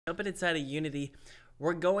Jumping inside of Unity,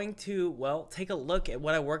 we're going to, well, take a look at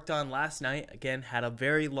what I worked on last night. Again, had a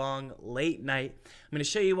very long, late night. I'm going to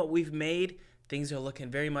show you what we've made. Things are looking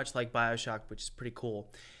very much like Bioshock, which is pretty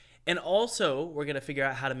cool. And also, we're going to figure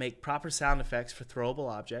out how to make proper sound effects for throwable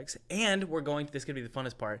objects. And we're going to, this is going to be the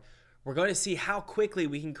funnest part, we're going to see how quickly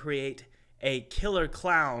we can create a killer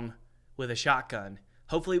clown with a shotgun.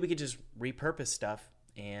 Hopefully we can just repurpose stuff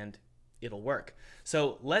and it'll work.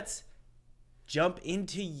 So let's jump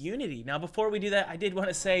into Unity. Now, before we do that, I did want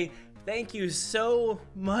to say thank you so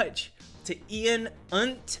much to Ian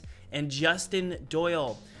Unt and Justin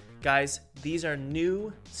Doyle. Guys, these are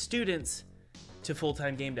new students to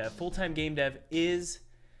full-time game dev. Full-time game dev is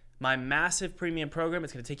my massive premium program.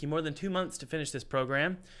 It's going to take you more than 2 months to finish this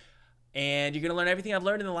program. And you're going to learn everything I've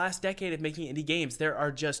learned in the last decade of making indie games. There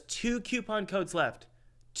are just 2 coupon codes left.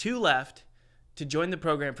 2 left to join the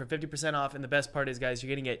program for 50% off. And the best part is, guys, you're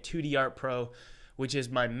going to get 2D Art Pro, which is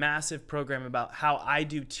my massive program about how I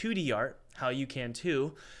do 2D art, how you can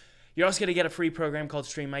too. You're also going to get a free program called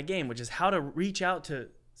Stream My Game, which is how to reach out to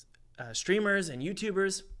streamers and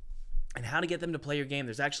YouTubers and how to get them to play your game.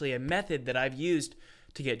 There's actually a method that I've used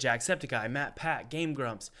to get Jacksepticeye, Matt Pat, Game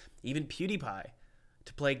Grumps, even PewDiePie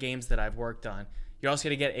to play games that I've worked on. You're also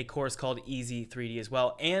going to get a course called Easy 3D as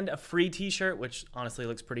well, and a free t-shirt, which honestly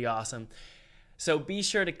looks pretty awesome. So be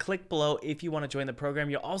sure to click below if you want to join the program.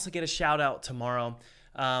 You'll also get a shout out tomorrow.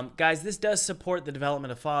 Guys, this does support the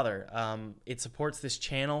development of Father. It supports this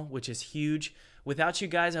channel, which is huge. Without you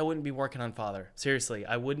guys, I wouldn't be working on Father. Seriously,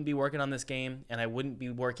 I wouldn't be working on this game, and I wouldn't be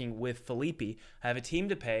working with Felipe. I have a team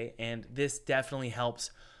to pay, and this definitely helps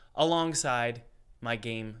alongside my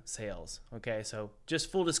game sales. Okay, so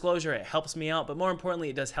just full disclosure, it helps me out, but more importantly,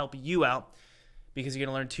 it does help you out because you're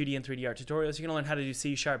going to learn 2D and 3D art tutorials. You're going to learn how to do C#.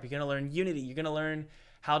 You're going to learn Unity. You're going to learn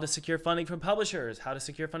how to secure funding from publishers, how to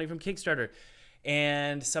secure funding from Kickstarter.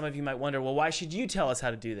 And some of you might wonder, well, why should you tell us how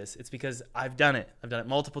to do this? It's because I've done it. I've done it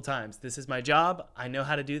multiple times. This is my job. I know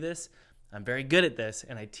how to do this. I'm very good at this,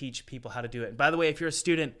 and I teach people how to do it. And by the way, if you're a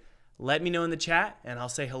student, let me know in the chat, and I'll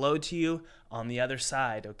say hello to you on the other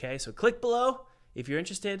side, okay? So click below if you're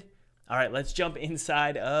interested. All right, let's jump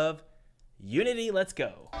inside of Unity. Let's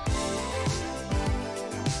go.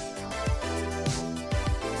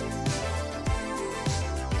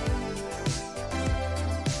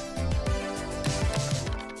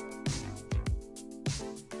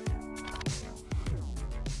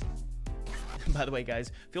 By the way,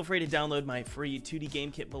 guys, feel free to download my free 2D game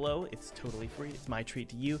kit below. It's totally free. It's my treat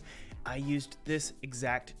to you. I used this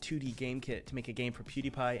exact 2D game kit to make a game for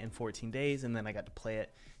PewDiePie in 14 days, and then I got to play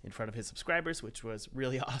it in front of his subscribers, which was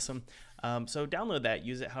really awesome. So download that.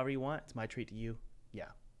 Use it however you want. It's my treat to you. Yeah.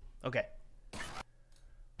 Okay.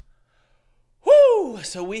 Woo!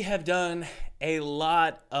 So we have done a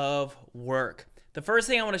lot of work. The first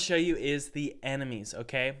thing I want to show you is the enemies,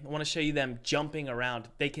 okay? I want to show you them jumping around.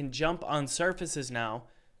 They can jump on surfaces now,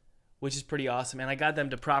 which is pretty awesome. And I got them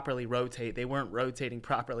to properly rotate. They weren't rotating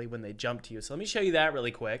properly when they jumped to you. So let me show you that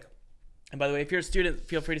really quick. And by the way, if you're a student,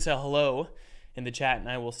 feel free to say hello in the chat, and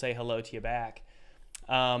I will say hello to you back.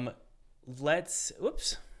 Let's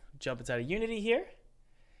jump inside of Unity here.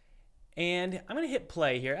 And I'm going to hit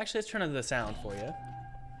play here. Actually, let's turn on the sound for you.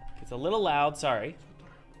 It's a little loud, sorry.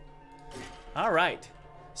 All right,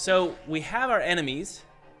 so we have our enemies.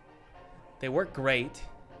 They work great.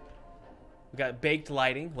 We got baked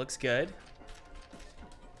lighting, looks good.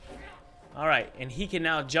 All right, and he can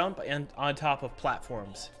now jump on top of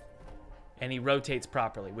platforms, and he rotates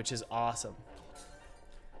properly, which is awesome.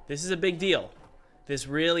 This is a big deal. This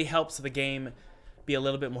really helps the game be a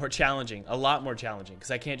little bit more challenging, a lot more challenging,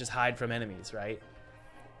 because I can't just hide from enemies, right?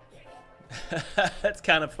 That's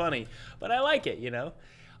kind of funny, but I like it, you know?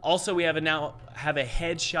 Also, we now have a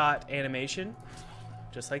headshot animation,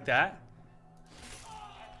 just like that.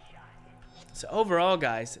 So overall,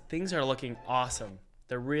 guys, things are looking awesome.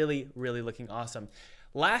 They're really, really looking awesome.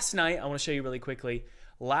 Last night, I want to show you really quickly.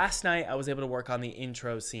 Last night, I was able to work on the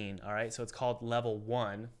intro scene, all right? So it's called Level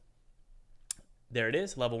 1. There it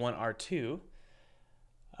is, Level 1 R2.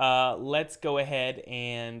 Let's go ahead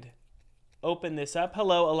and open this up.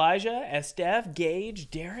 Hello, Elijah, Estev, Gage,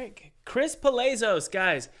 Derek, Chris Palazos.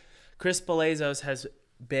 Guys, Chris Palazos has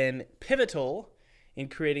been pivotal in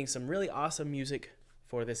creating some really awesome music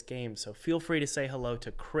for this game. So feel free to say hello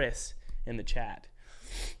to Chris in the chat.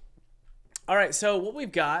 All right, so what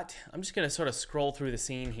we've got, I'm just going to sort of scroll through the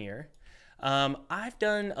scene here. I've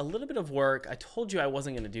done a little bit of work. I told you I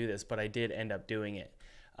wasn't going to do this, but I did end up doing it.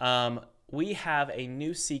 We have a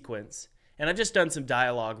new sequence, and I've just done some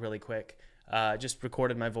dialogue really quick. Just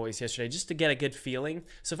recorded my voice yesterday just to get a good feeling.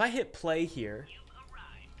 So if I hit play here,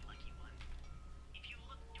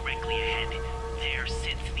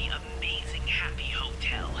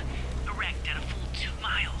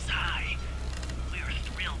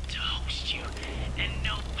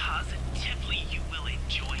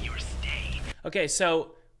 Okay,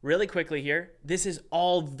 so really quickly here, this is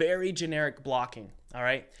all very generic blocking, all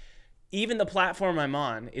right? Even the platform I'm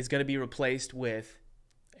on is going to be replaced with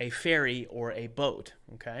a ferry or a boat,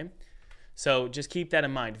 okay? So just keep that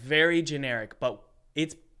in mind. Very generic, but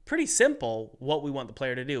it's pretty simple what we want the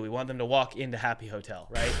player to do. We want them to walk into Happy Hotel,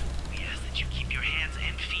 right? We ask that you keep your hands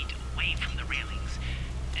and feet away from the railings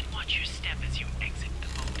and watch your step as you exit the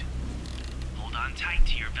boat. Hold on tight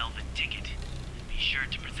to your velvet ticket. Be sure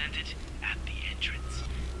to present it at the entrance.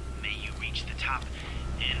 May you reach the top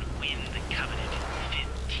and win the coveted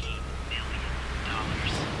 $15 million.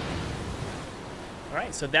 All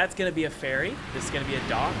right, so that's going to be a ferry. This is going to be a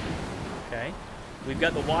dock, okay? We've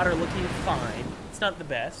got the water looking fine. It's not the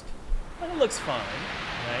best, but it looks fine,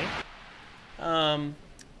 right?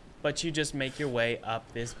 But you just make your way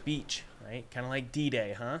up this beach, right? Kind of like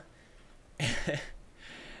D-Day, huh?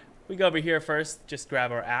 We go over here first, just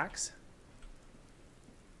grab our axe.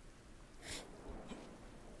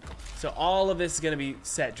 So all of this is going to be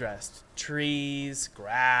set dressed. Trees,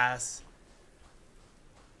 grass,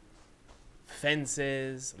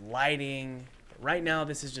 fences, lighting. Right now,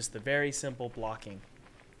 this is just the very simple blocking.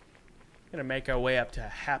 Gonna make our way up to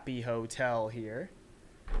Happy Hotel here.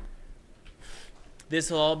 This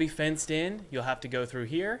will all be fenced in. You'll have to go through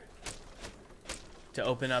here to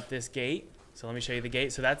open up this gate. So let me show you the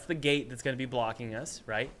gate. So that's the gate that's gonna be blocking us,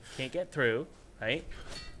 right? Can't get through, right?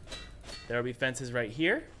 There'll be fences right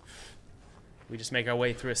here. We just make our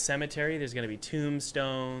way through a cemetery. There's gonna be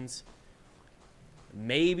tombstones,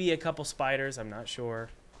 maybe a couple spiders, I'm not sure.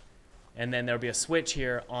 And then there'll be a switch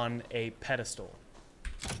here on a pedestal.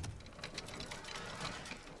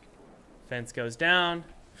 Fence goes down,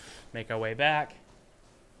 make our way back.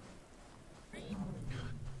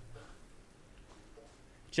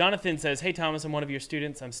 Jonathan says, hey Thomas, I'm one of your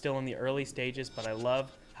students. I'm still in the early stages, but I love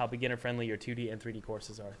how beginner friendly your 2D and 3D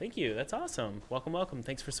courses are. Thank you, that's awesome. Welcome, welcome.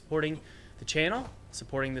 Thanks for supporting the channel,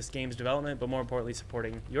 supporting this game's development, but more importantly,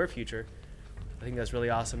 supporting your future. I think that's really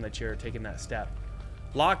awesome that you're taking that step.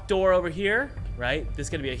 Locked door over here, right? This is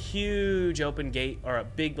gonna be a huge open gate, or a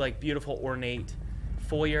big, like, beautiful, ornate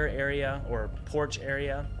foyer area or porch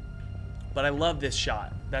area. But I love this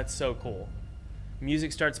shot. That's so cool.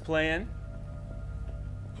 Music starts playing.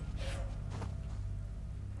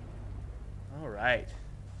 All right.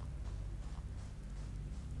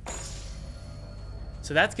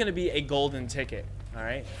 So that's gonna be a golden ticket, all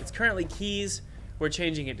right? It's currently keys. We're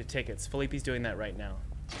changing it to tickets. Felipe's doing that right now.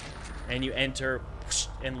 And you enter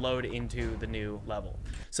and load into the new level.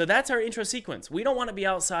 So that's our intro sequence. We don't want to be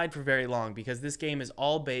outside for very long because this game is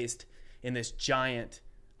all based in this giant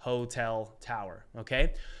hotel tower,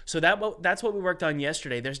 okay? So that's what we worked on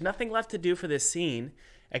yesterday. There's nothing left to do for this scene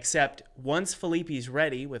except once Felipe's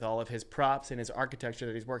ready with all of his props and his architecture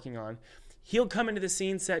that he's working on, he'll come into the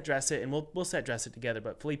scene, set dress it, and we'll set dress it together,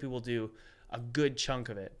 but Felipe will do a good chunk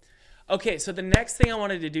of it. Okay, so the next thing I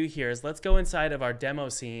wanted to do here is let's go inside of our demo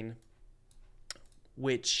scene,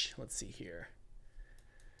 which, let's see here,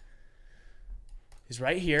 is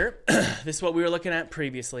right here. This is what we were looking at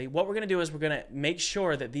previously. What we're going to do is we're going to make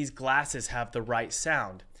sure that these glasses have the right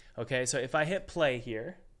sound. Okay, so if I hit play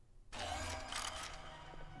here,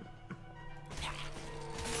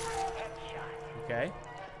 okay,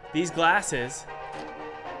 these glasses,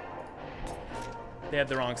 they have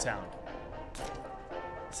the wrong sound.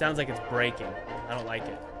 It sounds like it's breaking. I don't like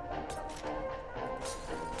it.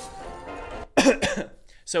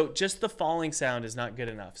 So just the falling sound is not good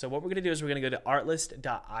enough. So what we're going to do is we're going to go to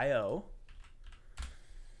artlist.io.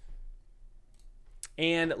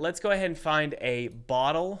 And let's go ahead and find a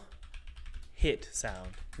bottle hit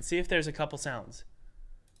sound and see if there's a couple sounds.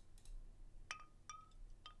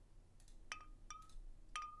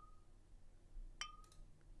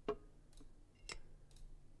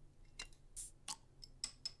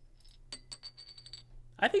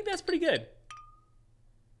 I think that's pretty good.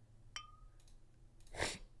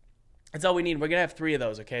 That's all we need. We're going to have 3 of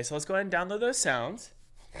those, okay? So let's go ahead and download those sounds.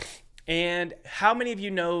 And how many of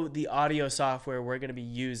you know the audio software we're going to be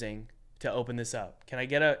using to open this up? Can I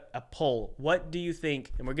get a poll? What do you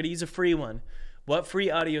think? And we're going to use a free one. What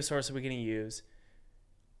free audio source are we going to use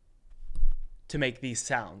to make these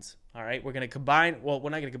sounds? All right, we're going to combine. Well, we're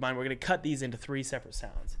not going to combine. We're going to cut these into 3 separate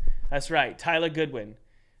sounds. That's right. Tyler Goodwin,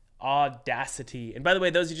 Audacity. And by the way,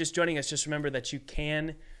 those of you just joining us, just remember that you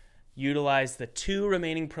can utilize the 2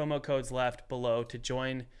 remaining promo codes left below to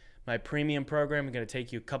join my premium program. It's going to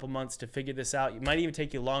take you a couple months to figure this out. It might even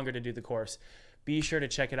take you longer to do the course. Be sure to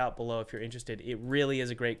check it out below if you're interested. It really is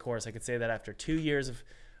a great course. I could say that after 2 years of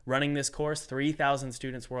running this course, 3,000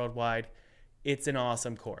 students worldwide, it's an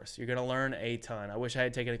awesome course. You're going to learn a ton. I wish I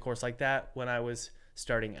had taken a course like that when I was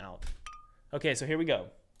starting out. Okay, so here we go.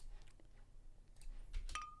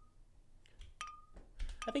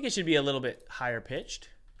 I think it should be a little bit higher pitched.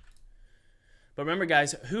 But remember,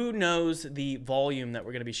 guys, who knows the volume that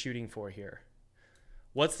we're going to be shooting for here?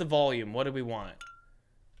 What's the volume? What do we want?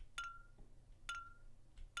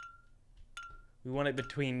 We want it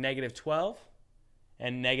between -12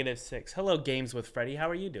 and -6. Hello, Games with Freddy. How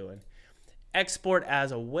are you doing? Export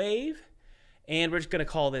as a wave. And we're just going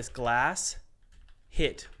to call this glass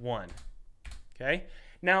hit 1. Okay?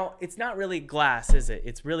 Now, it's not really glass, is it?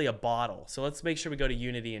 It's really a bottle. So let's make sure we go to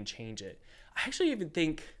Unity and change it. I actually even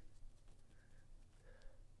think...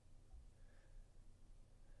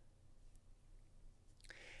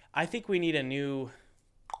 I think we need a new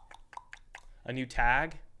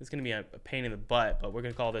tag. It's going to be a pain in the butt, but we're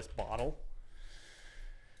going to call this bottle.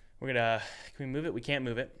 We're going to... Can we move it? We can't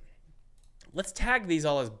move it. Let's tag these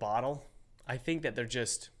all as bottle. I think that they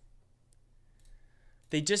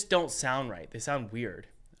just don't sound right. They sound weird.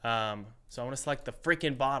 So I want to select the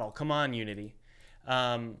freaking bottle. Come on, Unity.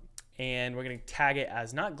 And we're going to tag it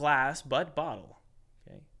as not glass, but bottle.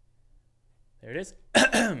 Okay. There it is.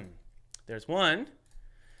 There's one.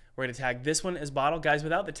 We're going to tag this one as bottle. Guys,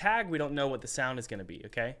 without the tag, we don't know what the sound is going to be,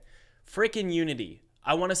 okay? Freaking Unity.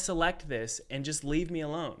 I want to select this and just leave me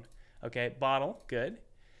alone. Okay, bottle. Good.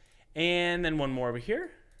 And then one more over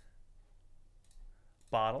here.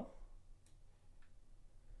 Bottle.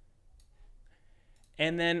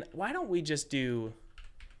 And then why don't we just do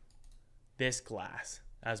this glass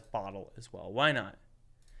as bottle as well? Why not?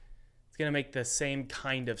 It's going to make the same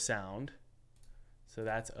kind of sound. So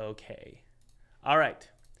that's okay. All right.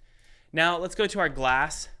 Now let's go to our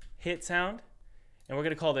glass hit sound. And we're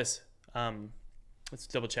going to call this, let's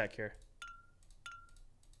double check here.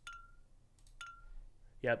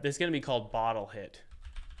 Yep, this is going to be called bottle hit.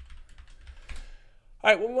 All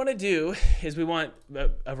right, what we want to do is we want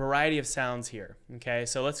a variety of sounds here. Okay,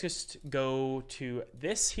 so let's just go to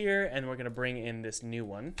this here, and we're going to bring in this new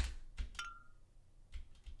one.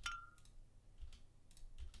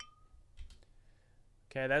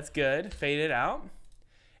 Okay, that's good. Fade it out.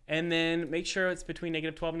 And then make sure it's between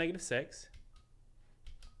 -12 and -6.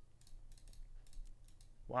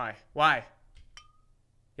 Why? Why?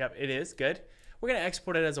 Yep, it is. Good. We're going to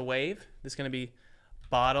export it as a wave. This is going to be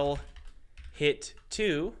bottle hit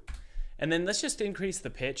 2. And then let's just increase the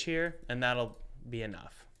pitch here, and that'll be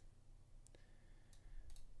enough.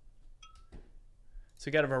 So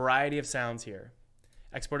we got a variety of sounds here.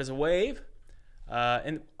 Export as a wave.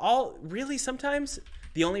 And really sometimes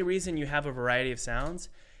the only reason you have a variety of sounds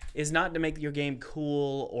is not to make your game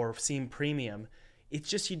cool or seem premium. It's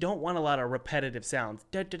just you don't want a lot of repetitive sounds.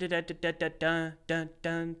 You want it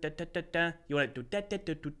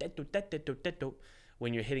to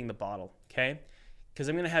when you're hitting the bottle, okay? Because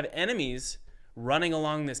I'm going to have enemies running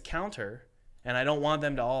along this counter, and I don't want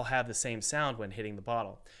them to all have the same sound when hitting the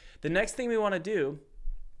bottle. The next thing we want to do,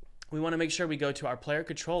 we want to make sure we go to our player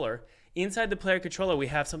controller. Inside the player controller, we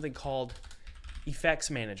have something called Effects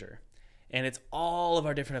Manager. And it's all of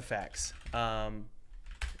our different effects.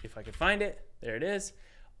 If I could find it, there it is.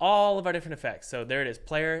 All of our different effects. So there it is,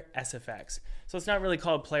 Player SFX. So it's not really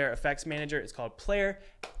called Player Effects Manager, it's called Player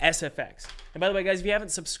SFX. And by the way, guys, if you haven't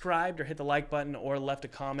subscribed or hit the like button or left a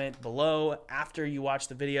comment below after you watch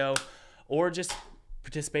the video or just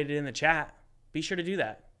participated in the chat, be sure to do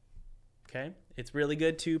that. Okay? It's really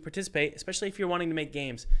good to participate, especially if you're wanting to make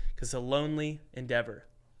games, because it's a lonely endeavor.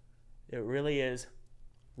 It really is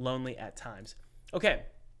lonely at times. Okay,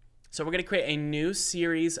 so we're going to create a new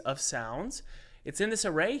series of sounds. It's in this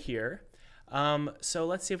array here. So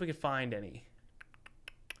let's see if we can find any.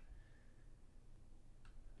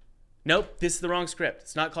 Nope, this is the wrong script.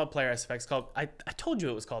 It's not called Player SFX. It's called, I told you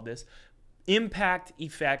it was called this, Impact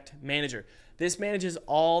Effect Manager. This manages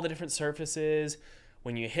all the different surfaces.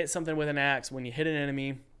 When you hit something with an axe, when you hit an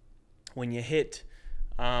enemy, when you hit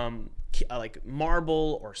like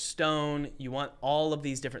marble or stone, you want all of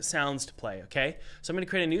these different sounds to play, okay? So I'm going to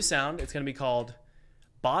create a new sound. It's going to be called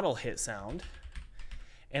Bottle Hit Sound.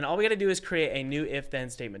 And all we got to do is create a new if-then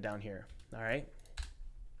statement down here, all right?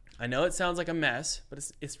 I know it sounds like a mess, but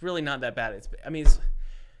it's really not that bad.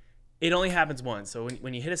 It only happens once. So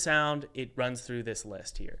when you hit a sound, it runs through this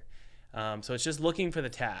list here. So it's just looking for the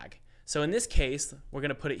tag. So in this case, we're going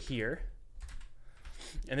to put it here.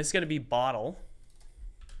 And this is going to be bottle.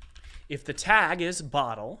 If the tag is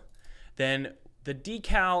bottle, then the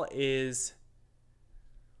decal is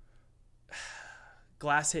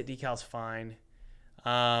glass hit decal's fine.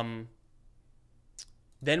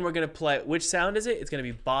 Then we're going to play, which sound is it? It's going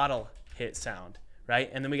to be bottle hit sound, right?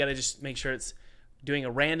 And then we got to just make sure it's doing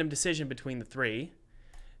a random decision between the three.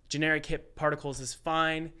 Generic hit particles is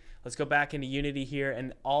fine. Let's go back into Unity here,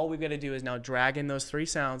 and all we've got to do is now drag in those 3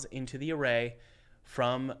 sounds into the array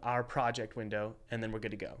from our project window, and then we're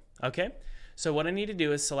good to go. Okay? So what I need to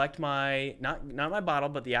do is select my, not my bottle,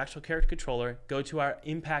 but the actual character controller, go to our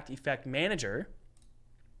Impact Effect Manager,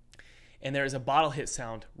 and there is a bottle hit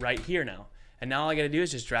sound right here now. And now all I got to do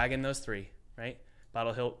is just drag in those 3, right?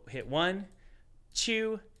 Bottle hit 1,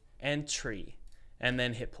 chew, and tree, and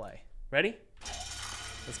then hit play. Ready?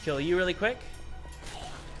 Let's kill you really quick.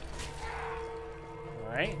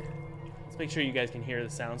 All right. Let's make sure you guys can hear the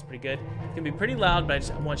sounds pretty good. It's gonna be pretty loud,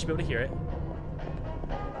 but I want you to be able to hear it.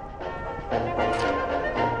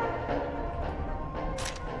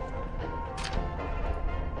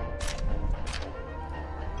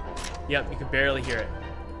 Yep, you can barely hear it.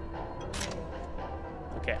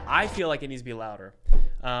 Okay, I feel like it needs to be louder.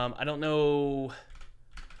 I don't know.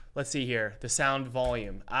 Let's see here. The sound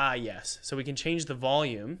volume. Ah, yes. So we can change the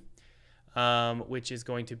volume, which is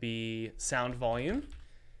going to be sound volume.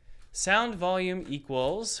 Sound volume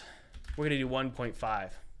equals, we're going to do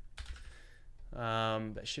 1.5.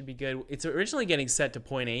 That should be good. It's originally getting set to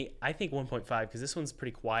 0.8. I think 1.5 because this one's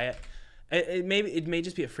pretty quiet. It may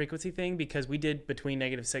just be a frequency thing because we did between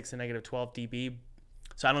 -6 and -12 dB.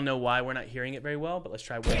 So I don't know why we're not hearing it very well, but let's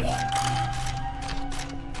try one.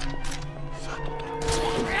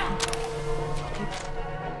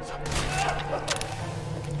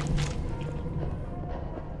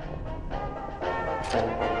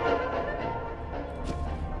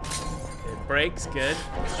 It breaks, good.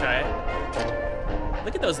 Let's try it.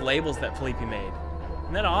 Look at those labels that Felipe made.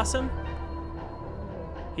 Isn't that awesome?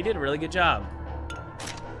 He did a really good job.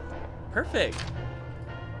 Perfect.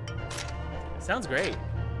 Sounds great.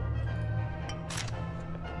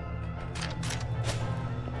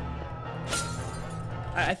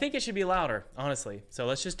 I think it should be louder, honestly. So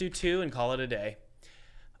let's just do 2 and call it a day.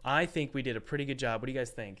 I think we did a pretty good job. What do you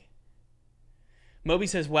guys think? Moby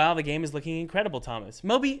says, wow, the game is looking incredible, Thomas.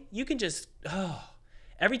 Moby, you can just,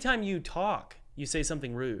 every time you talk, you say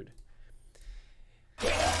something rude.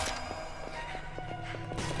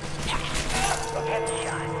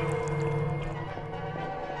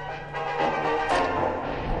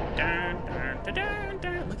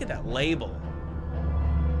 Look at that label.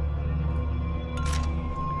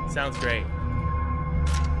 Sounds great.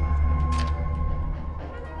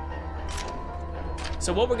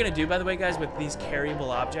 So what we're gonna do, by the way, guys, with these carryable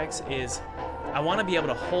objects is I wanna be able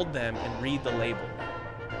to hold them and read the label.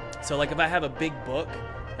 So like if I have a big book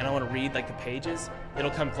and I wanna read like the pages, it'll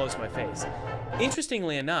come close to my face.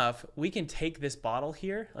 Interestingly enough, we can take this bottle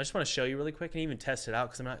here. I just wanna show you really quick and even test it out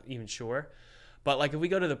because I'm not even sure. But like if we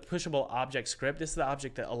go to the pushable object script, this is the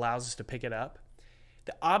object that allows us to pick it up.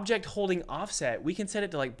 The object holding offset, we can set it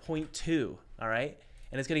to like 0.2, all right?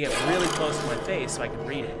 And it's gonna get really close to my face so I can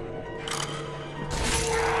read it.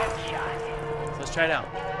 So let's try it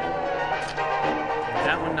out.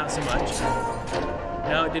 That one, not so much.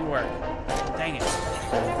 No, it didn't work. Dang it. I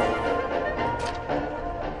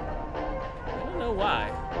don't know why.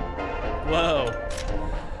 Whoa.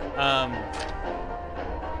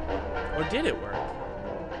 Or did it work?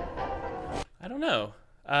 I don't know.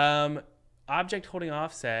 Object holding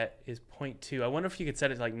offset is 0.2. I wonder if you could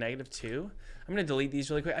set it to like -2. I'm gonna delete these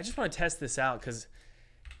really quick. I just wanna test this out because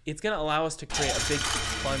it's gonna allow us to create a big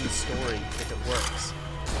fun story if it works.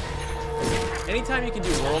 Anytime you can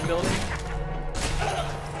do world building,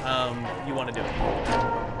 you wanna do it.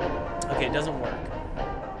 Okay, it doesn't work.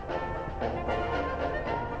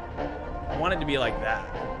 I want it to be like that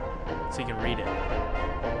so you can read it.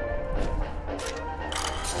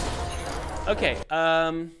 Okay,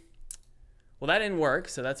 well, that didn't work,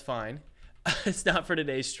 so that's fine. It's not for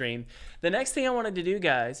today's stream. The next thing I wanted to do,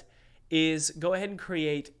 guys, is go ahead and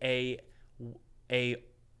create a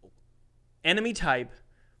enemy type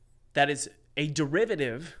that is a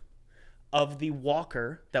derivative of the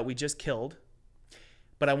walker that we just killed,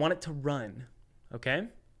 but I want it to run, okay?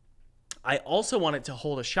 I also want it to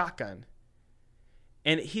hold a shotgun,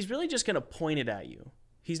 and he's really just gonna point it at you.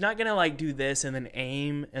 He's not gonna like do this and then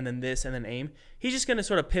aim and then this and then aim. He's just gonna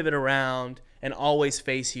sort of pivot around and always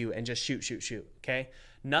face you and just shoot, shoot, shoot, okay?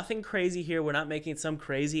 Nothing crazy here. We're not making some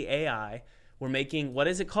crazy AI. We're making, what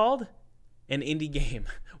is it called? An indie game.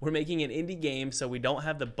 We're making an indie game so we don't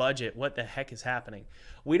have the budget. What the heck is happening?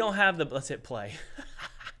 We don't have the, let's hit play.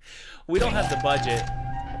 We don't have the budget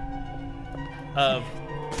of,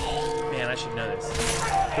 man, I should know this.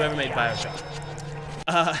 Whoever made Bioshock.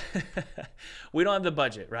 We don't have the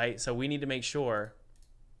budget, right? So we need to make sure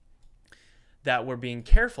that we're being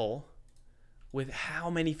careful with how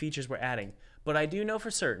many features we're adding. But I do know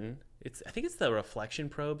for certain, I think it's the reflection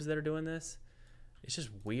probes that are doing this. It's just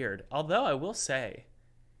weird. Although I will say,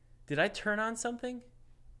 Did I turn on something?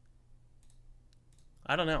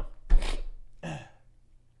 I don't know. But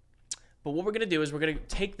what we're going to do is we're going to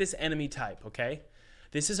take this enemy type, okay?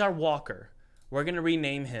 This is our walker. We're going to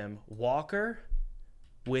rename him Walker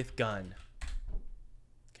with Gun.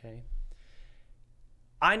 Okay.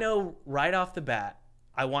 I know right off the bat,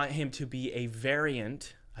 I want him to be a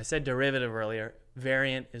variant. I said derivative earlier.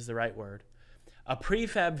 Variant is the right word. A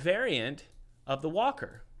prefab variant of the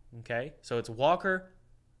Walker. Okay. So it's Walker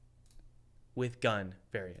with Gun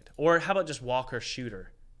variant. Or how about just Walker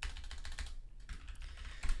shooter?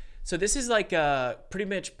 So this is like pretty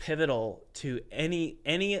much pivotal to any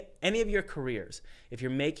of your careers. If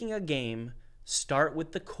you're making a game, start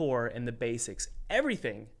with the core and the basics.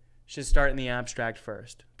 Everything should start in the abstract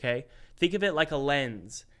first, okay? Think of it like a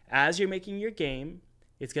lens. As you're making your game,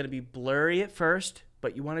 it's going to be blurry at first,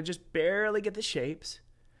 but you want to just barely get the shapes.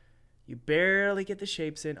 You barely get the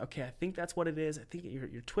shapes in. Okay, I think that's what it is. I think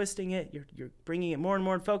you're twisting it. You're bringing it more and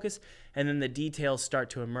more in focus, and then the details start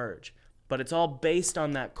to emerge. But it's all based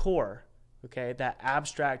on that core, okay? That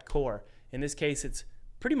abstract core. In this case, it's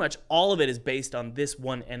pretty much all of it is based on this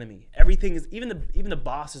one enemy. Everything is, even the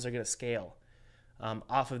bosses are going to scale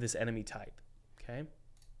off of this enemy type, okay?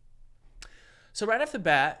 So right off the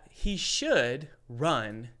bat, he should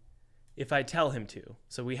run if I tell him to.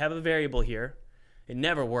 So we have a variable here. It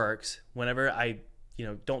never works whenever I,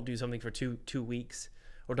 don't do something for two weeks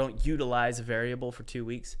or don't utilize a variable for 2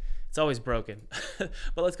 weeks. It's always broken. But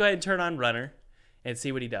let's go ahead and turn on runner and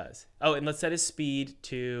see what he does. Oh, and let's set his speed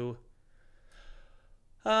to,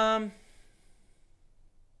 well,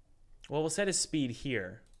 we'll set his speed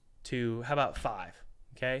here to, how about 5,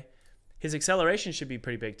 okay? His acceleration should be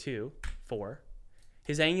pretty big too, 4.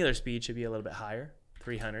 His angular speed should be a little bit higher,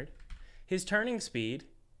 300. His turning speed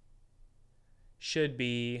should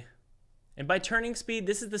be, and by turning speed,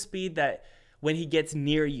 this is the speed that when he gets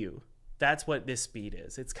near you, that's what this speed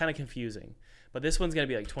is. It's kind of confusing, but this one's gonna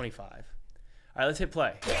be like 25. All right, let's hit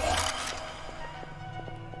play.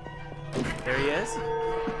 There he is.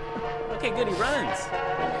 Okay, good, he runs.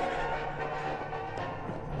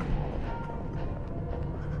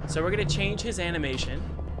 So we're gonna change his animation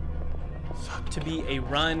to be a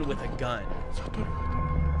run with a gun.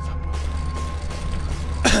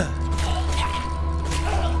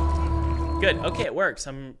 Good, okay, it works.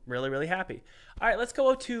 I'm really, really happy. All right, let's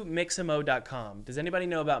go to mixamo.com. Does anybody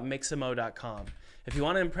know about mixamo.com? If you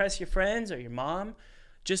want to impress your friends or your mom,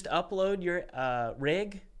 just upload your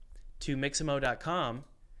rig to mixamo.com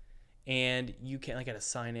and you can, I gotta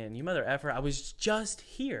sign in. You mother effer, I was just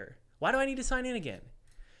here. Why do I need to sign in again?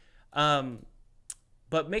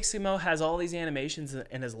 But Mixamo has all these animations,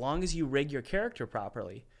 and as long as you rig your character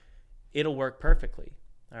properly, it'll work perfectly,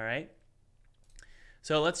 all right?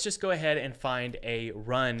 So let's just go ahead and find a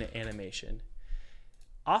run animation.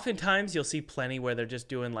 Oftentimes you'll see plenty where they're just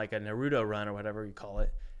doing like a Naruto run or whatever you call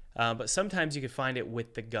it. But sometimes you can find it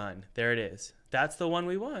with the gun. There it is. That's the one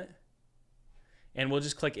we want. And we'll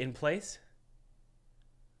just click in place.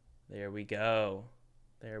 There we go.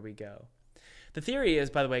 There we go. The theory is,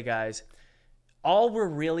 by the way, guys, all we're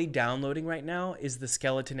really downloading right now is the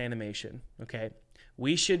skeleton animation, okay?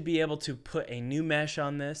 We should be able to put a new mesh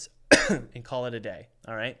on this and call it a day,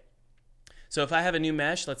 all right? So if I have a new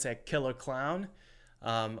mesh, let's say a killer clown,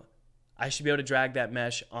 I should be able to drag that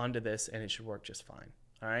mesh onto this and it should work just fine,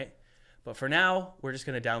 all right? But for now, we're just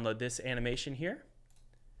gonna download this animation here.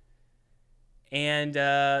 And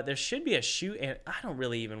there should be a shoot, and I don't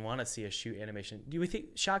really even wanna see a shoot animation. Do we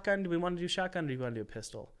think shotgun, do we wanna do shotgun or do we wanna do a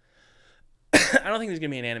pistol? I don't think there's gonna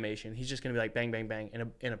be an animation. He's just gonna be like bang, bang, bang,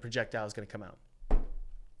 and a projectile is gonna come out. All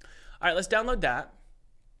right, let's download that.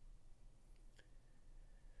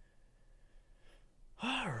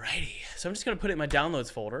 Alrighty, so I'm just gonna put it in my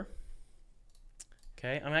downloads folder.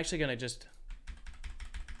 Okay, I'm actually gonna just,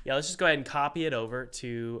 let's just go ahead and copy it over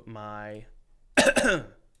to my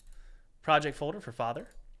project folder for father.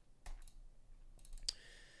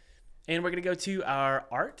 And we're gonna go to our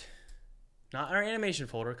art, not our animation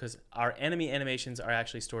folder, because our enemy animations are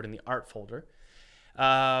actually stored in the art folder.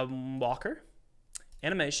 Walker,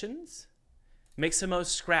 animations, Mixamo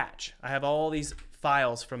Scratch. I have all these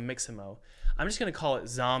files from Mixamo. I'm just gonna call it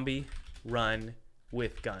zombie run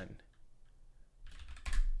with gun.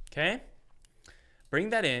 Okay,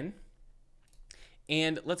 bring that in.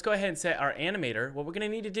 And let's go ahead and set our animator. What we're gonna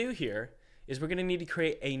need to do here is we're gonna need to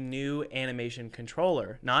create a new animation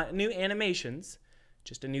controller, not new animations,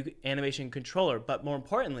 just a new animation controller. But more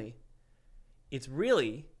importantly, it's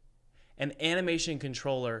really an animation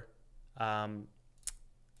controller,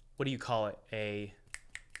 what do you call it? A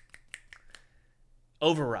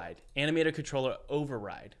override, animator controller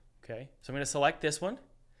override, okay? So I'm gonna select this one,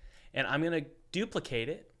 And I'm going to duplicate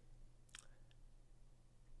it.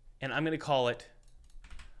 And I'm going to call it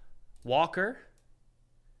walker,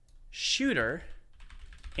 shooter,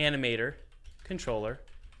 animator, controller,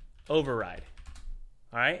 override.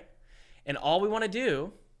 All right? And all we want to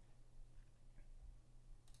do...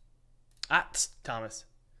 Thomas,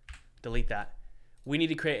 delete that. We need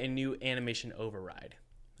to create a new animation override.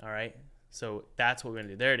 All right? So that's what we're going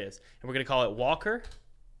to do. There it is. And we're going to call it walker,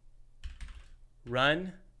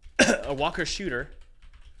 run, a walker shooter,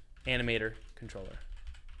 animator, controller.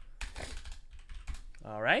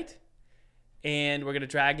 All right? And we're going to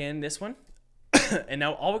drag in this one. And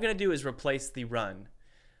now all we're going to do is replace the run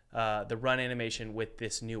animation with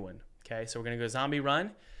this new one. Okay? So we're going to go zombie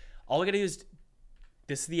run. All we're going to do is,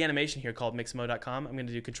 this is the animation here called mixmo.com. I'm going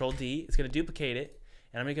to do Control D. It's going to duplicate it.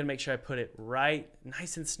 And I'm going to make sure I put it right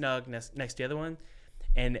nice and snug next to the other one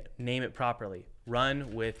and name it properly.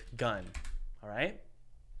 Run with gun. All right?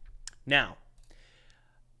 Now,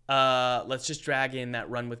 let's just drag in that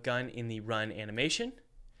run with gun in the run animation.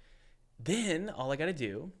 Then all I got to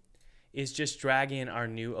do is just drag in our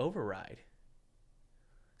new override.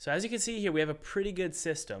 So as you can see here, we have a pretty good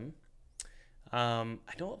system. I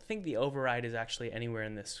don't think the override is actually anywhere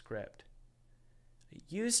in this script. It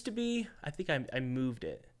used to be. I think I moved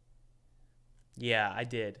it. Yeah, I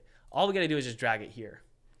did. All we got to do is just drag it here.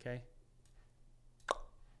 Okay?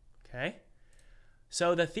 Okay?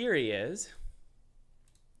 So the theory is,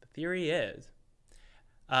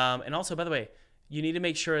 and also, by the way, you need to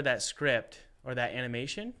make sure that script or that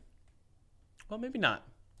animation, well, maybe not.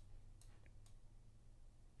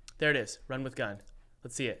 There it is. Run with gun.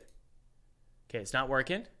 Let's see it. Okay, it's not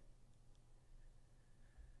working.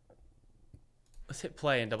 Let's hit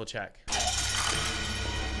play and double check.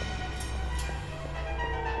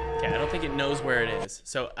 Okay, I don't think it knows where it is.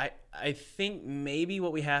 So I think maybe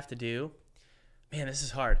what we have to do, man, this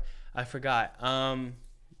is hard. I forgot.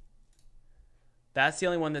 That's the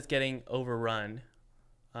only one that's getting overrun.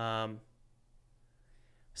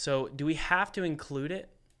 So do we have to include it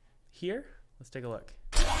here? Let's take a look.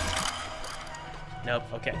 Nope.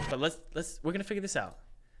 Okay, but we're gonna figure this out.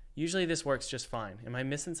 Usually this works just fine. Am I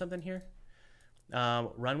missing something here?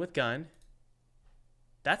 Run with gun.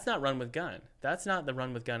 That's not run with gun. That's not the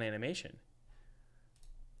run with gun animation.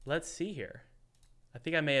 Let's see here. I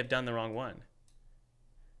think I may have done the wrong one.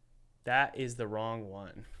 That is the wrong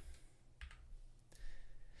one.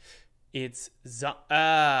 It's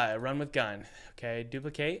run with gun. Okay,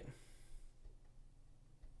 duplicate.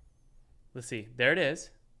 Let's see. There it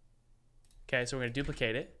is. Okay, so we're going to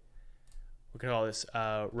duplicate it. We're going to call this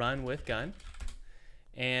run with gun.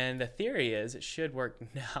 And the theory is it should work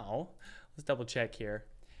now. Let's double check here.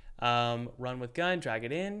 Run with gun, drag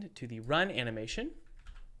it in to the run animation.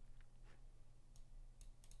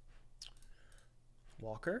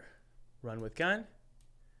 Walker, run with gun.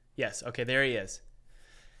 Yes, okay, there he is.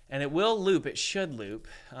 And it will loop, it should loop.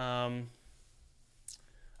 I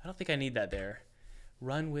don't think I need that there.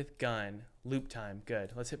 Run with gun, loop time,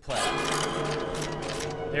 good. Let's hit play.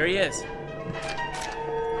 There he is.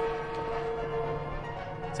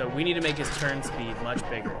 So we need to make his turn speed much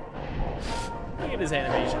bigger. Look at his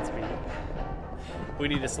animation speed. We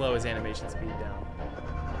need to slow his animation speed down.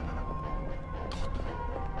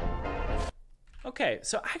 Okay,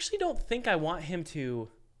 so I actually don't think I want him to...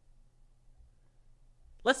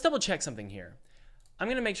 Let's double check something here. I'm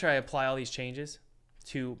going to make sure I apply all these changes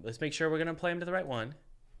to... Let's make sure we're going to apply them to the right one.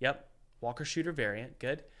 Yep, Walker Shooter variant,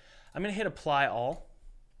 good. I'm going to hit apply all.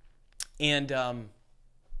 And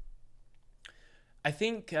I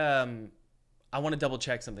think I want to double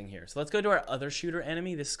check something here. So let's go to our other shooter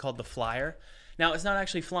enemy. This is called the Flyer. Now, it's not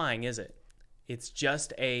actually flying, is it? It's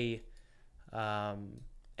just a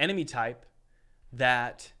enemy type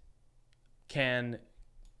that can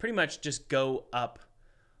pretty much just go up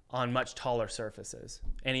on much taller surfaces.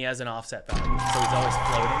 And he has an offset value, so he's always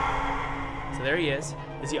floating. So there he is.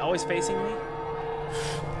 Is he always facing me?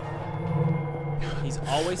 He's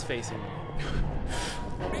always facing me.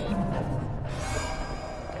 Okay.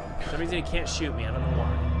 For some reason he can't shoot me. I don't know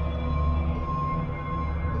why.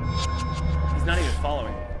 He's not even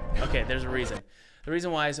following me. Okay, there's a reason. The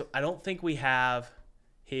reason why is I don't think we have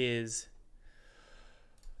his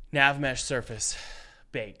nav mesh surface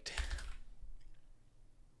baked.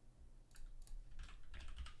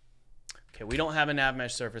 Okay, we don't have a nav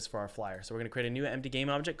mesh surface for our Flyer, so we're going to create a new empty game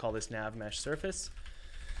object, call this nav mesh surface.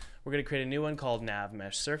 We're going to create a new one called nav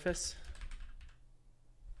mesh surface.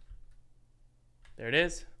 There it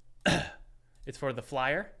is. It's for the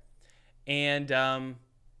Flyer. And yeah,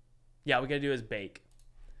 what we got to do is bake.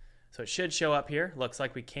 So it should show up here. Looks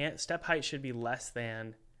like we can't. Step height should be less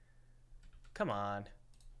than, come on,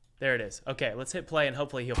 There it is. Okay, let's hit play and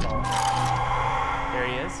hopefully he'll follow. There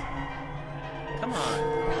he is. Come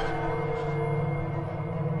on.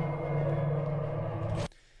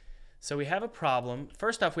 So we have a problem.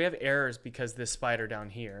 First off, we have errors because this spider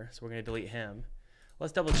down here. So we're going to delete him.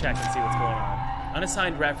 Let's double check and see what's going on.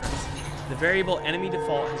 Unassigned reference. The variable enemy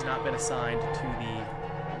default has not been assigned to the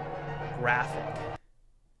graphic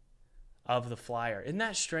of the flyer. Isn't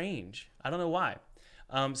that strange? I don't know why.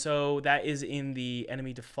 So that is in the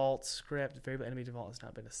enemy default script. The variable enemy default has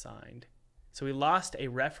not been assigned. So we lost a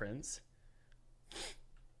reference,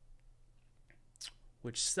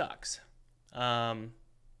 which sucks. Double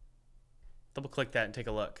click that and take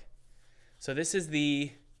a look. So this is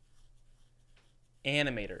the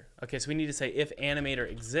animator. Okay, so we need to say if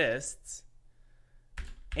animator exists,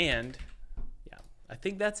 and yeah, I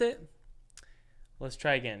think that's it. Let's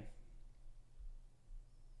try again.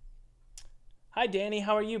 Hi, Danny.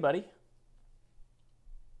 How are you, buddy?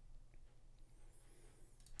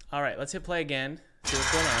 All right, let's hit play again. See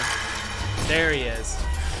what's going on. There he is.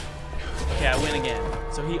 Okay, I win again.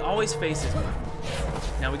 So he always faces me.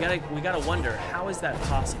 Now we gotta wonder, how is that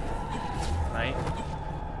possible, right?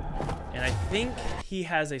 And I think he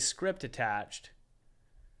has a script attached.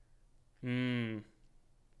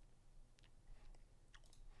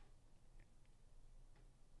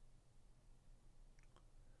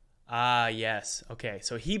 Ah, yes. Okay,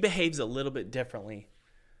 so he behaves a little bit differently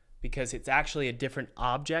because it's actually a different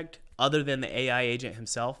object other than the AI agent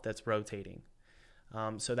himself that's rotating.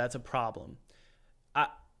 So that's a problem.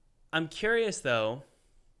 I'm curious, though.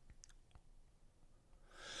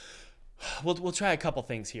 We'll try a couple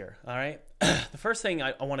things here, all right? The first thing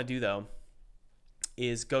I want to do, though,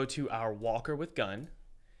 is go to our walker with gun,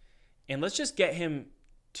 and let's just get him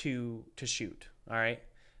to shoot, all right?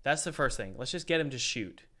 That's the first thing. Let's just get him to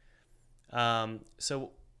shoot.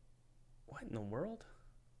 So what in the world?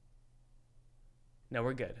 No,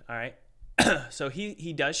 we're good. All right. So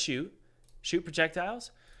he does shoot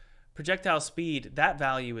projectiles. Projectile speed, that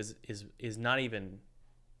value is not even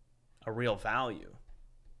a real value.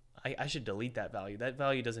 I should delete that value. That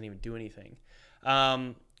value doesn't even do anything.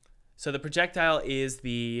 So the projectile is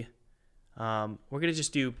the, we're going to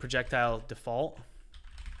just do projectile default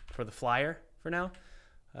for the flyer for now.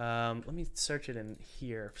 Let me search it in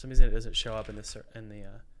here. For some reason it doesn't show up in the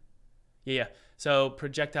yeah. So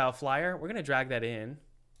projectile flyer, we're gonna drag that in.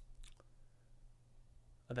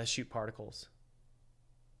 Oh, that shoot particles.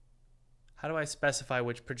 How do I specify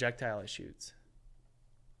which projectile it shoots?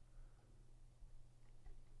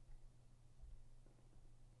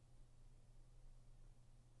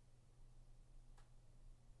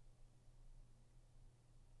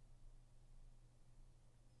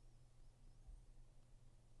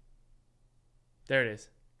 There it is.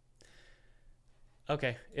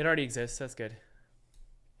 Okay, it already exists. That's good.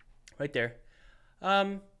 Right there.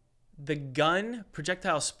 The gun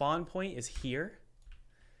projectile spawn point is here.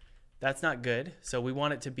 That's not good. So we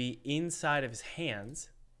want it to be inside of his hands.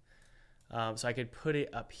 So I could put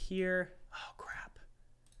it up here. Oh, crap.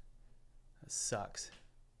 That sucks.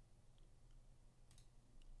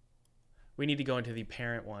 We need to go into the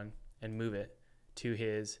parent one and move it to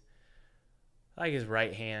his, like his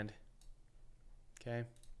right hand. Okay.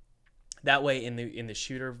 That way in the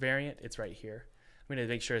shooter variant, it's right here. I'm going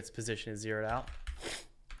to make sure its position is zeroed out.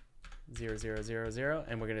 0, 0, 0, 0,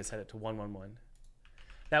 and we're going to set it to 1, 1, 1.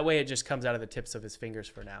 That way it just comes out of the tips of his fingers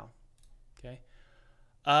for now. Okay.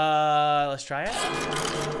 Let's try it.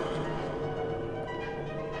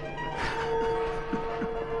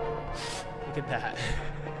 Look at that.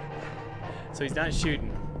 So he's not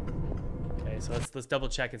shooting. Okay, so let's double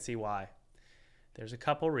check and see why. There's a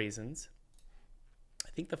couple reasons. I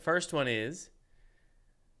think the first one is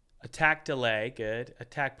attack delay, good.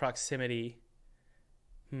 Attack proximity.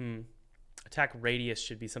 Attack radius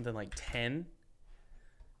should be something like 10.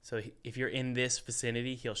 So if you're in this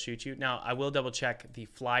vicinity, he'll shoot you. Now, I will double check the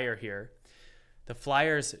flyer here. The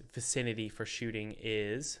flyer's vicinity for shooting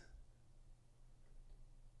is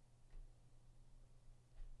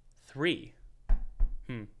 3.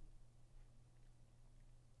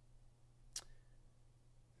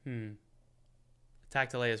 Attack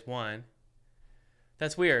delay is 1.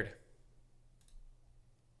 That's weird.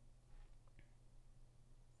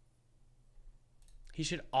 He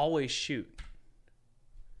should always shoot.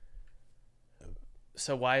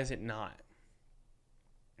 So why is it not?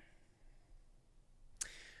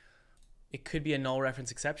 It could be a null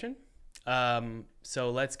reference exception. So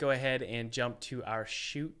let's go ahead and jump to our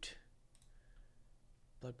shoot.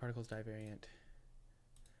 Blood particles die variant.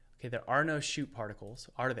 Okay, there are no shoot particles,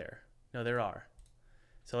 are there? No, there are.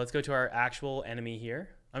 So let's go to our actual enemy here.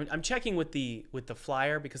 I'm checking with the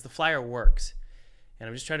flyer because the flyer works, and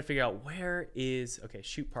I'm just trying to figure out where is okay.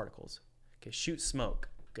 Shoot particles. Okay, shoot smoke.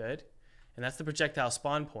 Good, and that's the projectile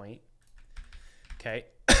spawn point. Okay,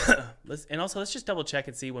 let's just double check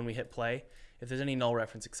and see when we hit play if there's any null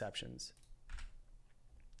reference exceptions.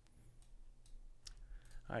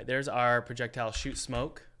 All right, there's our projectile shoot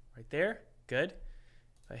smoke right there. Good.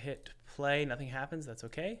 If I hit play, nothing happens. That's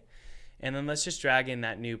okay. And then let's just drag in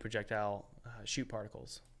that new projectile shoot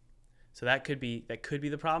particles. So that could be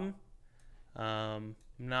the problem. I'm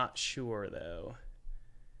not sure though.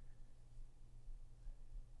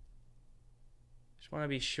 Just want to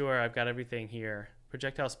be sure I've got everything here.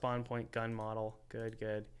 Projectile spawn point, gun model. Good,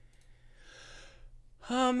 good.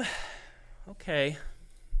 Okay.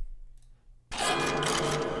 Why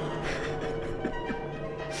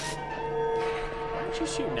aren't you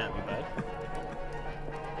shooting at me, bud?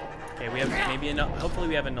 Okay, we have maybe a hopefully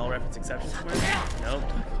we have a null reference exception somewhere. Nope,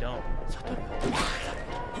 we don't.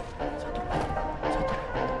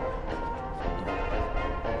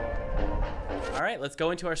 All right, let's go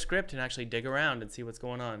into our script and actually dig around and see what's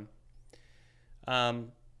going on.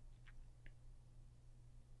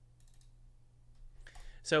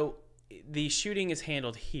 So the shooting is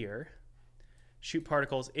handled here. Shoot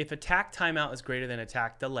particles. If attack timeout is greater than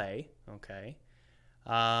attack delay, okay.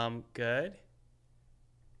 Good.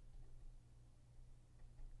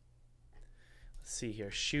 Let's see here.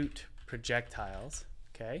 Shoot projectiles.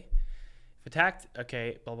 Okay. If attacked,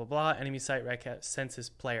 okay, blah, blah, blah. Enemy site rec senses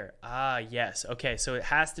player. Ah, yes. Okay, so it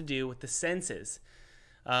has to do with the senses.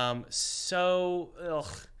 I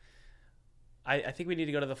think we need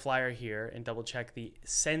to go to the flyer here and double check the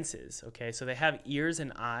senses. Okay, so they have ears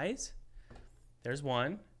and eyes. There's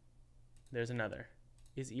one. There's another.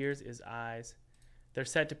 Is ears, is eyes. They're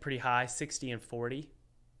set to pretty high, 60 and 40.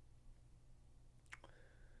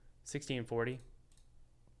 60 and 40.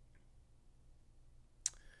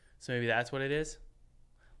 So maybe that's what it is.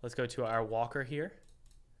 Let's go to our walker here.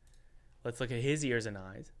 Let's look at his ears and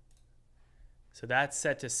eyes. So that's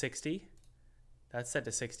set to 60. That's set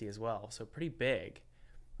to 60 as well. So pretty big.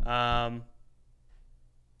 Man.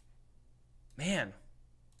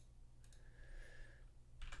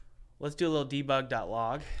 Let's do a little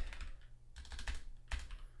debug.log.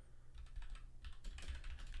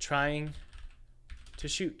 Trying to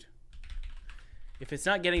shoot. If it's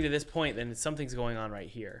not getting to this point, then something's going on right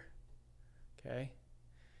here. Okay.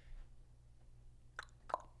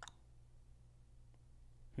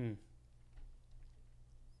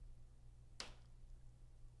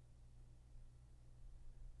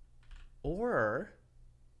 Or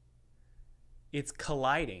it's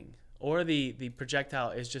colliding. Or the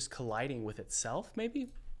projectile is just colliding with itself, maybe?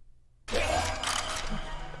 Looks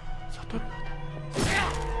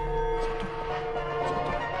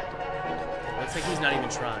like he's not even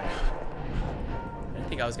trying. I didn't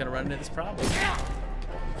think I was going to run into this problem.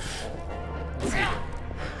 Let's see.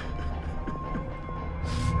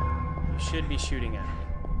 You should be shooting at me.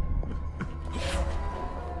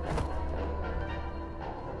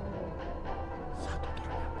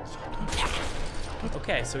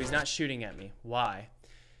 Okay, so he's not shooting at me. Why?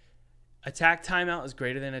 Attack timeout is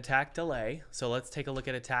greater than attack delay. So let's take a look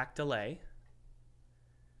at attack delay.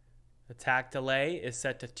 Attack delay is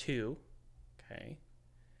set to 2. Okay.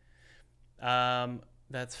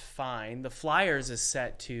 That's fine. The flyers is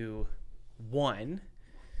set to 1.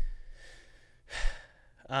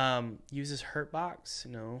 Uses hurt box.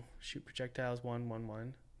 No. Shoot projectiles 1, 1,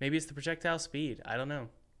 1. Maybe it's the projectile speed. I don't know.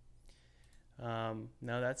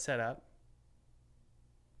 No, that's set up.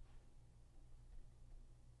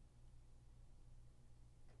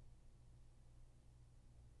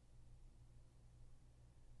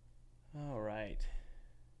 All right.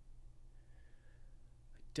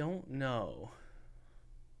 I don't know.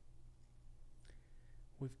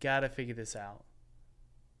 We've got to figure this out.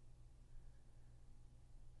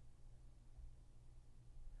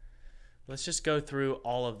 Let's just go through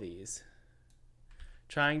all of these.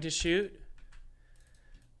 Trying to shoot.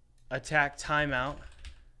 Attack timeout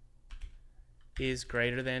is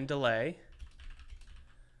greater than delay.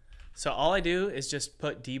 So all I do is just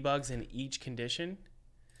put debugs in each condition.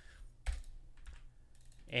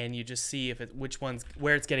 And you just see if which one's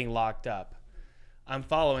where it's getting locked up. I'm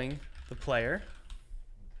following the player.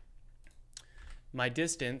 My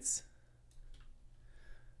distance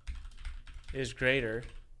is greater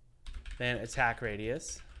than attack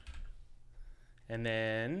radius. And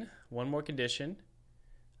then one more condition.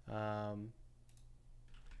 I'm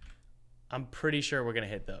pretty sure we're going to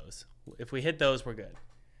hit those. If we hit those, we're good.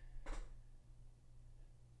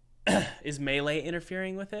 Is melee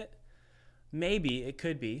interfering with it? Maybe. It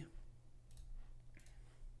could be.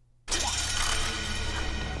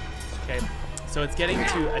 Okay, so it's getting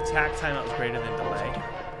to attack timeout is greater than delay.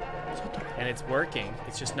 And it's working,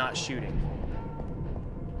 it's just not shooting.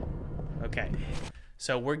 Okay,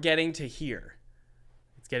 so we're getting to here.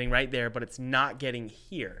 It's getting right there, but it's not getting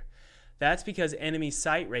here. That's because enemy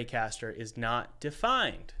sight raycaster is not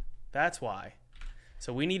defined. That's why.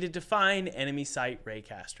 So we need to define enemy sight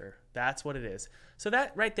raycaster. That's what it is. So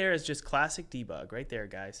that right there is just classic debug right there,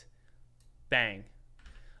 guys. Bang.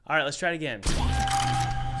 All right, let's try it again. Here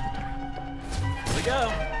we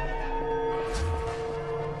go.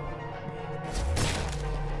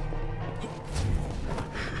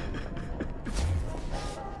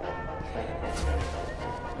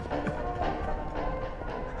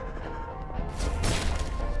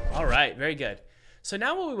 All right, very good. So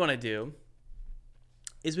now what we want to do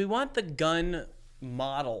is we want the gun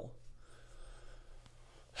model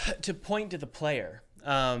to point to the player.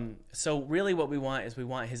 So really what we want is we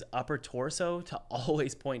want his upper torso to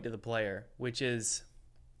always point to the player, which is,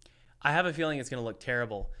 I have a feeling it's going to look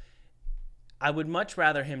terrible. I would much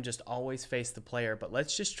rather him just always face the player, but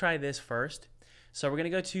let's just try this first. So we're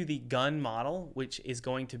going to go to the gun model, which is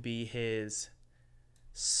going to be his,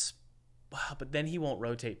 but then he won't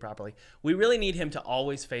rotate properly. We really need him to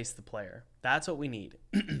always face the player. That's what we need.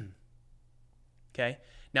 Okay.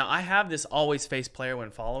 Now I have this always face player when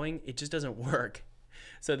following. It just doesn't work.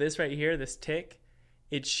 So this right here, this tick,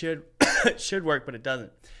 it should it should work, but it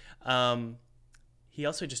doesn't. He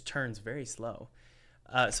also just turns very slow.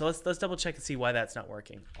 So let's double check and see why that's not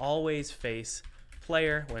working. Always face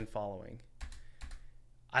player when following.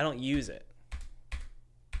 I don't use it.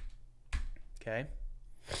 Okay.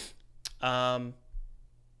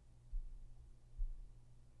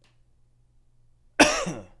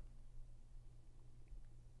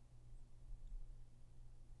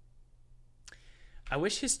 I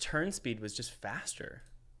wish his turn speed was just faster.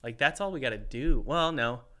 Like, that's all we got to do. Well,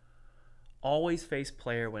 no. Always face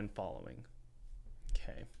player when following.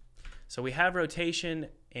 Okay. So we have rotation,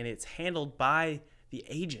 and it's handled by the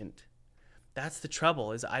agent. That's the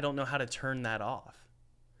trouble, is I don't know how to turn that off.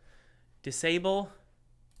 Disable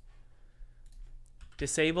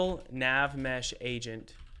nav mesh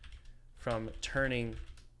agent from turning.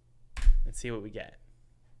 Let's see what we get.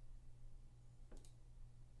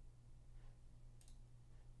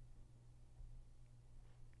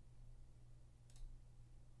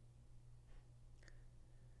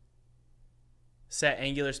 Set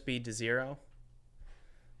angular speed to 0.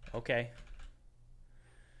 Okay.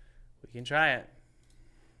 We can try it.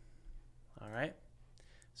 All right.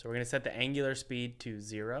 So we're going to set the angular speed to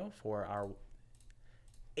 0 for our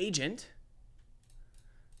agent.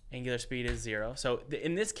 Angular speed is 0. So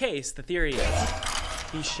in this case, the theory is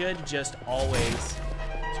he should just always...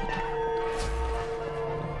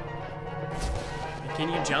 Can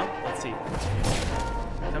you jump? Let's see.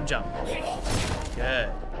 Come jump.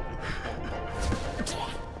 Good.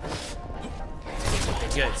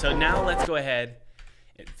 Good. So now let's go ahead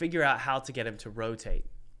and figure out how to get him to rotate.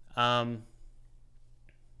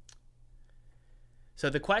 So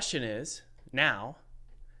the question is, now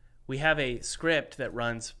we have a script that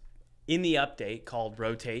runs in the update called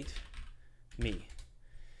rotate me.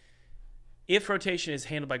 If rotation is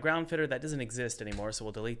handled by ground fitter, that doesn't exist anymore, so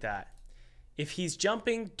we'll delete that. If he's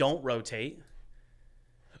jumping, don't rotate.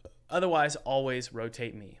 Otherwise, always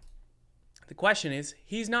rotate me. The question is,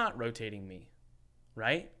 he's not rotating me,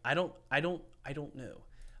 right? I don't know.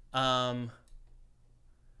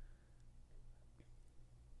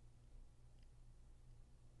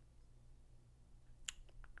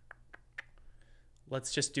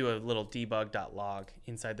 Let's just do a little debug.log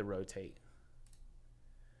inside the rotate.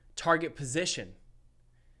 Target position.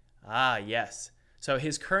 Ah, yes. So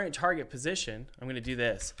his current target position, I'm going to do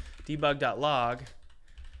this. Debug.log.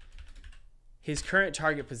 His current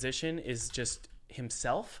target position is just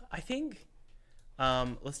himself, I think.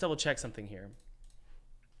 Let's double check something here.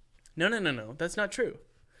 No. That's not true.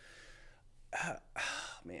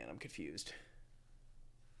 Man, I'm confused.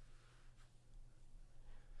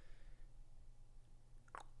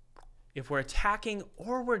 If we're attacking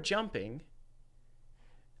or we're jumping,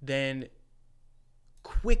 then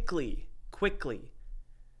quickly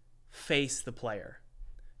face the player.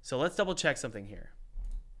 So let's double check something here.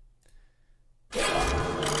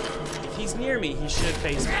 If he's near me, he should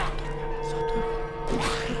face me.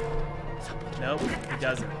 Nope, he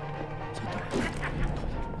doesn't.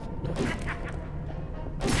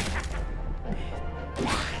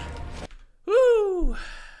 Woo!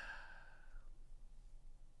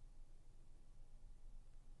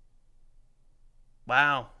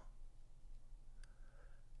 Wow.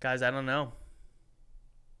 Guys, I don't know.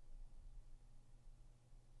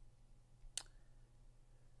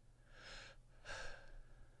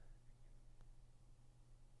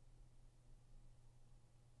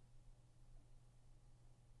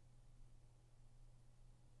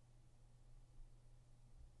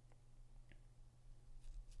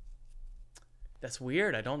 That's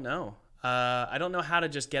weird. I don't know. I don't know how to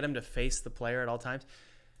just get him to face the player at all times.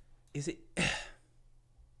 Is it...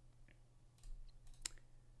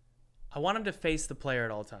 I want him to face the player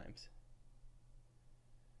at all times.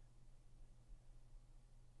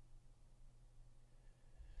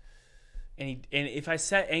 And if I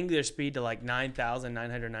set angular speed to like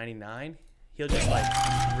 9,999, he'll just like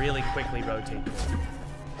really quickly rotate.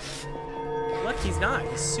 Look, he's not.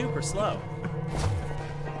 He's super slow.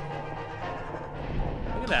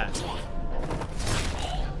 Look at that.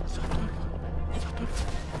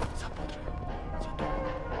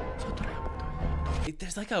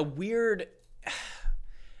 There's like a weird...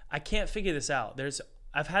 I can't figure this out.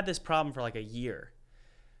 I've had this problem for like a year.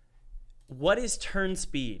 What is turn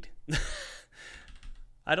speed?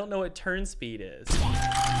 I don't know what turn speed is.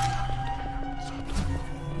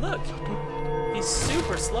 Look, he's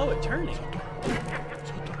super slow at turning.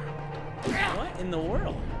 What in the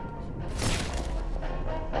world?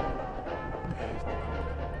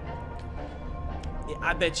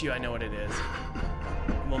 I bet you I know what it is.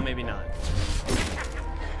 Well, maybe not.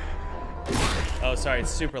 Oh, sorry, it's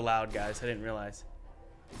super loud, guys. I didn't realize.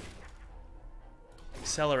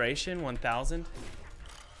 Acceleration, 1,000.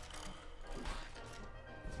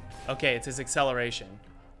 Okay, it's his acceleration.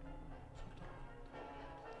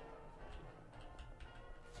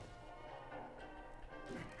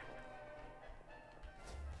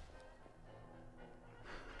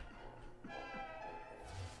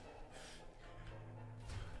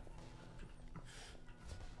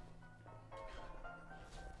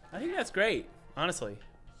 I think that's great, honestly.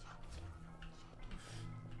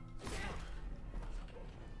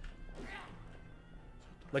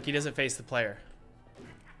 Look, he doesn't face the player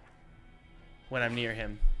when I'm near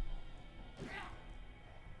him.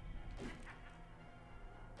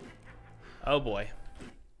 Oh boy,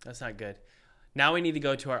 that's not good. Now we need to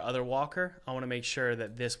go to our other walker. I want to make sure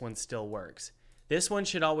that this one still works. This one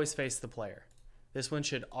should always face the player. This one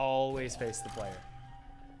should always face the player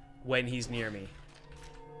when he's near me.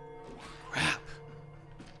 Crap.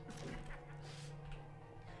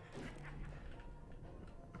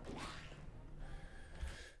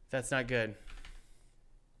 That's not good.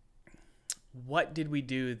 What did we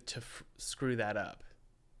do to screw that up?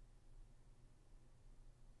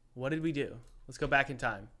 What did we do? Let's go back in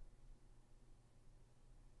time.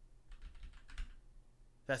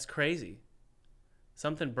 That's crazy.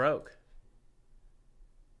 Something broke.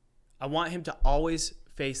 I want him to always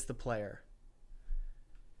face the player.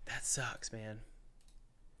 That sucks, man.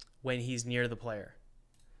 When he's near the player.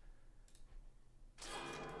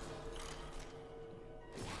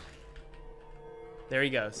 There he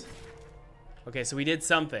goes. Okay, so we did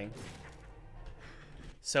something.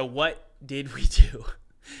 So what did we do?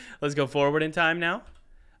 Let's go forward in time now.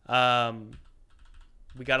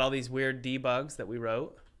 We got all these weird debugs that we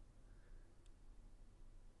wrote.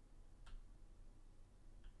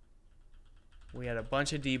 We had a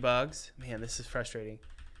bunch of debugs. Man, this is frustrating.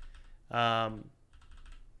 So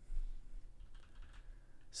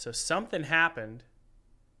something happened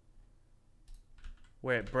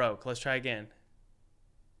where it broke. Let's try again.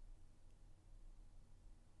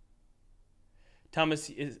 Thomas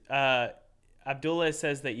is Abdullah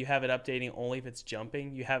says that you have it updating only if it's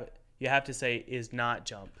jumping. You have to say is not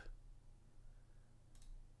jump.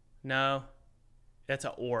 No, that's a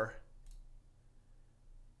or.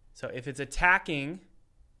 So if it's attacking,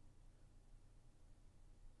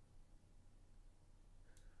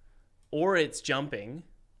 or it's jumping,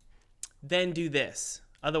 then do this.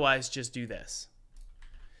 Otherwise, just do this.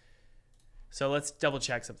 So let's double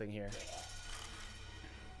check something here.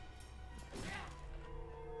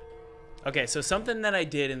 Okay, so something that I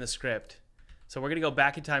did in the script. So we're going to go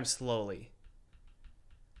back in time slowly.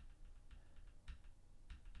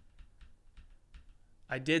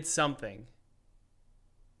 I did something.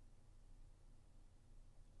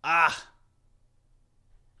 Ah!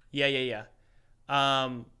 Yeah.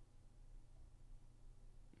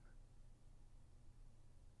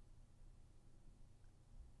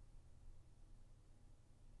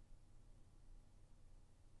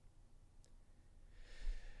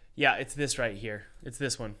 Yeah, it's this right here. It's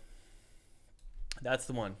this one. That's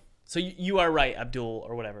the one. So you are right, Abdul,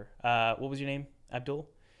 or whatever. What was your name? Abdul?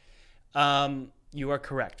 You are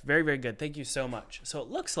correct. Very, very good. Thank you so much. So it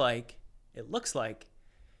looks like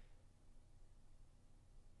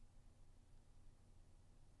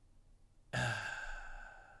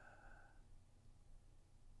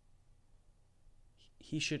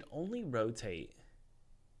he should only rotate.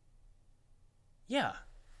 Yeah.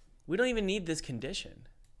 We don't even need this condition.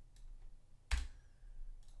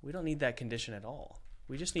 We don't need that condition at all.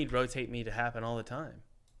 We just need rotate me to happen all the time.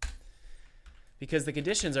 because the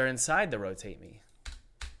conditions are inside the rotate me.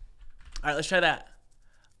 All right, let's try that.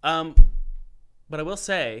 But I will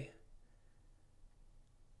say,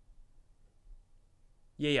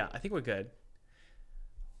 yeah, I think we're good.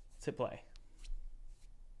 Let's hit play.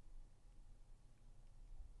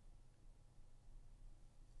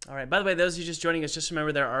 All right, by the way, those of you just joining us, just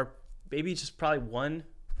remember there are maybe just probably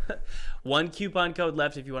one coupon code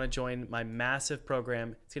left if you want to join my massive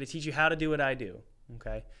program. It's going to teach you how to do what I do,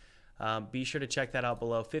 okay? Be sure to check that out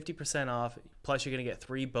below. 50% off, plus you're going to get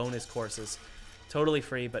 3 bonus courses. Totally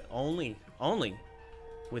free, but only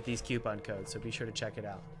with these coupon codes, so be sure to check it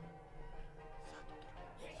out.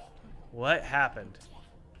 What happened?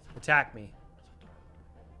 Attack me.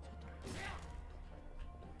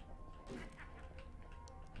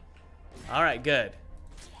 All right, good.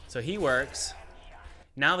 So he works.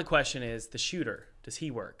 Now the question is, the shooter, does he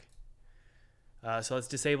work? So let's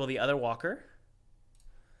disable the other walker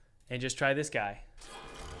and just try this guy.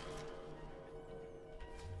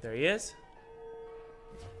 There he is.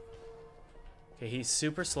 Okay, he's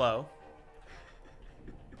super slow.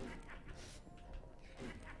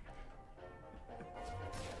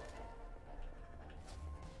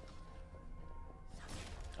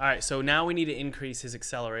 All right, so now we need to increase his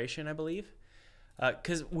acceleration, I believe.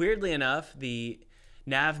 Because weirdly enough, the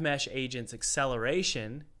nav mesh agent's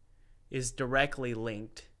acceleration is directly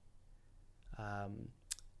linked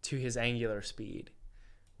to his angular speed,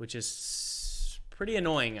 which is pretty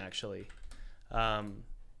annoying, actually.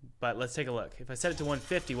 But let's take a look. If I set it to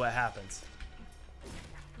 150, what happens?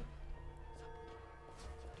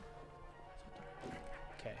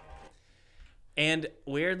 Okay. And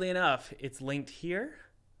weirdly enough, it's linked here.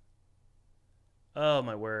 Oh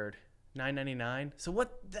my word. $9.99. So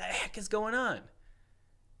what the heck is going on?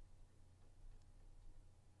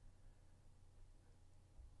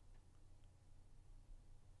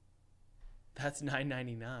 That's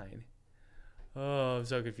 $9.99. Oh, I'm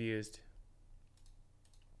so confused.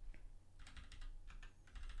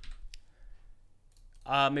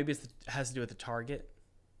 Maybe it has to do with the target.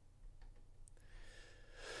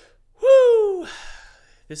 Woo!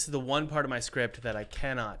 This is the one part of my script that I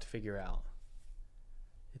cannot figure out.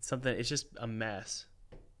 It's something, it's just a mess.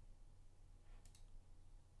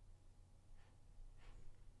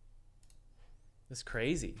 It's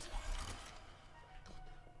crazy.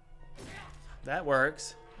 That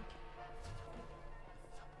works.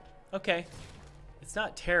 Okay. It's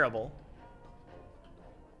not terrible.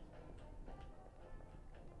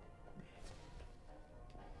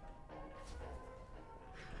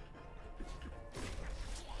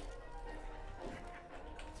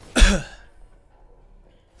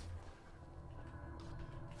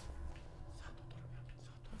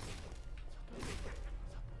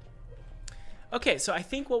 Okay, so I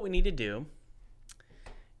think what we need to do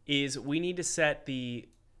is we need to set the,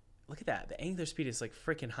 look at that, the angular speed is like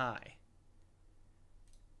freaking high.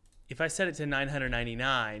 If I set it to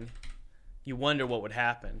 999, you wonder what would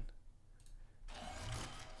happen.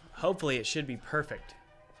 Hopefully it should be perfect.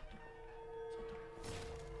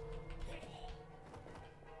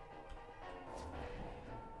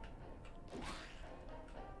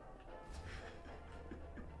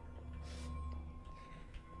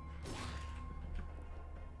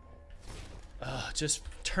 Just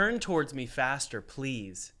turn towards me faster,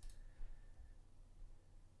 please.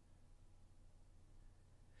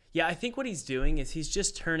 Yeah, I think what he's doing is he's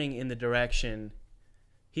just turning in the direction.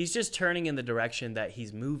 He's just turning in the direction that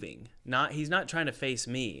he's moving. He's not trying to face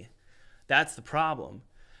me. That's the problem.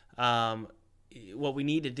 What we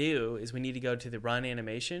need to do is we need to go to the run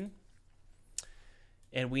animation,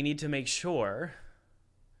 and we need to make sure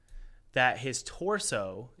that his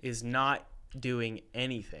torso is not doing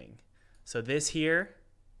anything. So this here,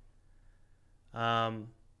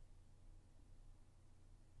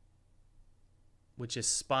 which is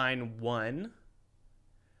spine 1,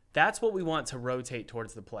 that's what we want to rotate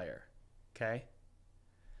towards the player, okay?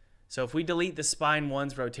 So if we delete the spine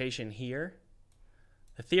 1's rotation here,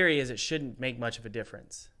 the theory is it shouldn't make much of a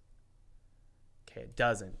difference. Okay, it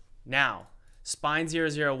doesn't. Now, spine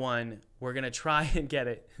 001, we're going to try and get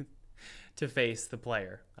it to face the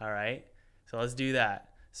player, all right? So let's do that.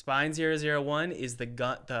 Spine 001 is the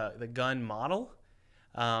gun model.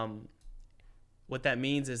 What that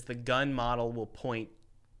means is the gun model will point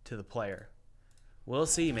to the player. We'll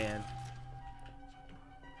see, man.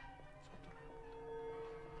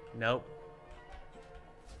 Nope.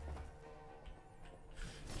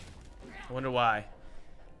 I wonder why.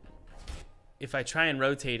 If I try and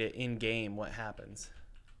rotate it in game, what happens?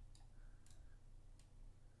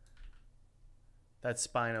 That's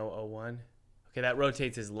spine 001. Okay, that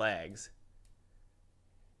rotates his legs.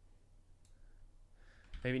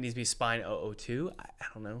 Maybe it needs to be spine 002. I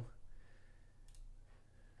don't know.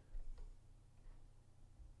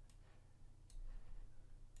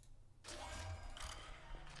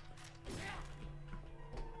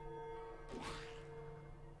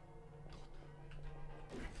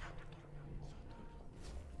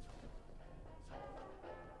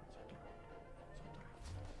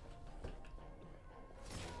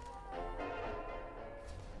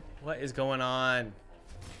 What is going on?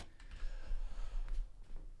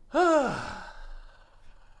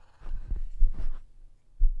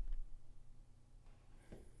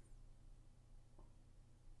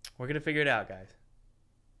 We're going to figure it out, guys.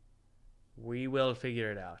 We will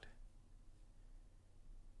figure it out.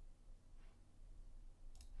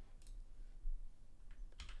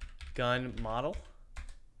 Gun model.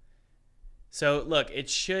 So, look, it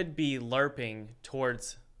should be lerping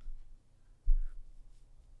towards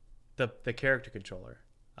the character controller.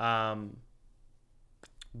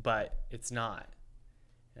 But it's not.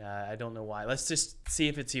 I don't know why. Let's just see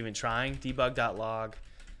if it's even trying. Debug.log.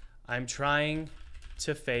 I'm trying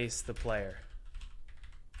to face the player.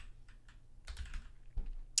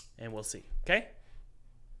 And we'll see. Okay?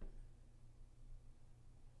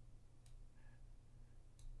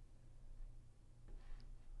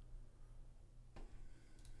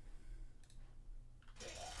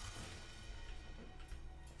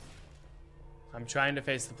 I'm trying to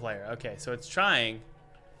face the player. Okay, so it's trying.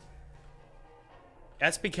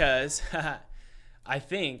 That's because I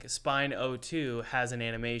think Spine 02 has an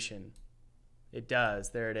animation. It does.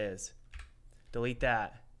 There it is. Delete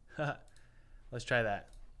that. Let's try that.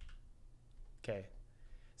 Okay.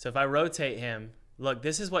 So if I rotate him, look,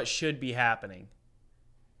 this is what should be happening.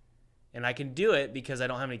 And I can do it because I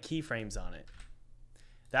don't have any keyframes on it.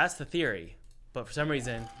 That's the theory. But for some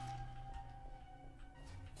reason,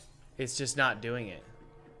 it's just not doing it.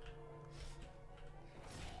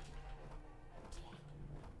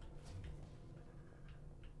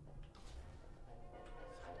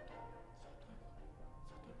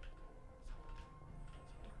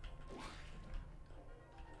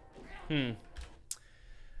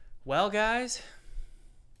 Well, guys,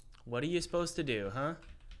 what are you supposed to do, huh?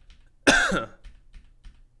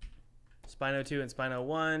 Spino 2 and Spino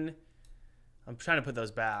 1. I'm trying to put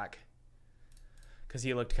those back because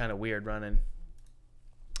he looked kind of weird running.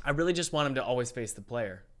 I really just want him to always face the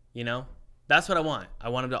player, you know? That's what I want. I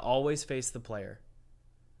want him to always face the player.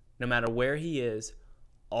 No matter where he is,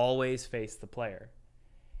 always face the player.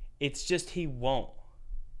 It's just he won't.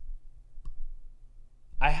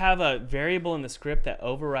 I have a variable in the script that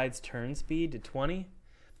overrides turn speed to 20.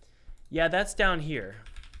 Yeah, that's down here.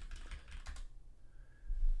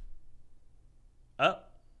 Oh,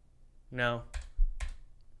 no.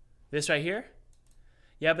 This right here?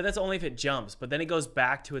 Yeah, but that's only if it jumps, but then it goes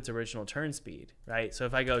back to its original turn speed, right? So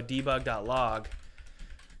if I go debug.log,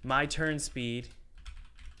 my turn speed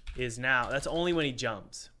is now, that's only when he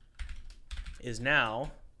jumps, is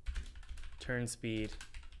now turn speed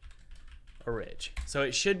orig. So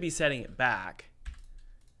it should be setting it back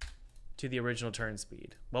to the original turn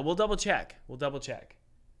speed. But we'll double check. We'll double check.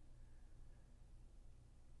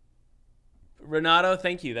 Renato,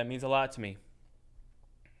 thank you. That means a lot to me.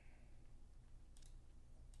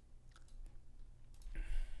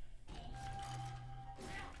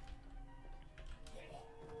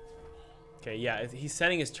 Okay, yeah, he's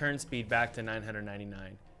setting his turn speed back to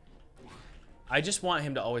 999. I just want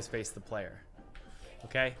him to always face the player.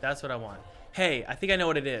 Okay, that's what I want. Hey, I think I know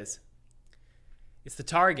what it is. It's the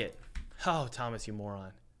target. Oh, Thomas, you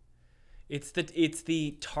moron. It's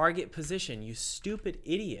the target position, you stupid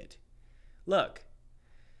idiot. Look,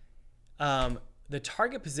 the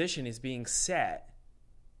target position is being set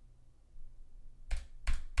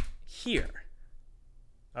here.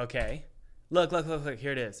 Okay, look,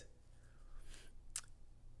 here it is.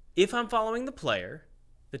 If I'm following the player,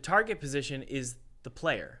 the target position is the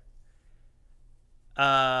player.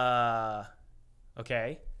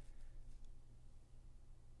 Okay.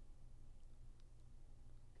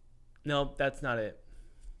 No, that's not it.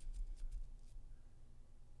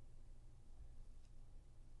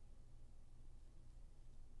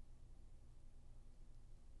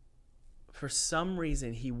 For some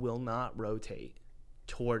reason, he will not rotate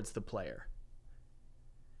towards the player.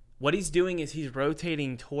 What he's doing is he's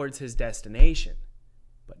rotating towards his destination,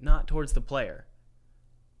 but not towards the player.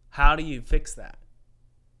 How do you fix that?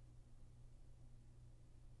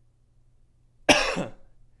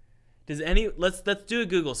 Let's do a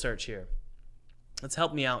Google search here. Let's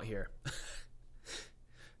help me out here.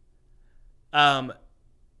 How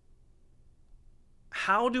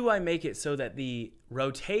do I make it so that the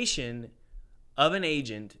rotation of an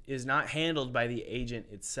agent is not handled by the agent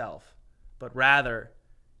itself, but rather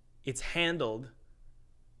it's handled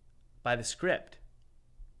by the script.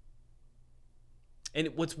 And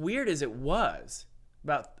what's weird is it was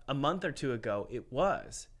about a month or two ago, it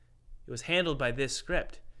was handled by this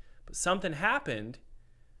script, but something happened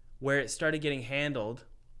where it started getting handled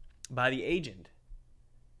by the agent.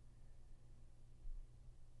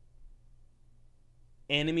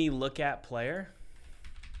 Enemy look at player.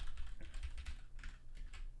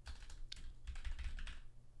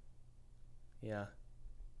 Yeah.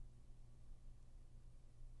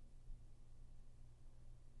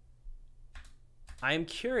 I am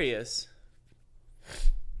curious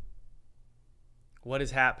what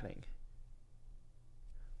is happening.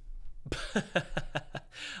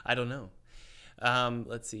 I don't know.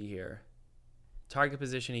 Let's see here. Target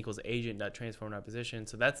position equals agent.transform.position.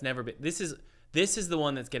 So that's never been. This is the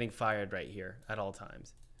one that's getting fired right here at all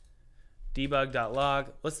times.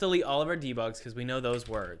 Debug.log. Let's delete all of our debugs because we know those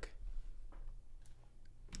work.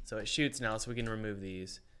 So it shoots now, so we can remove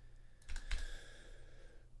these.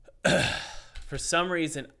 For some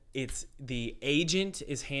reason, it's the agent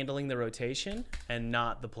is handling the rotation and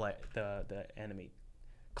not the enemy.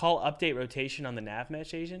 Call update rotation on the nav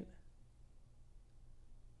mesh agent.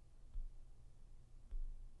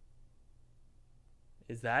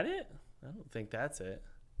 Is that it? I don't think that's it.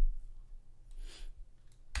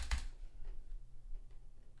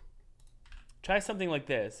 Try something like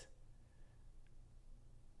this.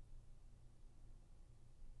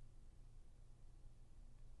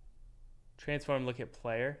 Transform, look at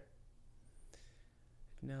player.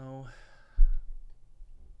 No.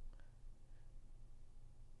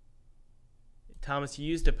 Thomas, you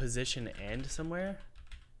used a position end somewhere?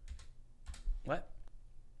 What?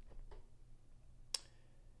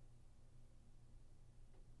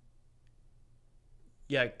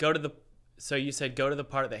 Yeah, go to the... So you said go to the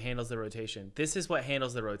part that handles the rotation. This is what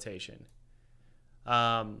handles the rotation.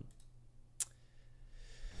 Let's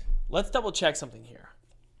double check something here.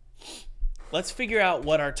 Let's figure out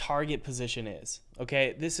what our target position is.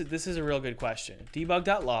 Okay, this is a real good question.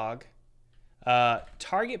 Debug.log.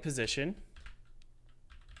 Target position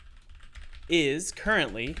is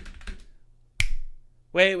currently...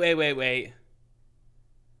 Wait.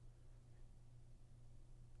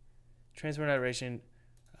 Transform duration.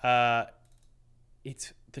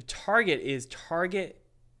 It's the target is target.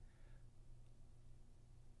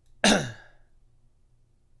 Huh.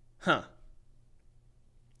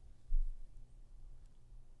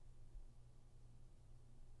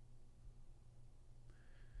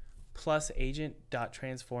 Plus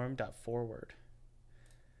agent.transform.forward.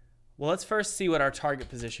 Well, let's first see what our target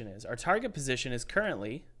position is. Our target position is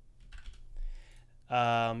currently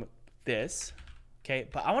this. Okay,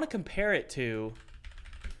 but I want to compare it to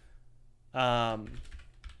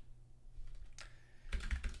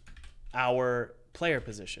our player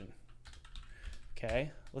position.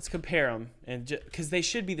 Okay, let's compare them, and because they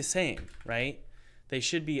should be the same, right? They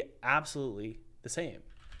should be absolutely the same.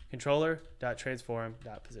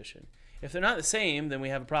 Controller.transform.position. If they're not the same, then we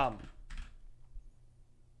have a problem.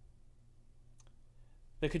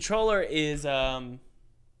 The controller is, yeah,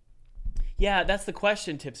 that's the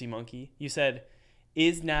question, Tipsy Monkey. You said,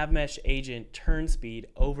 is navmesh agent turn speed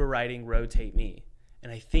overriding rotate me?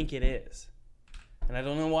 And I think it is. And I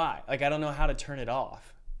don't know why. Like, I don't know how to turn it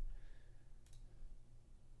off.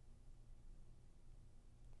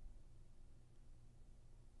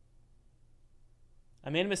 I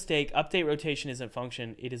made a mistake. Update rotation isn't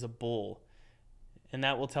function. It is a bool. And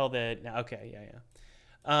that will tell the... Okay, yeah.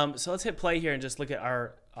 So let's hit play here and just look at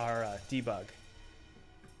our debug.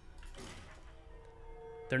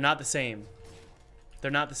 They're not the same. They're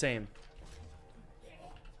not the same.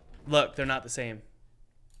 Look, they're not the same.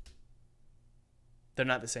 They're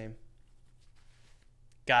not the same.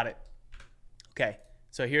 Got it. Okay.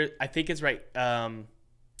 So here, I think it's right.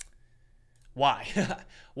 Why?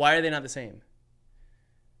 Why are they not the same?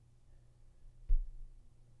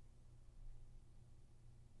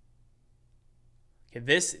 Okay,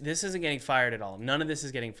 this isn't getting fired at all. None of this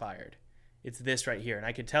is getting fired. It's this right here. And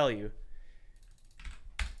I could tell you,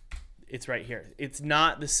 it's right here. It's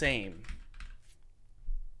not the same.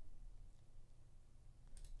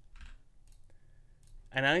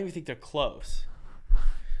 And I don't even think they're close.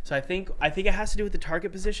 So I think it has to do with the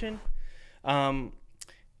target position.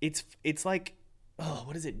 It's like, oh,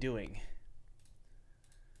 what is it doing?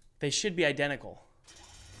 They should be identical.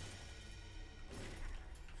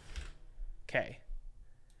 Okay.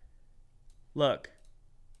 Look.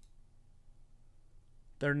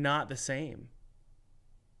 They're not the same.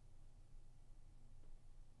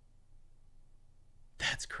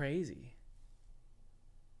 That's crazy.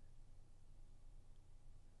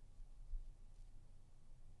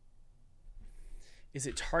 Is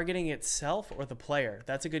it targeting itself or the player?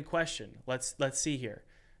 That's a good question. Let's see here.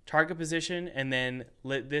 Target position, and then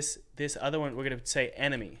this other one, we're going to say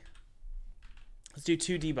enemy. Let's do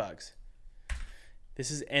 2 debugs. This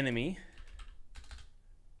is enemy.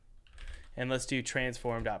 And let's do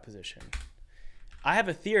transform.position. I have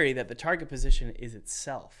a theory that the target position is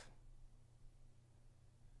itself.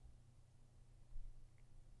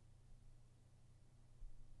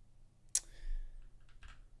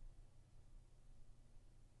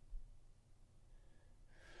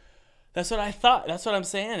 That's what I thought. That's what I'm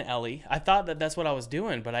saying, Ellie. I thought that that's what I was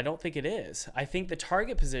doing, but I don't think it is. I think the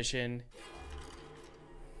target position...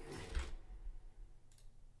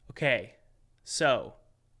 Okay, so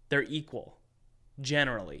they're equal,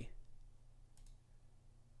 generally.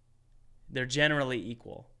 They're generally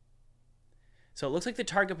equal. So it looks like the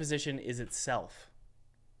target position is itself,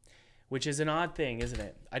 which is an odd thing, isn't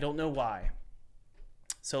it? I don't know why.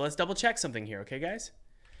 So let's double check something here, okay, guys?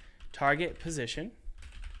 Target position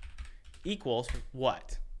equals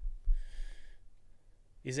what?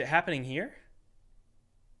 Is it happening here?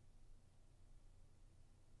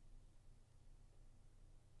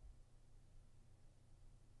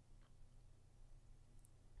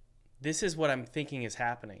 This is what I'm thinking is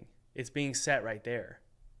happening. It's being set right there.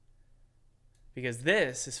 Because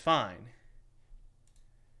this is fine.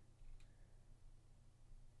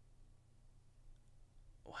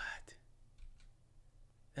 What?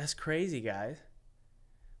 That's crazy, guys.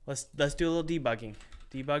 Let's do a little debugging.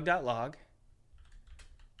 Debug.log.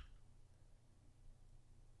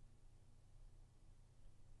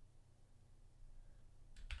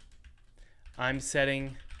 I'm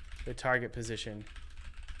setting the target position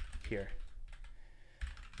here.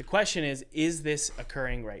 The question is this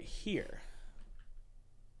occurring right here?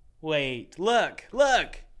 Wait, look.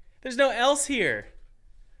 There's no else here.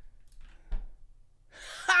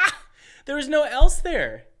 Ha! There was no else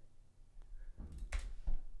there.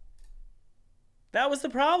 That was the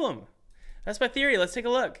problem. That's my theory. Let's take a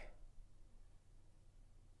look.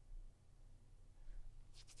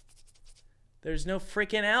 There's no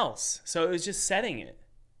freaking else. So it was just setting it.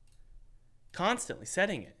 Constantly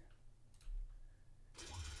setting it.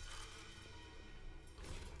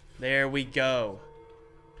 There we go.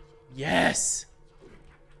 Yes!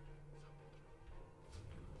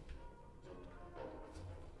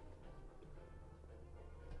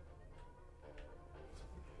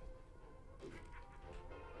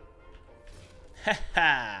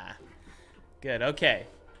 Ha! Good, okay.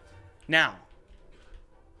 Now,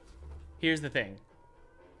 here's the thing.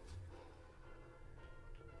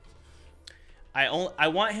 I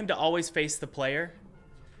want him to always face the player,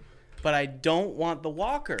 but I don't want the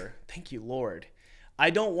walker. Thank you, Lord. I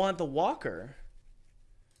don't want the walker,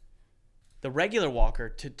 the regular walker,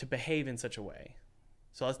 to behave in such a way.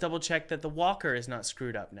 So let's double check that the walker is not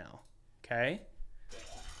screwed up now. Okay?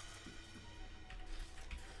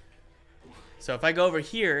 So if I go over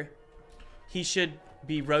here, he should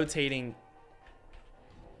be rotating.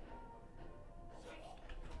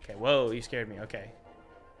 Okay, whoa, you scared me. Okay.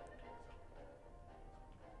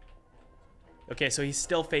 Okay, so he's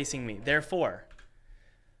still facing me. Therefore,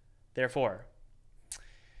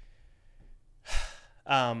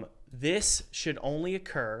 this should only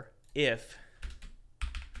occur if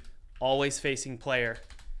always facing player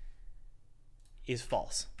is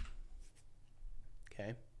false.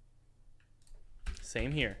 Okay.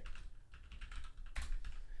 Same here.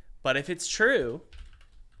 But if it's true,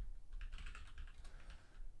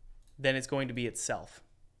 then it's going to be itself.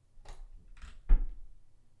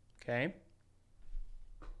 Okay.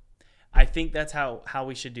 I think that's how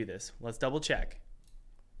we should do this. Let's double check.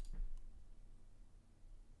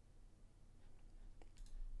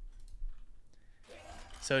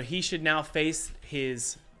 So he should now face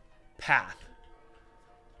his path.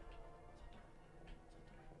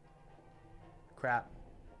 Crap.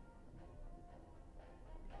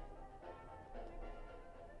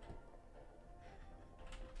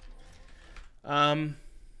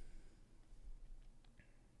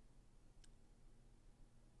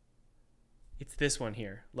 It's this one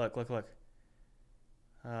here. Look.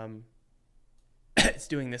 It's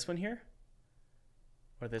doing this one here,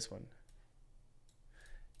 or this one.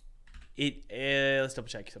 Let's double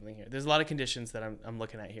check something here. There's a lot of conditions that I'm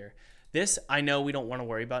looking at here. This I know we don't want to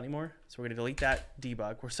worry about anymore, so we're gonna delete that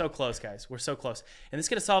debug. We're so close, guys. We're so close, and this is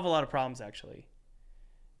gonna solve a lot of problems actually.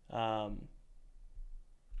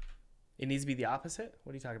 It needs to be the opposite.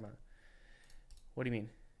 What are you talking about? What do you mean?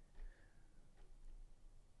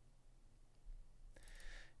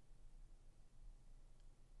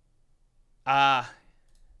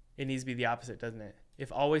 It needs to be the opposite, doesn't it?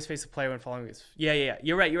 If always face the player when following is... Yeah.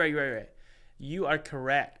 You're right. You are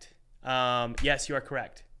correct. Yes, you are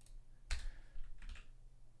correct.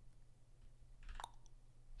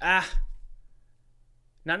 Not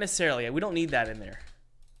necessarily. We don't need that in there.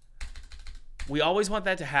 We always want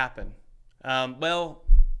that to happen. What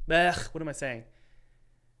am I saying?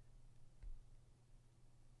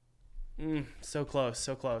 So close,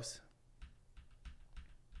 so close.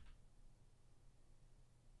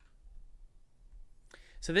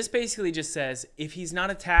 So this basically just says if he's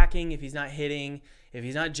not attacking, if he's not hitting, if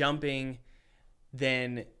he's not jumping,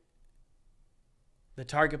 then the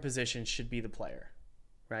target position should be the player,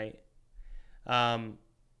 right?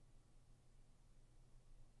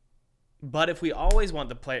 But if we always want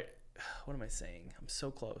the player, what am I saying? I'm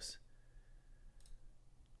so close.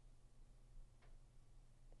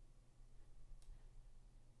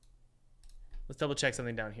 Let's double check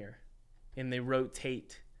something down here in the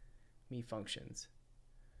rotate me functions.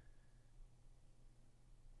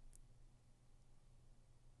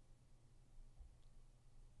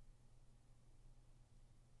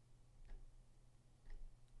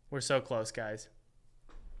 We're so close, guys.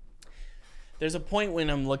 There's a point when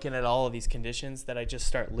I'm looking at all of these conditions that I just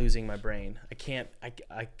start losing my brain. I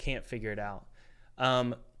can't figure it out.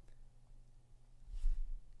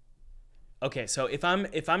 Okay, so if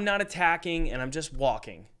I'm not attacking and I'm just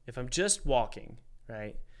walking,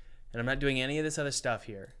 right, and I'm not doing any of this other stuff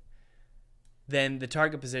here, then the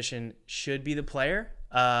target position should be the player.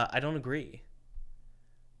 I don't agree.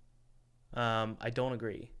 I don't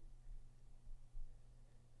agree.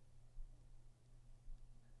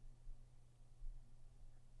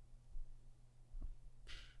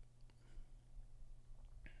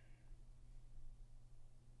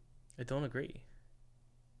 I don't agree.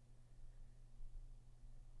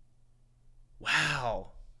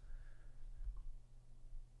 Wow.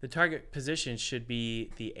 The target position should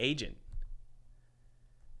be the agent.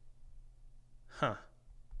 Huh.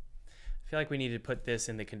 I feel like we need to put this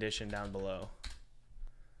in the condition down below.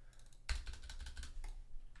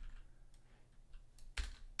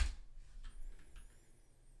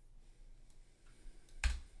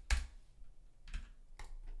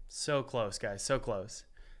 So close, guys. So close.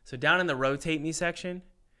 So down in the rotate me section,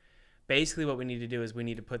 basically what we need to do is we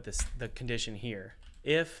need to put the condition here.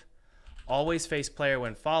 If always face player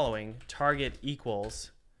when following, target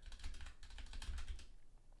equals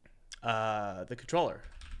the controller.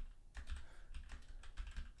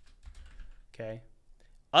 Okay.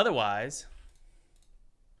 Otherwise,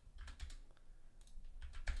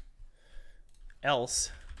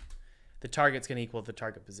 else, the target's going to equal the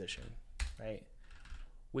target position, right?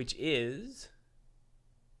 Which is...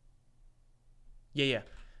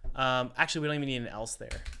 actually, we don't even need an else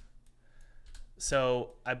there.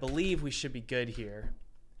 So I believe we should be good here.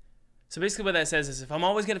 So basically what that says is if I'm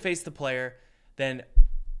always going to face the player, then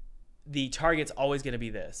the target's always going to be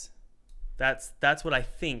this. That's what I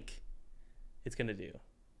think it's going to do.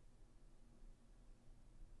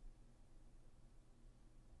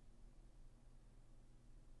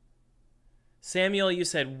 Samuel, you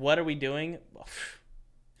said, what are we doing?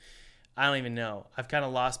 I don't even know. I've kind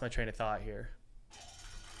of lost my train of thought here.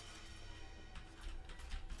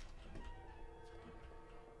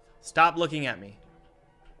 Stop looking at me.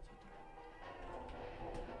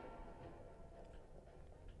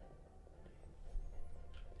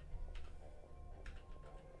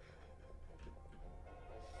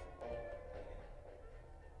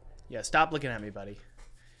 Yeah, stop looking at me, buddy.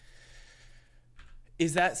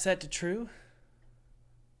 Is that set to true?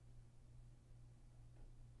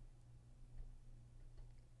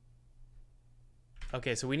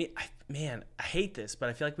 Okay, so we need... Man, I hate this, but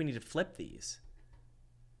I feel like we need to flip these.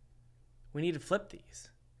 We need to flip these.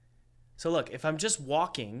 So look, if I'm just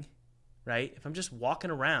walking, right? If I'm just walking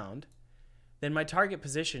around, then my target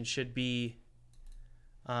position should be...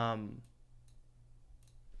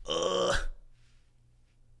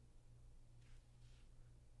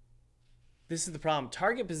 This is the problem.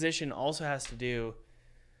 Target position also has to do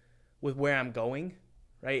with where I'm going,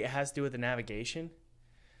 right? It has to do with the navigation.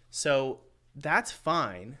 So that's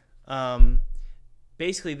fine.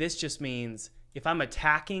 Basically, this just means if I'm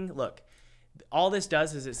attacking, look, all this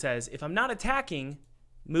does is it says, if I'm not attacking,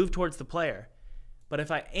 move towards the player. But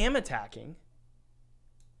if I am attacking,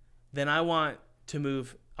 then I want to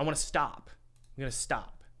move, I want to stop. I'm going to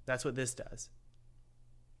stop. That's what this does.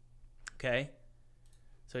 Okay?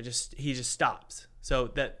 So he just stops. So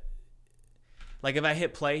that, like if I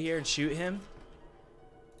hit play here and shoot him,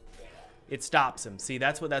 it stops him. See,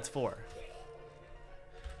 that's what that's for.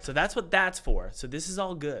 So that's what that's for. So this is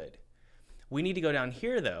all good. We need to go down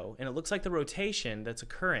here though, and it looks like the rotation that's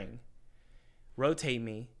occurring. Rotate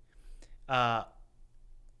me.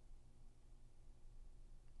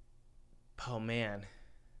 man.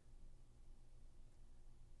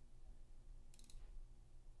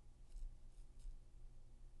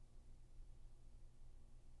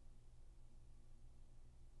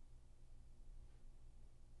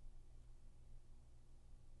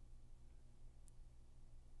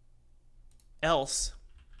 Else,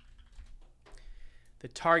 the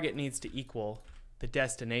target needs to equal the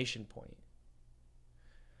destination point.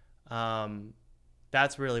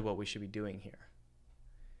 That's really what we should be doing here.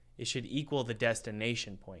 It should equal the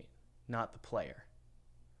destination point, not the player.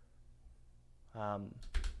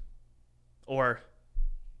 Or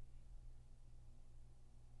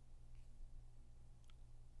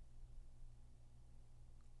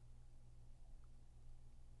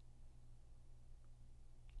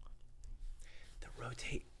the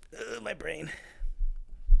rotate. Ugh, my brain.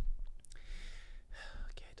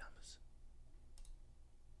 Okay, Thomas.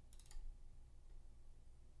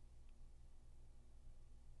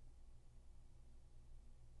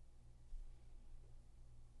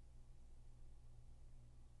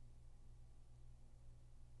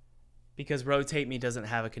 Because rotate me doesn't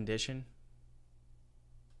have a condition.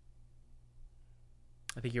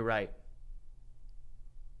 I think you're right.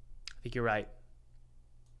 I think you're right.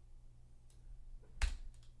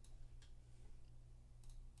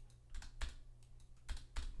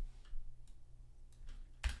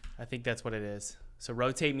 I think that's what it is. So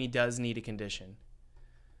rotate me does need a condition,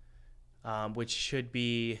 which should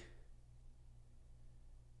be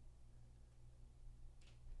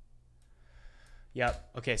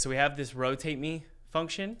yep. Okay, so we have this rotate me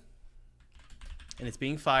function, and it's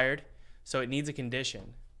being fired, so it needs a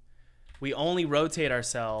condition. We only rotate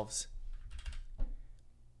ourselves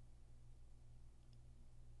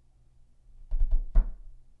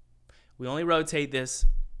we only rotate this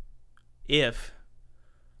if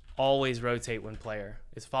always rotate when player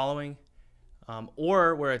is following,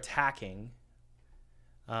 or we're attacking.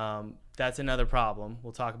 That's another problem.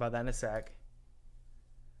 We'll talk about that in a sec.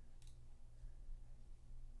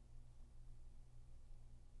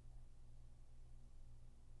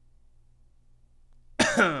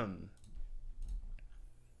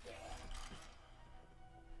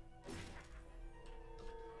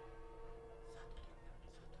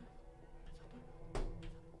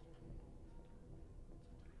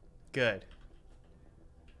 Good.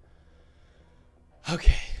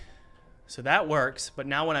 Okay. So that works, but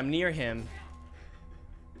now when I'm near him,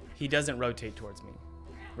 he doesn't rotate towards me,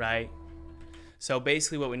 right? So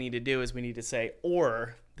basically what we need to do is we need to say,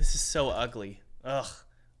 or, this is so ugly, ugh,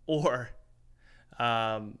 or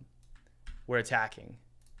we're attacking.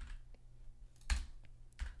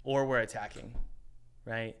 Or we're attacking,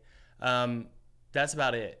 right? That's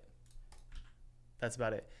about it. That's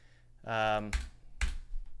about it.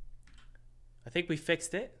 I think we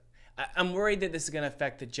fixed it. I'm worried that this is going to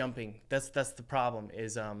affect the jumping. That's the problem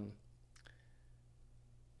is,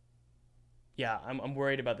 yeah, I'm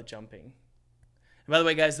worried about the jumping. And by the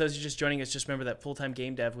way, guys, those who are just joining us, just remember that full-time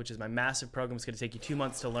game dev, which is my massive program, is going to take you 2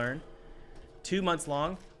 months to learn. 2 months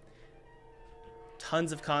long.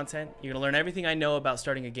 Tons of content. You're going to learn everything I know about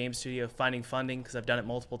starting a game studio, finding funding, because I've done it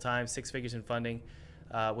multiple times, 6 figures in funding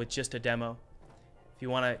with just a demo. If you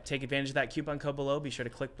want to take advantage of that coupon code below, be sure to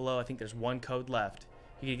click below. I think there's 1 code left.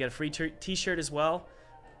 You can get a free t-shirt as well.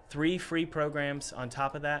 3 free programs on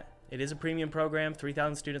top of that. It is a premium program,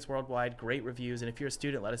 3,000 students worldwide, great reviews. And if you're a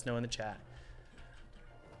student, let us know in the chat.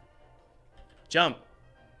 Jump.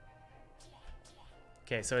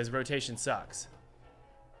 Okay, so his rotation sucks.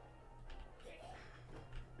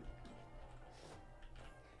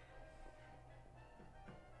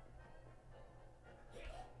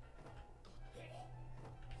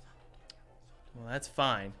 Well, that's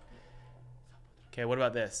fine. Okay, what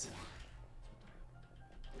about this?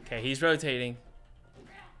 Okay, he's rotating.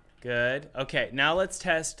 Good. Okay, now let's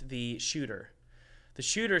test the shooter. The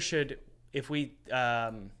shooter should, if we,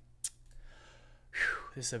 this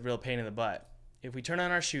is a real pain in the butt. If we turn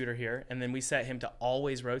on our shooter here, and then we set him to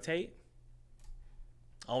always rotate,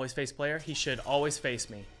 always face player, he should always face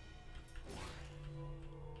me.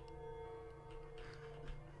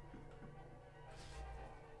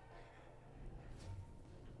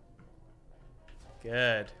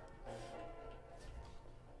 Good.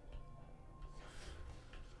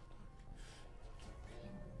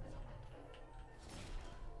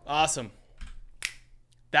 Awesome.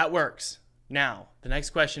 That works. Now, the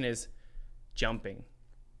next question is jumping.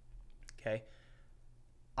 Okay.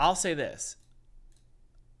 I'll say this.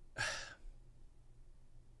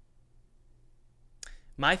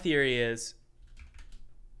 My theory is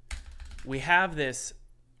we have this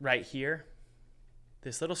right here,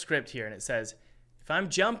 this little script here, and it says, if I'm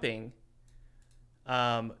jumping,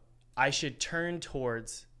 I I should turn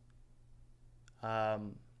towards...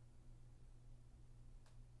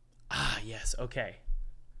 yes, okay.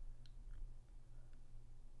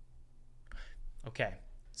 Okay,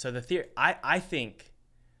 so the theory... I think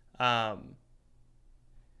all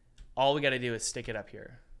we got to do is stick it up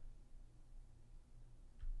here.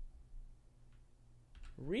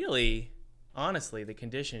 Really, honestly, the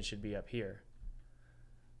condition should be up here.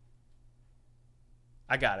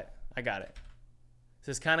 I got it. I got it.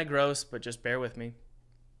 This is kind of gross, but just bear with me.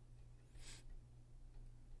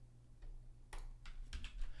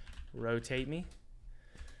 Rotate me.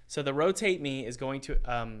 So the rotate me is going to,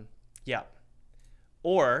 yeah.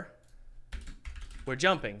 Or we're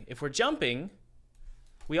jumping. If we're jumping,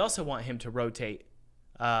 we also want him to rotate,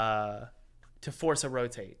 to force a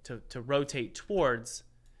rotate, to rotate towards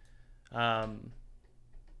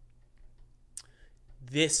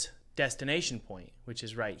this destination point, which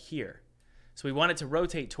is right here. So we want it to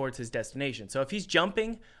rotate towards his destination. So if he's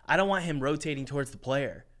jumping, I don't want him rotating towards the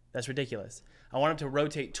player. That's ridiculous. I want him to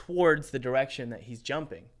rotate towards the direction that he's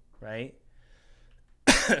jumping, right?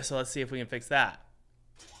 So let's see if we can fix that.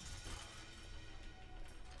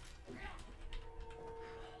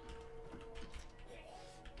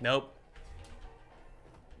 Nope.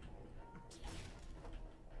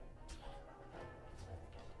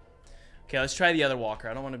 Okay, let's try the other walker.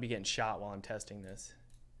 I don't want to be getting shot while I'm testing this.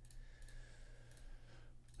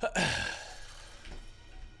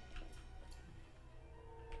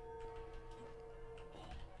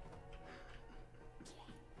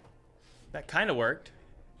 That kind of worked.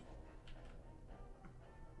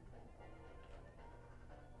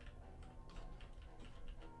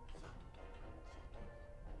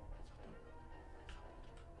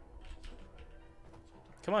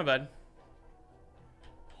 Come on, bud.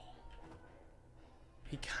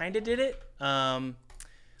 He kind of did it.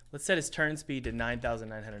 Let's set his turn speed to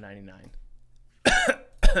 9,999.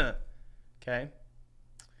 Okay.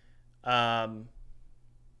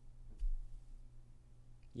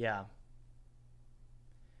 Yeah.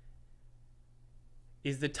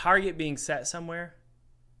 Is the target being set somewhere?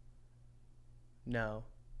 No.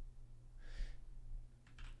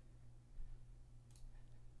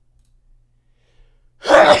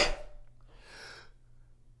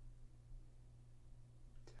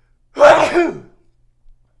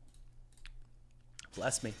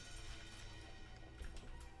 Bless me.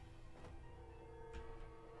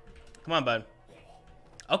 Come on, bud.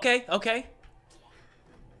 Okay, okay.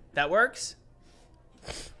 That works.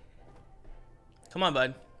 Come on,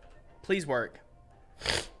 bud. Please work.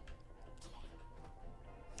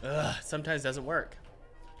 Ugh, sometimes doesn't work.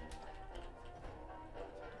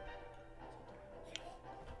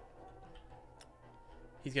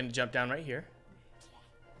 He's gonna jump down right here.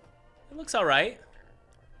 It looks all right.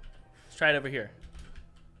 Let's try it over here.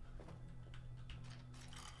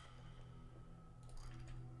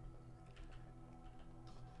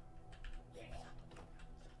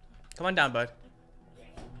 Come on down, bud.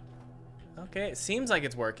 Okay, it seems like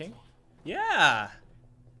it's working. Yeah.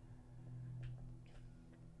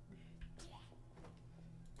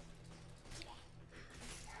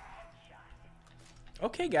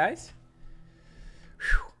 Okay, guys.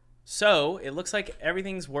 Whew. So, it looks like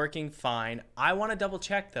everything's working fine. I want to double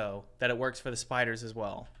check, though, that it works for the spiders as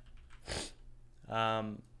well.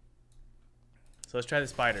 So let's try the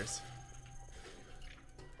spiders.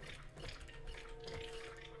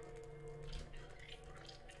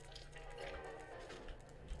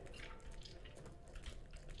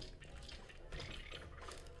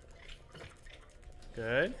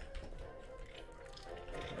 Good.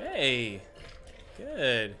 Hey.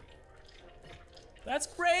 Good. That's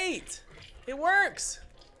great. It works.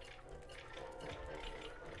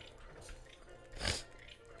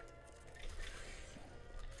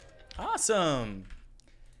 Awesome.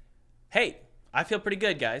 Hey, I feel pretty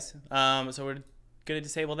good, guys. So we're gonna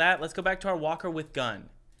disable that. Let's go back to our walker with gun.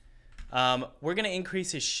 We're gonna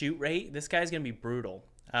increase his shoot rate. This guy's gonna be brutal.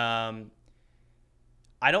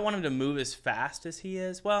 I don't want him to move as fast as he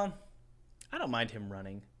is. Well, I don't mind him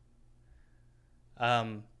running.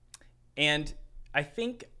 And I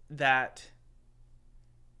think that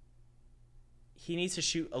he needs to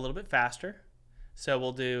shoot a little bit faster. So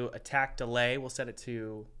we'll do attack delay. We'll set it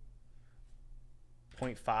to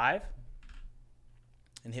 0.5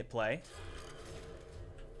 and hit play.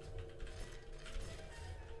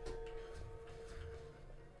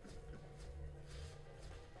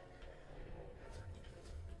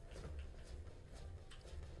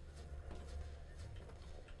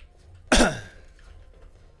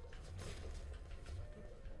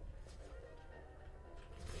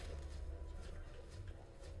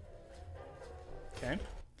 Okay.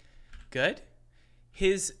 Good.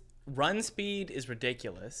 His run speed is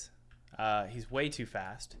ridiculous. He's way too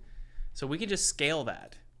fast. So we can just scale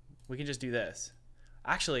that. We can just do this.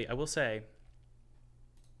 Actually, I will say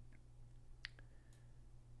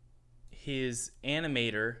his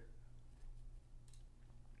animator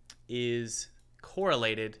is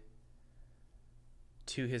correlated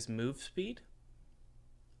to his move speed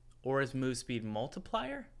or his move speed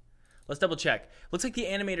multiplier. Let's double check. Looks like the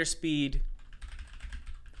animator speed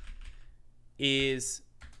is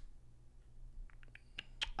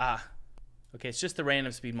okay, it's just the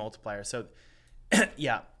random speed multiplier. So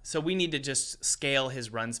yeah, so we need to just scale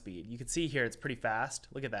his run speed. You can see here it's pretty fast.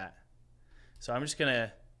 Look at that. So I'm just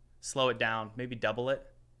gonna slow it down, maybe double it.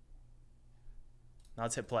 Now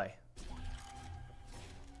let's hit play.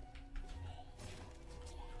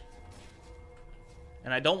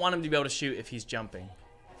 And I don't want him to be able to shoot if he's jumping.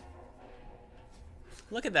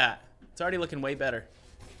 Look at that. It's already looking way better.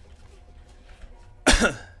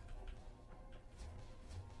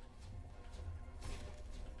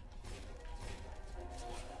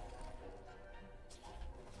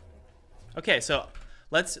 Okay, so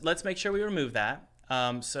let's make sure we remove that.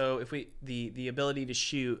 So if we the ability to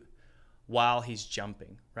shoot while he's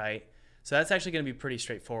jumping, right? So that's actually going to be pretty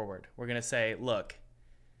straightforward. We're going to say, look,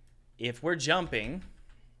 if we're jumping,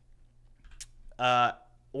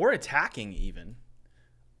 or attacking even,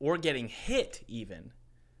 or getting hit even,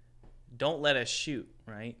 don't let us shoot,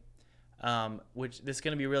 right? Which this is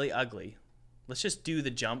going to be really ugly. Let's just do the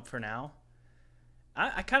jump for now.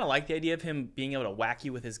 I kind of like the idea of him being able to whack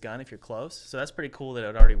you with his gun if you're close. So that's pretty cool that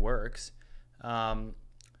it already works.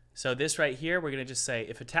 So this right here, we're going to just say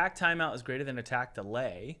if attack timeout is greater than attack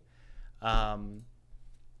delay, and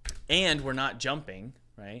we're not jumping,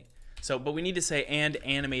 right? So, but we need to say and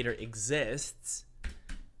animator exists,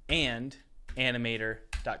 and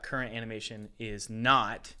animator.current animation is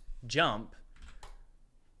not jump,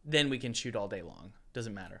 then we can shoot all day long.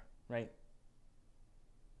 Doesn't matter, right?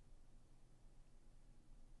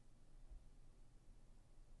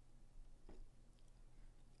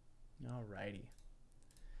 Alrighty.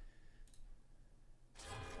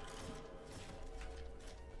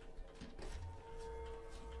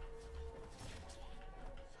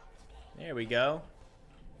 There we go.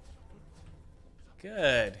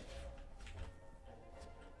 Good.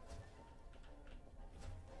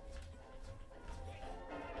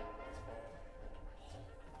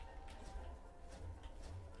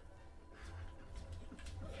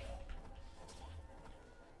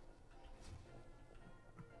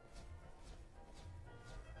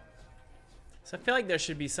 So I feel like there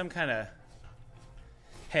should be some kind of...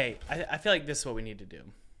 Hey, I feel like this is what we need to do.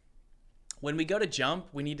 When we go to jump,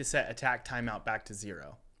 we need to set attack timeout back to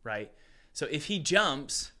 0, right? So if he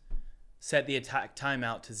jumps, set the attack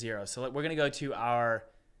timeout to 0. So we're going to go to our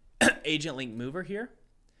agent link mover here.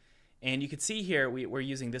 And you can see here, we're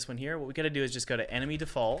using this one here. What we got to do is just go to enemy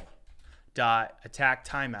default dot attack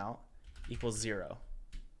timeout equals 0,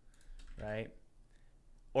 right?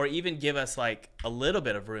 Or even give us like a little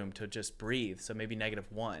bit of room to just breathe. So maybe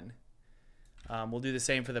 -1. We'll do the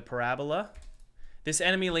same for the parabola. This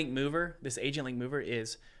enemy link mover, this agent link mover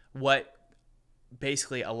is what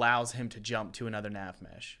basically allows him to jump to another nav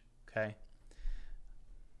mesh, okay?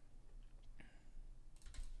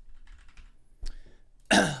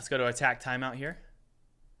 Let's go to attack timeout here.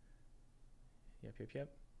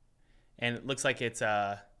 Yep. And it looks like it's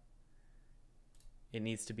it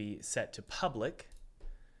needs to be set to public.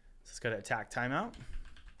 So let's go to attack timeout.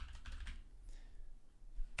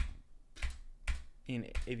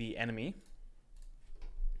 In the enemy.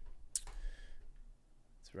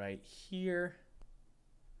 It's right here.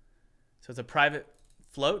 So it's a private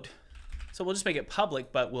float. So we'll just make it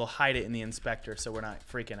public, but we'll hide it in the inspector so we're not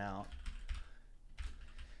freaking out.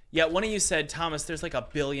 Yeah, one of you said, Thomas, there's like a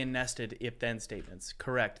billion nested if-then statements.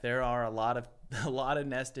 Correct. There are a lot of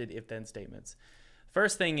nested if-then statements.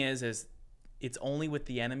 First thing is it's only with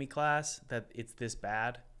the enemy class that it's this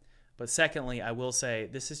bad. But secondly, I will say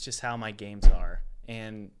this is just how my games are.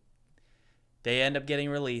 And they end up getting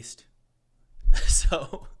released.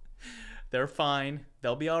 So they're fine.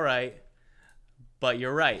 They'll be all right. But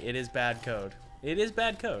you're right. It is bad code. It is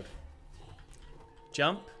bad code.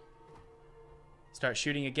 Jump. Start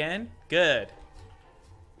shooting again. Good.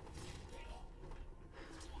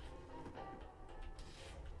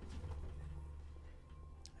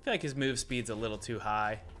 I feel like his move speed's a little too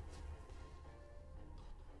high.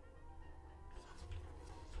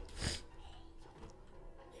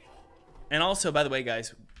 And also, by the way,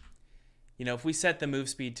 guys, you know, if we set the move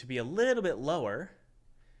speed to be a little bit lower,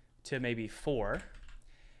 to maybe 4,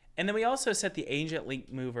 And then we also set the Agent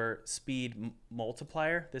Link Mover speed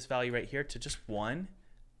multiplier, this value right here, to just 1.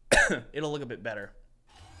 It'll look a bit better,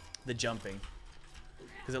 the jumping,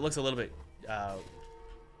 because it looks a little bit,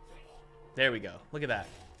 there we go. Look at that.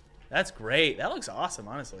 That's great. That looks awesome,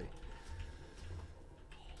 honestly.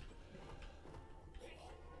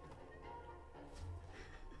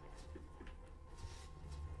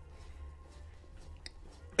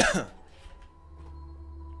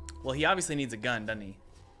 Well, he obviously needs a gun, doesn't he?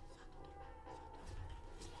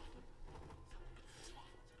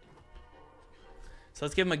 So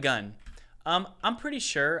let's give him a gun. I'm pretty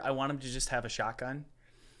sure I want him to just have a shotgun.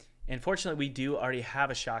 And fortunately, we do already have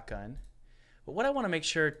a shotgun. But what I want to make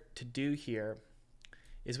sure to do here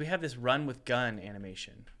is we have this run with gun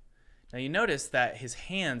animation. Now you notice that his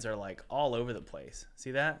hands are like all over the place. See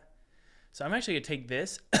that? So I'm actually going to take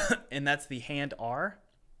this, and that's the hand R.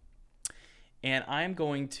 And I'm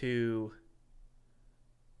going to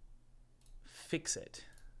fix it.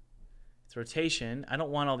 It's rotation. I don't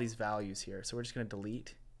want all these values here, so we're just going to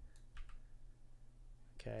delete.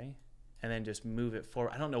 Okay. And then just move it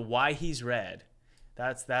forward. I don't know why he's red.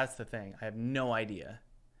 That's the thing. I have no idea.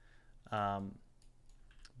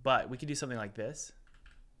 But we could do something like this.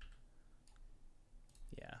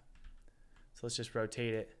 Yeah. So let's just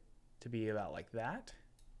rotate it to be about like that.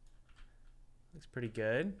 Looks pretty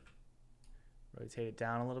good. Rotate it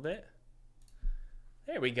down a little bit.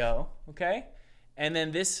 There we go. Okay. And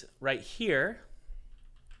then this right here,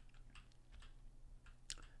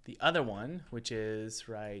 the other one, which is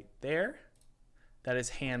right there, that is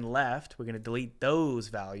hand left. We're going to delete those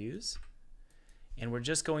values, and we're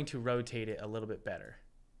just going to rotate it a little bit better.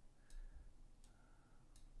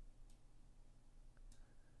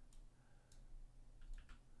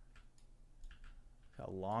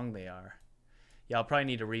 How long they are. Yeah, I'll probably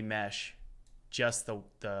need to remesh just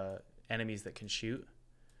the enemies that can shoot.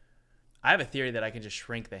 I have a theory that I can just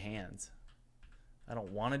shrink the hands. I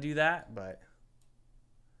don't want to do that, but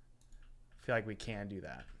I feel like we can do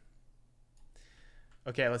that.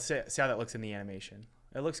 Okay, let's see how that looks in the animation.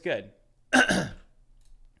 It looks good. All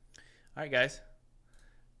right, guys.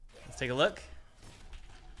 Let's take a look.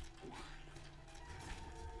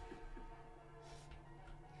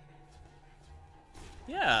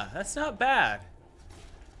 Yeah, that's not bad.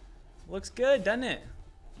 Looks good, doesn't it?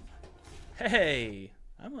 Hey,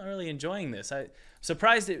 I'm really enjoying this. I'm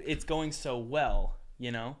surprised it's going so well,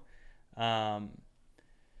 you know? All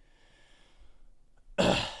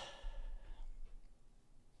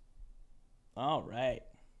right.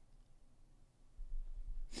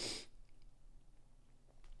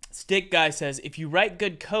 Stick Guy says, if you write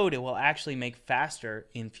good code, it will actually make faster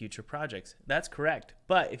in future projects. That's correct.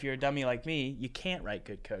 But if you're a dummy like me, you can't write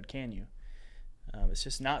good code, can you? It's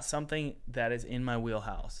just not something that is in my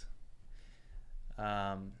wheelhouse.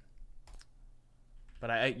 But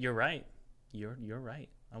you're right. You're right.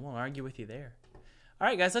 I won't argue with you there. All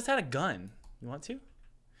right, guys, let's add a gun. You want to?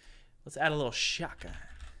 Let's add a little shotgun.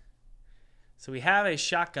 So we have a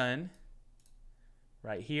shotgun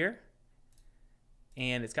right here,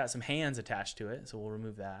 and it's got some hands attached to it, so we'll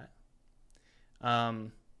remove that.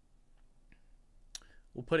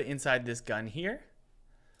 We'll put it inside this gun here.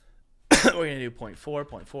 We're going to do 0.4,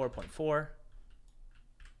 0.4, 0.4. We're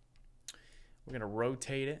going to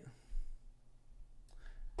rotate it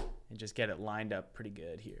and just get it lined up pretty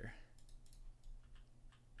good here.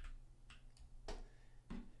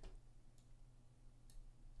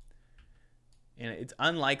 And it's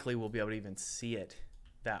unlikely we'll be able to even see it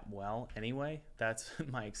that well anyway. That's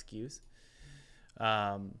my excuse.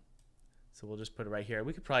 So we'll just put it right here.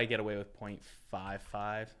 We could probably get away with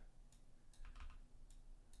 0.55.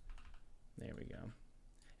 There we go.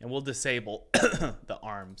 And we'll disable the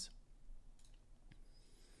arms.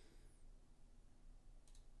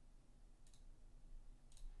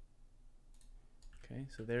 Okay,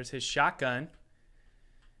 so there's his shotgun.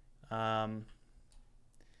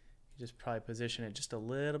 Just probably position it just a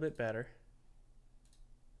little bit better.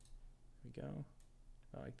 There we go.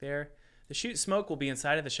 About like there. The shoot smoke will be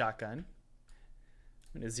inside of the shotgun.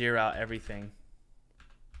 I'm going to zero out everything.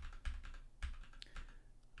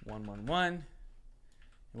 1, 1, 1. And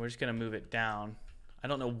we're just going to move it down. I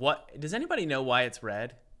don't know what. Does anybody know why it's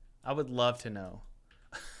red? I would love to know.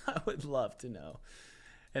 I would love to know.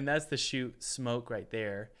 And that's the shoot smoke right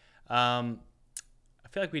there. I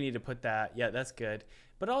feel like we need to put that. Yeah, that's good.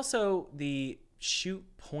 But also the shoot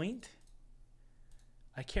point.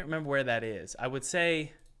 I can't remember where that is. I would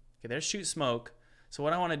say, okay, there's shoot smoke. So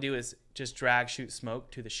what I want to do is just drag shoot smoke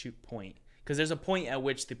to the shoot point. Because there's a point at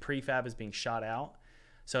which the prefab is being shot out.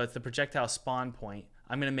 So it's the projectile spawn point.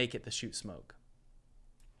 I'm going to make it the shoot smoke.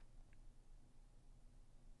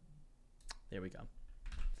 There we go.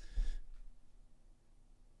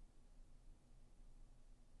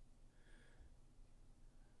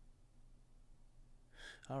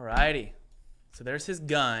 Alrighty. So there's his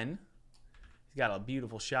gun. He's got a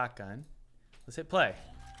beautiful shotgun. Let's hit play.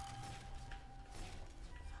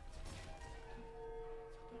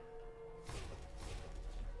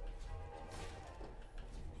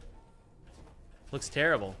 Looks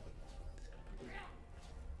terrible.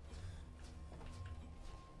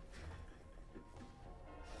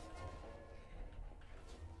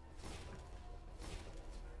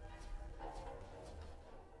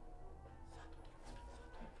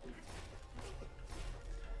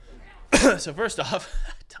 So first off,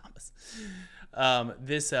 Thomas,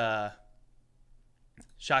 this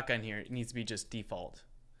shotgun here needs to be just default.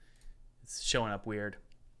 It's showing up weird.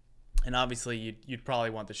 And obviously you'd probably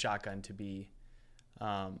want the shotgun to be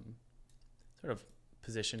sort of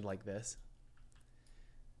positioned like this,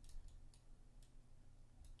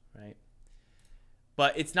 right?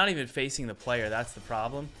 But it's not even facing the player. That's the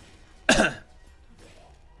problem.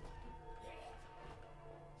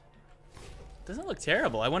 Doesn't look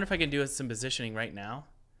terrible. I wonder if I can do some positioning right now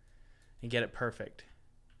and get it perfect.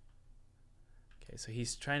 Okay, so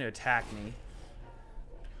he's trying to attack me.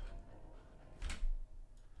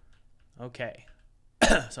 Okay.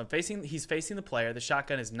 So he's facing the player. The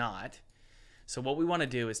shotgun is not. So what we want to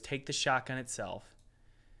do is take the shotgun itself.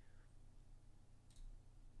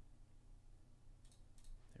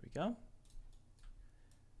 There we go.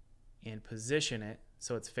 And position it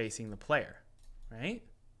so it's facing the player, right?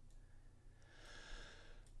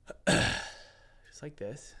 Just like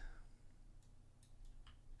this.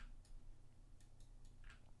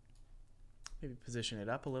 Maybe position it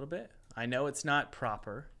up a little bit. I know it's not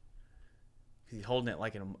proper because he's holding it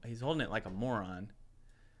like a moron.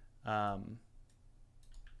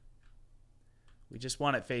 We just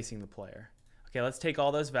want it facing the player. Okay, let's take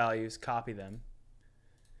all those values, copy them,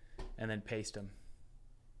 and then paste them.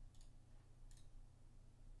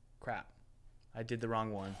 Crap. I did the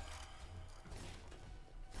wrong one.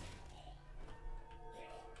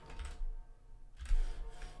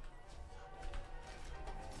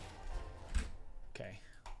 Okay.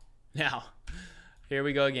 Now, here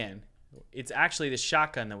we go again. It's actually the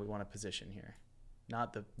shotgun that we want to position here,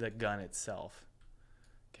 not the gun itself.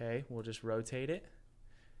 Okay, we'll just rotate it.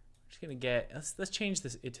 We're just gonna get, let's change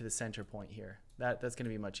it to the center point here. That's gonna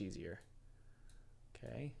be much easier.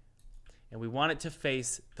 Okay, and we want it to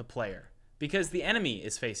face the player because the enemy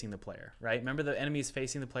is facing the player, right? Remember, the enemy is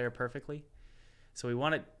facing the player perfectly. So we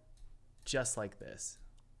want it just like this.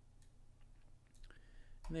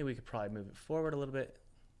 Maybe we could probably move it forward a little bit.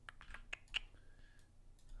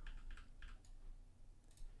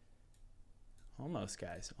 Almost,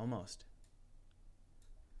 guys, almost.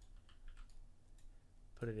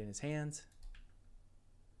 Put it in his hands.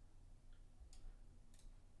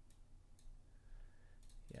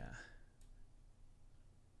 Yeah.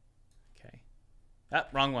 Okay. Ah,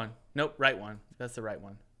 wrong one. Nope, right one. That's the right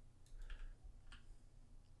one.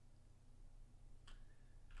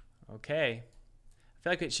 Okay. I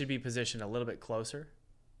feel like it should be positioned a little bit closer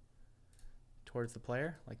towards the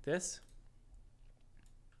player, like this.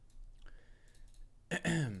 Okay,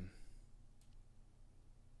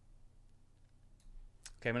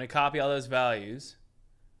 I'm going to copy all those values,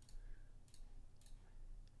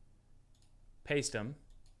 paste them,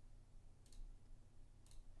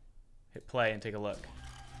 hit play, and take a look.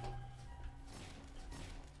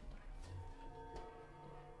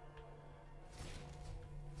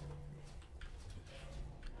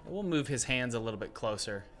 We'll move his hands a little bit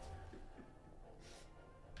closer.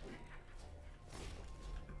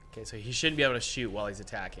 Okay, so he shouldn't be able to shoot while he's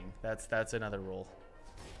attacking. That's another rule.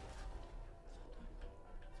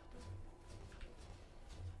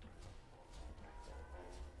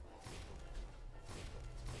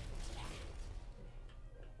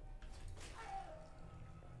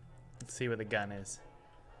 Let's see where the gun is.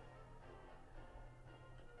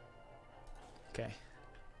 Okay.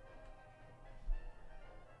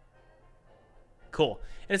 Cool.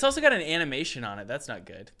 And it's also got an animation on it. That's not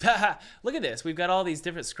good. Look at this. We've got all these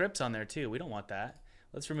different scripts on there too. We don't want that.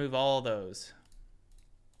 Let's remove all those.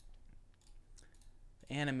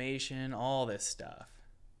 Animation, all this stuff.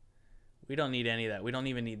 We don't need any of that. We don't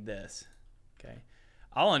even need this. Okay.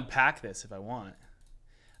 I'll unpack this if I want.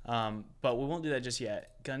 But we won't do that just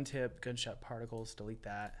yet. Gun tip, gunshot particles, delete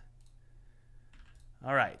that.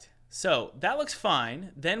 All right. So that looks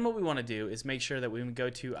fine. Then what we want to do is make sure that we go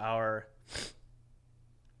to our...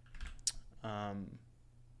 I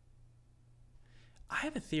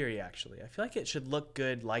have a theory, actually. I feel like it should look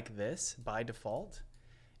good like this by default.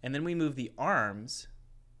 And then we move the arms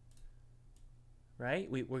right?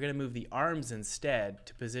 We're going to move the arms instead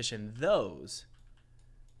to position those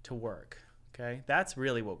to work, okay? That's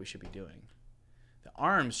really what we should be doing. The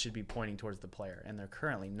arms should be pointing towards the player, and they're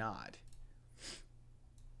currently not.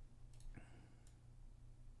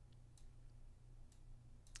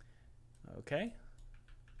 Okay.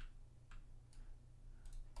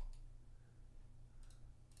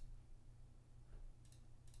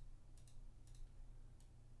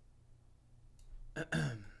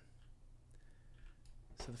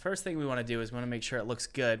 So the first thing we want to do is we want to make sure it looks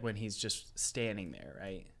good when he's just standing there,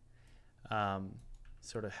 right?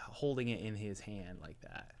 Sort of holding it in his hand like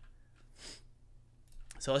that.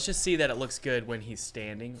 So let's just see that it looks good when he's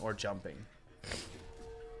standing or jumping.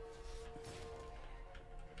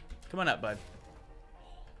 Come on up, bud.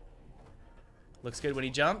 Looks good when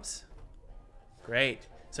he jumps. Great.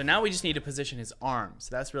 So now we just need to position his arms.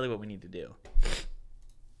 That's really what we need to do.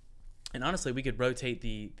 And honestly, we could rotate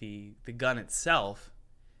the gun itself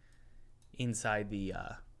inside the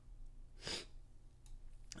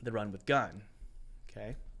run with gun.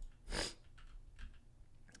 Okay.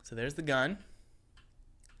 So there's the gun.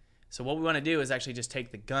 So what we want to do is actually just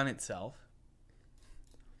take the gun itself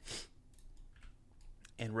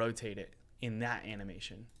and rotate it in that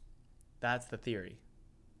animation. That's the theory.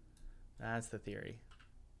 That's the theory.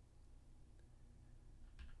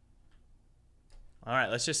 All right,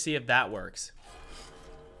 let's just see if that works.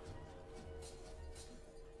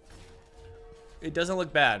 It doesn't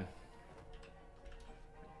look bad.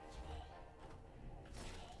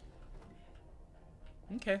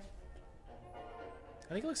 Okay.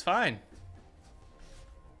 I think it looks fine.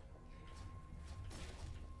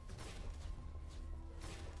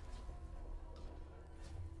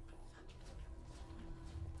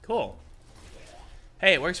 Cool.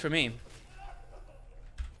 Hey, it works for me.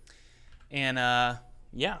 And,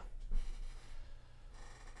 yeah.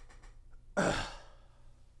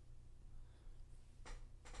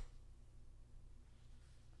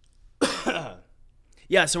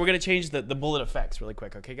 Yeah, so we're going to change the bullet effects really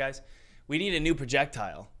quick, okay, guys? We need a new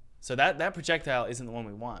projectile. So that projectile isn't the one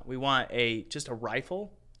we want. We want just a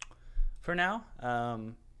rifle for now.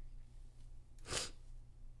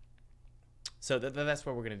 So that's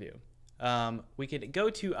what we're going to do. We could go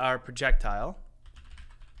to our projectile.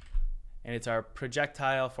 And it's our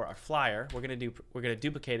projectile for our flyer. We're gonna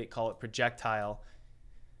duplicate it, call it projectile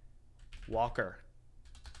walker.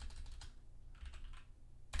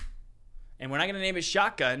 And we're not gonna name it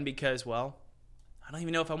shotgun because, well, I don't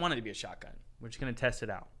even know if I want it to be a shotgun. We're just gonna test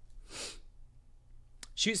it out.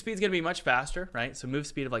 Shoot speed's gonna be much faster, right? So move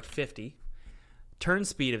speed of like 50. Turn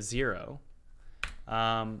speed of 0.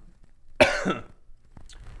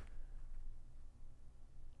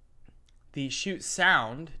 The shoot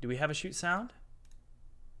sound, do we have a shoot sound?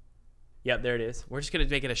 Yep, there it is. We're just going to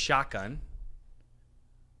make it a shotgun.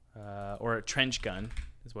 Or a trench gun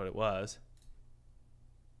is what it was.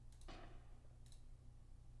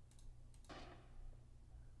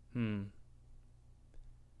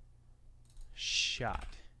 Shot.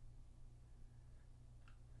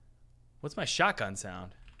 What's my shotgun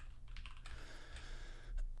sound?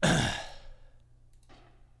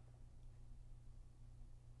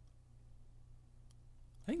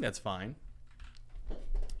 I think that's fine.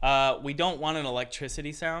 We don't want an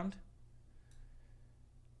electricity sound.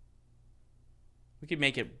 We could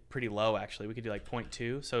make it pretty low, actually. We could do like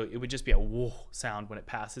 0.2, so it would just be a whoa sound when it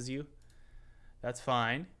passes you. That's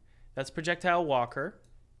fine. That's projectile walker.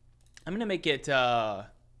 I'm gonna make it. We're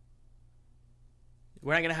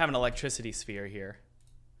not gonna have an electricity sphere here.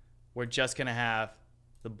 We're just gonna have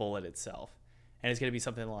the bullet itself, and it's gonna be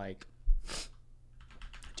something like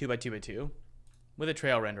 2x2x2. With a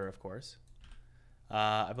trail render, of course.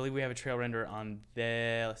 I believe we have a trail render on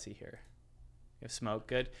there. Let's see here. We have smoke.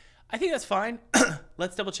 Good. I think that's fine.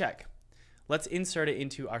 Let's double check. Let's insert it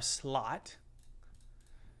into our slot.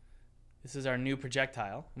 This is our new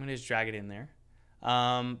projectile. I'm going to just drag it in there.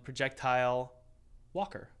 Projectile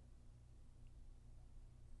walker.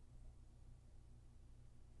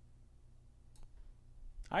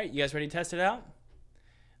 All right, you guys ready to test it out?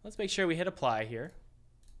 Let's make sure we hit apply here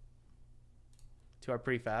to our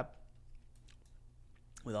prefab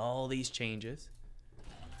with all these changes.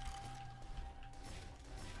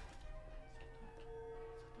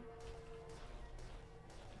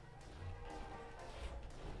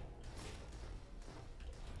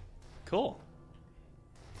 Cool.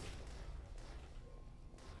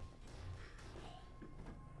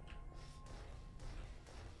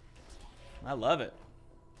 I love it.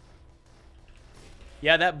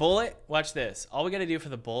 Yeah, that bullet, watch this. All we got to do for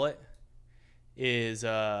the bullet is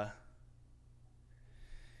it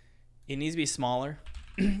needs to be smaller.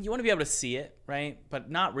 you want to be able to see it, right?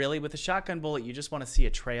 But not really. With a shotgun bullet, you just want to see a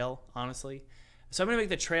trail, honestly. So I'm going to make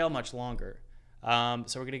the trail much longer. So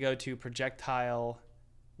we're going to go to projectile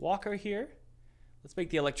walker here. Let's make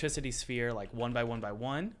the electricity sphere like 1 by 1 by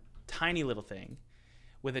 1. Tiny little thing.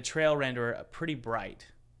 With a trail renderer pretty bright.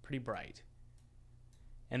 Pretty bright.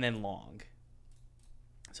 And then long.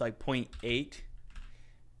 So like 0.8.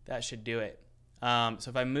 That should do it. So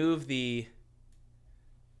if I move the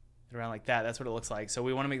around like that, that's what it looks like. So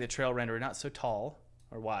we want to make the trail renderer not so tall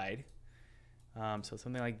or wide. So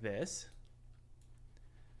something like this.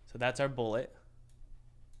 So that's our bullet.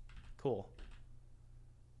 Cool.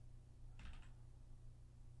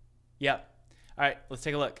 Yep. All right, let's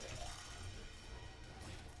take a look.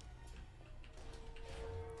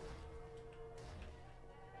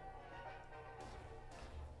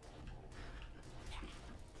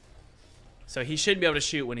 So he should be able to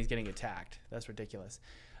shoot when he's getting attacked. That's ridiculous.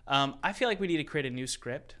 I feel like we need to create a new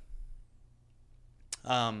script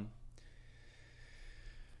that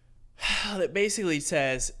basically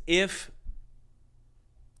says if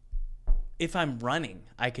I'm running,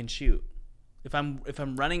 I can shoot. If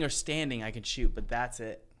I'm running or standing, I can shoot, but that's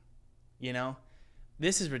it. You know?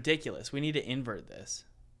 This is ridiculous. We need to invert this.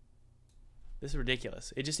 This is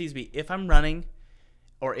ridiculous. It just needs to be if I'm running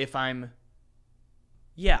or if I'm...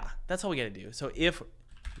 Yeah, that's all we got to do. So if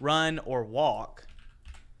run or walk,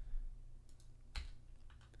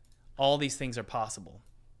 all these things are possible,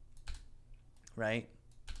 right?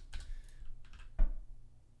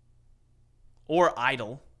 Or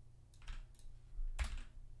idle.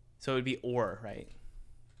 So it would be or, right?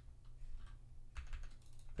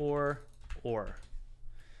 Or.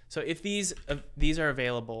 So if these are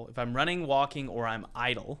available, if I'm running, walking, or I'm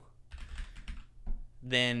idle,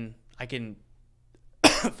 then I can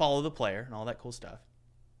follow the player and all that cool stuff.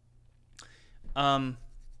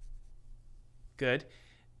 Good.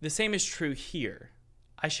 The same is true here.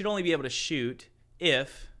 I should only be able to shoot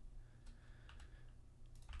if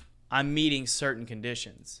I'm meeting certain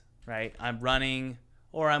conditions, right? I'm running,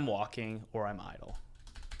 or I'm walking, or I'm idle.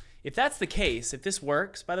 If that's the case, if this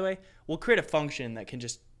works, by the way, we'll create a function that can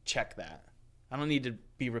just check that. I don't need to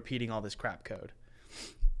be repeating all this crap code.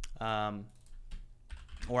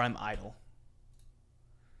 Or I'm idle.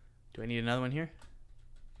 Do I need another one here?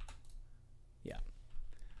 Yeah.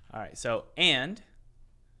 All right, so and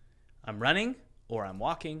I'm running, or I'm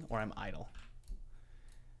walking, or I'm idle.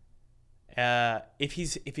 If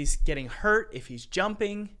he's getting hurt, if he's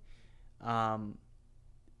jumping,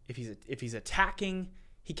 if he's attacking,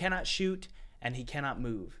 he cannot shoot and he cannot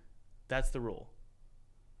move. That's the rule.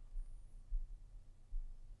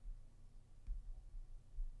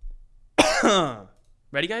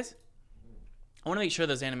 Ready, guys? I want to make sure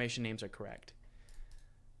those animation names are correct.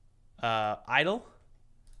 Idle,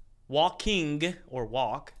 walking, or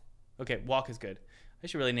walk. Okay, walk is good. I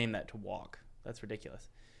should really name that to walk. That's ridiculous.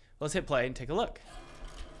 Let's hit play and take a look.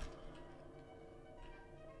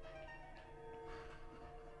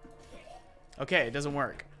 Okay, it doesn't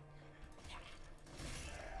work.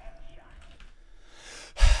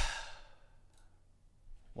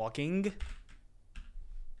 Walking?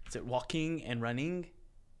 Is it walking and running?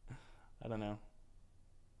 I don't know.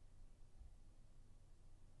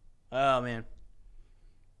 Oh, man.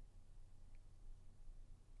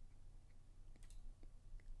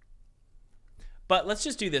 But let's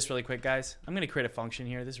just do this really quick, guys. I'm going to create a function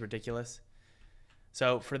here. This is ridiculous.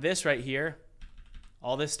 So for this right here,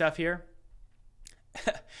 all this stuff here,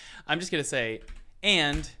 I'm just going to say,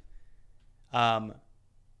 and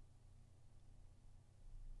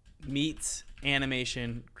meets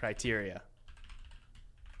animation criteria.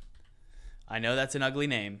 I know that's an ugly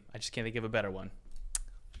name. I just can't think of a better one.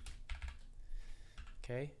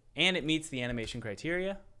 Okay. And it meets the animation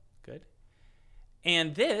criteria. Good.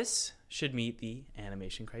 And this should meet the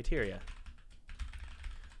animation criteria.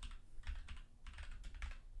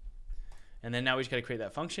 And then now we just got to create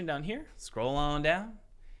that function down here. Scroll on down.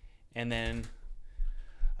 And then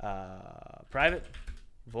private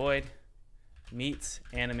void meets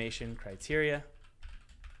animation criteria.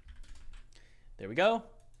 There we go.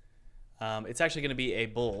 It's actually going to be a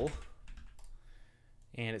bool.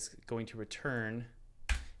 And it's going to return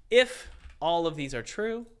if all of these are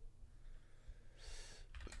true.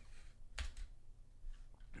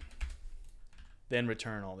 Then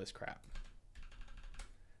return all this crap.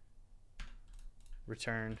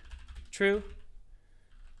 Return true.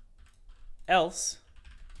 Else,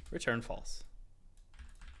 return false.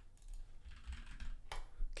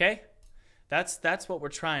 Okay? That's what we're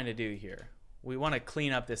trying to do here. We want to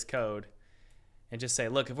clean up this code and just say,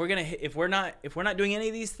 look, if we're not doing any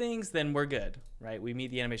of these things, then we're good, right? We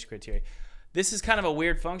meet the animation criteria. This is kind of a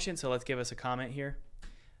weird function, so let's give us a comment here.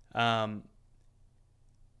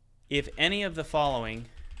 If any of the following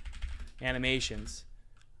animations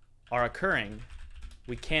are occurring,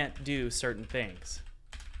 we can't do certain things.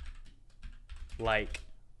 Like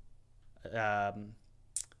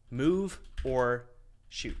move or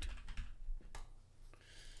shoot.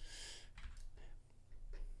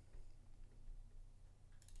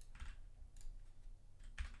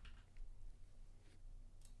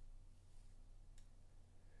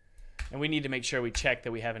 And we need to make sure we check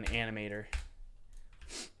that we have an animator.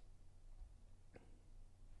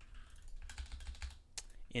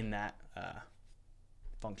 In that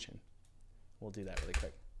function. We'll do that really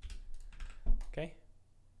quick. Okay.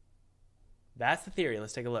 That's the theory.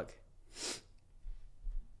 Let's take a look.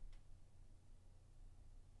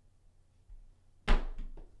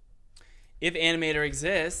 If animator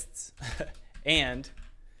exists, and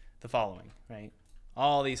the following, right?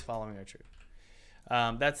 All these following are true.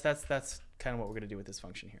 That's kind of what we're going to do with this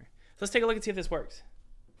function here. So let's take a look and see if this works.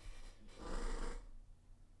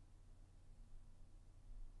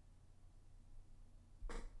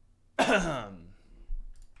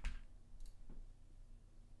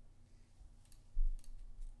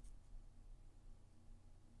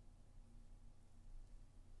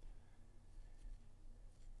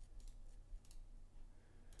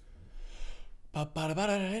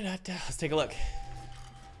 Let's take a look.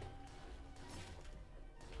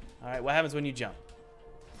 All right, what happens when you jump?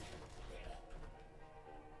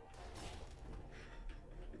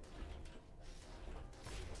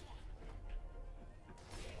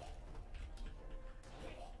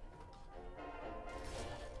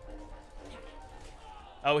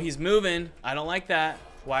 Oh, he's moving. I don't like that.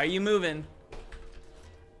 Why are you moving?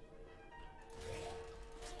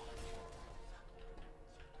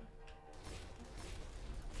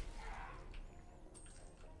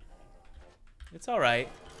 It's all right.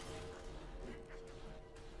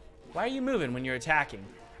 Why are you moving when you're attacking?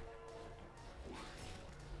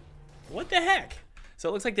 What the heck? So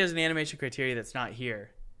it looks like there's an animation criteria that's not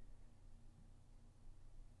here.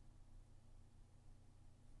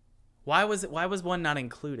 Why was one not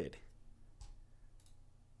included?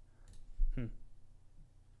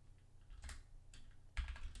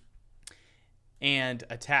 And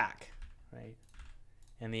attack, right?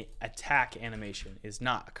 And the attack animation is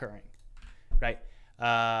not occurring, right?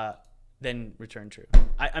 Then return true.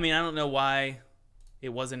 I mean, I don't know why it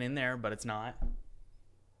wasn't in there, but it's not.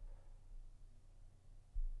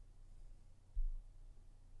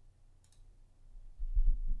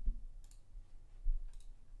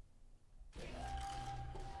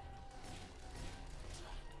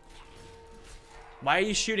 Why are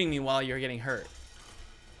you shooting me while you're getting hurt?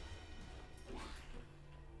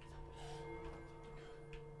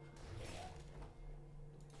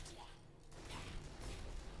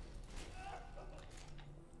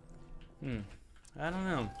 I don't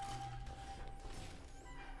know.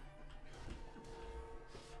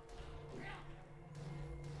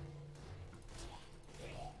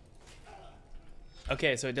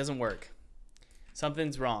 Okay, so it doesn't work.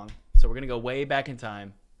 Something's wrong. So we're going to go way back in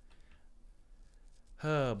time.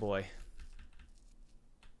 Oh, boy.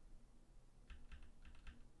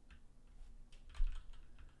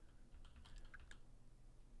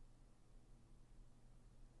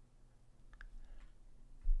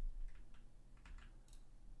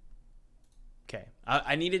 Okay,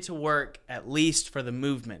 I need it to work at least for the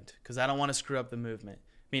movement because I don't want to screw up the movement.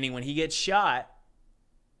 Meaning when he gets shot,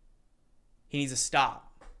 he needs to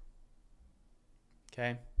stop.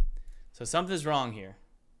 Okay, so something's wrong here.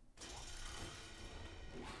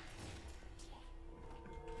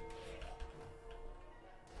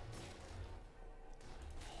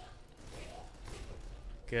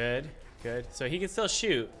 Good, good. So he can still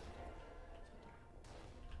shoot.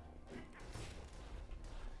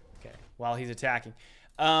 While he's attacking.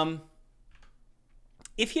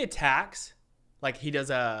 If he attacks, like he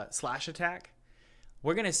does a slash attack,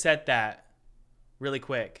 we're going to set that really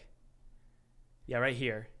quick. Yeah, right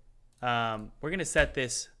here. We're going to set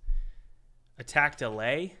this attack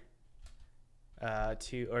delay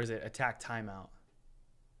to, or is it attack timeout?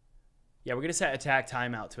 Yeah, we're going to set attack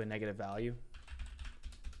timeout to a negative value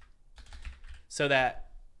so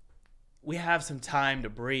that we have some time to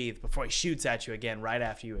breathe before he shoots at you again right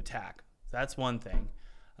after you attack. So that's one thing.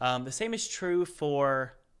 The same is true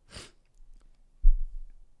for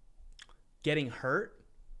getting hurt.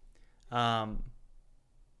 So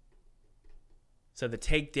the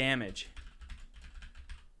take damage.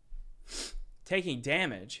 Taking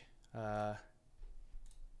damage.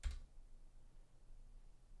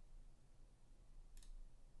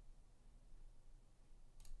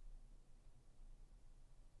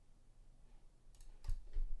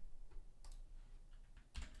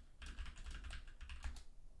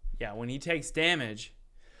 yeah, when he takes damage,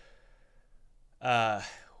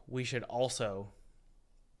 we should also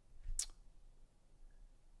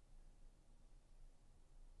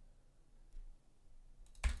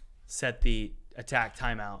set the attack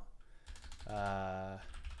timeout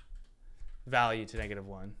value to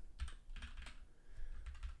 -1.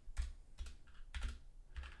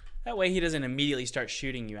 That way he doesn't immediately start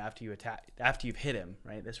shooting you after you attack, after you've hit him,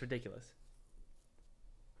 right? That's ridiculous.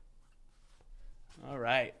 All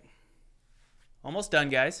right. Almost done,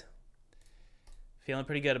 guys. Feeling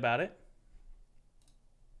pretty good about it.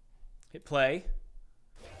 Hit play.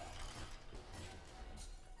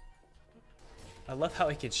 I love how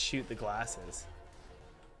he could shoot the glasses.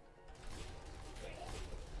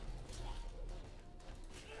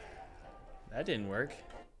 That didn't work.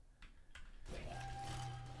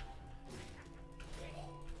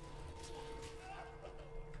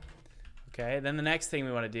 Okay, then the next thing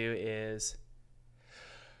we want to do is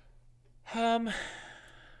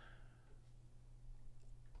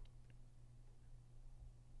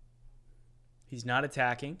he's not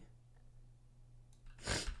attacking.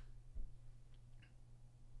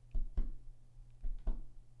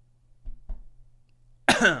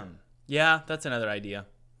 Yeah, that's another idea.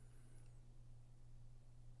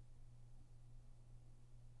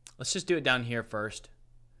 Let's just do it down here first.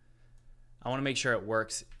 I want to make sure it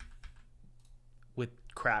works with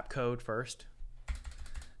crap code first.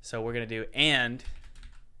 So we're going to do, and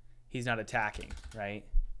he's not attacking, right?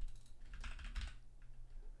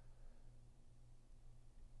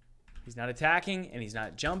 He's not attacking and he's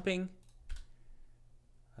not jumping.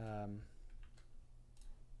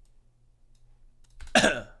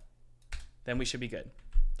 Then we should be good.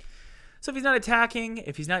 So if he's not attacking,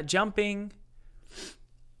 if he's not jumping,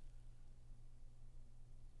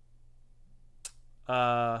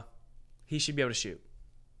 he should be able to shoot.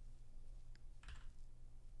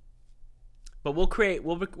 But we'll create a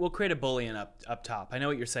Boolean up top. I know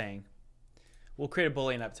what you're saying. We'll create a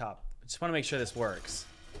Boolean up top. I just want to make sure this works.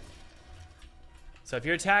 So if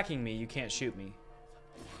you're attacking me, you can't shoot me.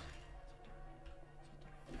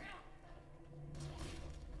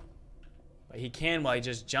 But he can while he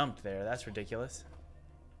just jumped there. That's ridiculous.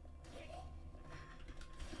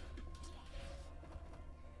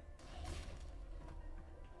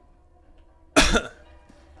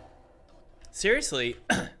 Seriously,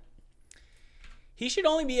 he should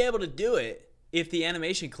only be able to do it if the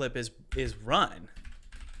animation clip is run.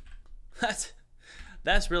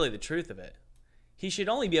 That's really the truth of it. He should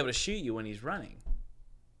only be able to shoot you when he's running,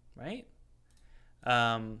 right?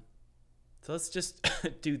 So let's just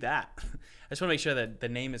do that. I just want to make sure that the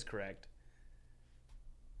name is correct.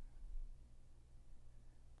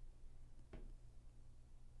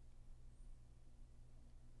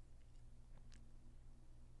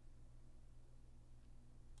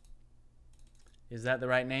 Is that the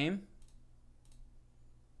right name?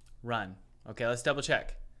 Run. Okay, let's double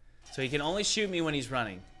check. So he can only shoot me when he's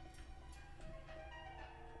running.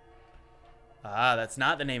 Ah, that's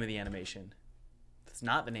not the name of the animation. That's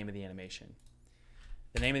not the name of the animation.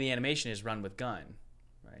 The name of the animation is run with gun,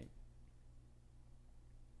 right?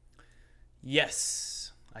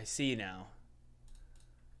 Yes, I see now.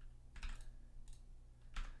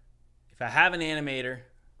 If I have an animator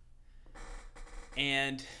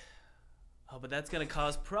and... oh, but that's going to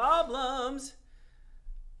cause problems.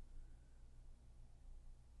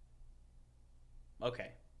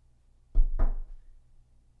 Okay.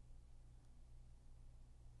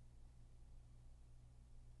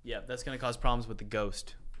 Yeah, that's going to cause problems with the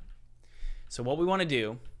ghost. So what we want to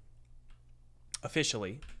do,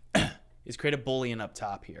 officially, is create a Boolean up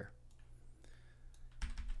top here.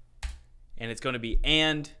 And it's going to be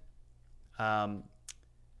and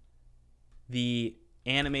the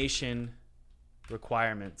animation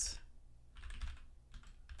requirements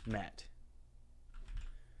met.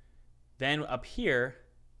 Then up here,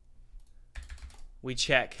 we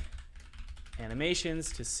check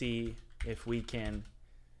animations to see if we can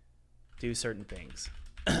do certain things.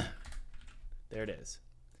 There it is.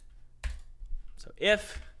 So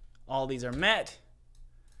if all these are met,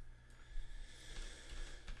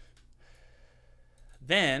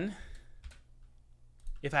 then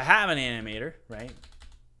if I have an animator, right,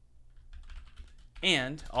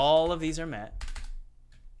 and all of these are met,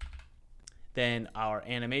 then our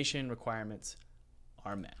animation requirements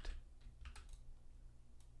are met.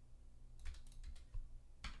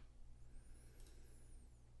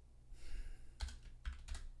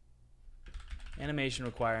 Animation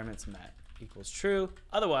requirements met equals true.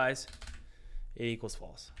 Otherwise, it equals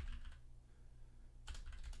false.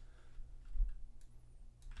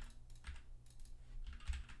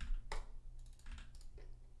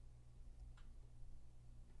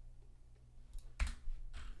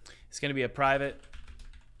 It's going to be a private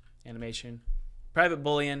animation, private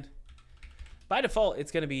Boolean. By default,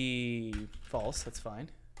 it's going to be false. That's fine.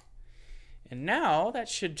 And now that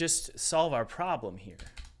should just solve our problem here.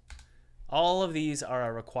 All of these are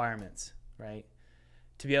our requirements, right,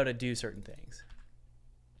 to be able to do certain things.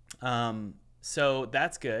 So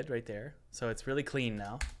that's good right there. So it's really clean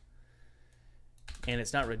now. And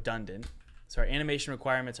it's not redundant. So our animation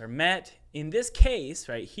requirements are met. In this case,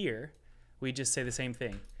 right here, we just say the same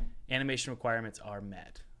thing. Animation requirements are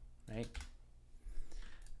met, right?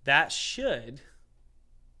 That should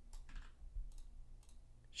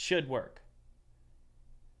work.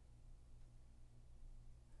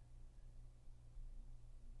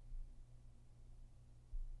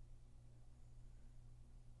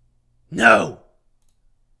 No!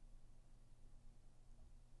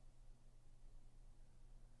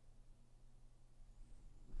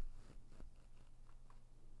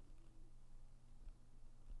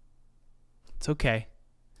 It's okay.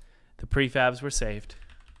 The prefabs were saved.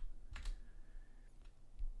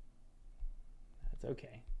 That's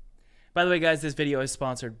okay. By the way, guys, this video is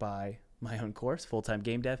sponsored by my own course, Full-Time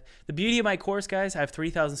Game Dev. The beauty of my course, guys, I have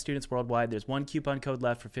 3,000 students worldwide. There's one coupon code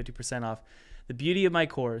left for 50% off. The beauty of my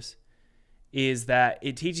course is that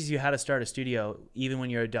it teaches you how to start a studio even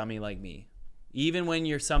when you're a dummy like me. Even when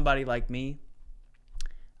you're somebody like me,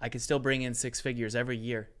 I can still bring in 6 figures every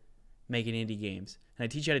year making indie games. And I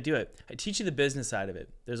teach you how to do it. I teach you the business side of it.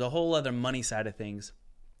 There's a whole other money side of things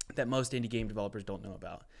that most indie game developers don't know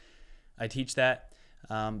about. I teach that.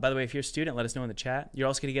 By the way, if you're a student, let us know in the chat. You're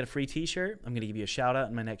also going to get a free t-shirt. I'm going to give you a shout out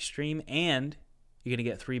in my next stream. And you're going to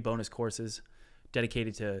get 3 bonus courses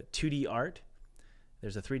dedicated to 2D art.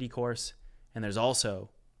 There's a 3D course. And there's also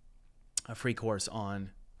a free course on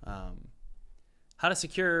how to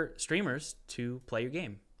secure streamers to play your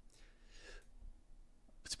game.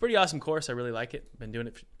 It's a pretty awesome course. I really like it. I've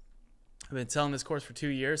been selling this course for 2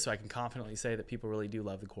 years, so I can confidently say that people really do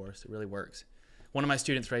love the course. It really works. One of my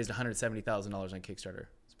students raised $170,000 on Kickstarter.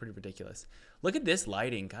 It's pretty ridiculous. Look at this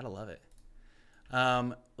lighting. Gotta love it.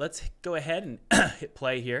 Let's go ahead and hit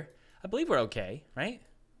play here. I believe we're okay, right?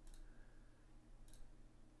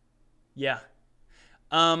 Yeah.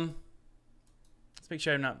 Let's make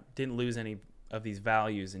sure I didn't lose any of these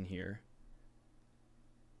values in here.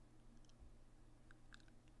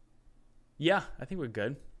 Yeah, I think we're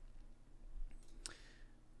good.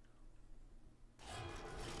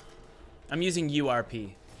 I'm using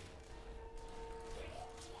URP.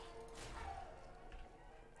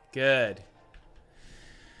 Good.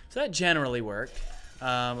 So that generally worked.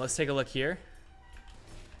 Let's take a look here.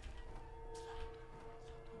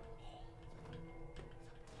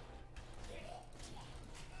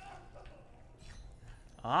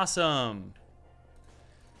 Awesome.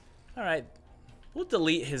 All right. We'll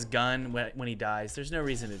delete his gun when he dies. There's no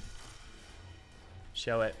reason to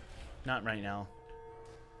show it. Not right now.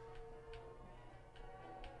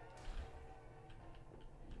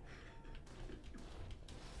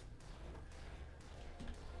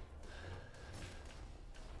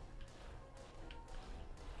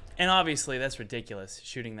 And obviously that's ridiculous,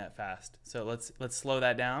 shooting that fast. So let's slow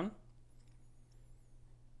that down.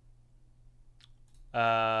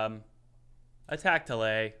 Attack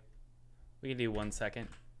delay. We can do 1 second.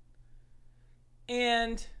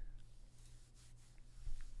 And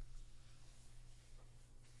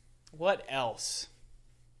what else?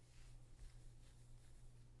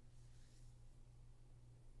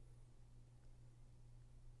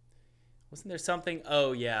 Wasn't there something?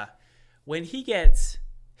 Oh, yeah. When he gets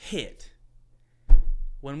hit,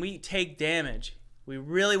 when we take damage, we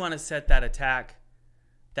really want to set that attack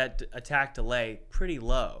delay pretty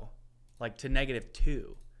low, like to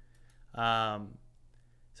 -2.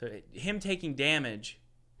 So him taking damage,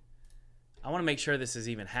 I want to make sure this is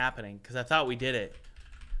even happening because I thought we did it.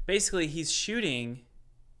 Basically, he's shooting.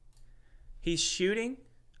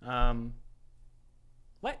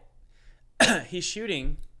 What? He's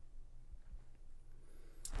shooting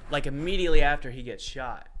like immediately after he gets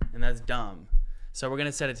shot, and that's dumb. So we're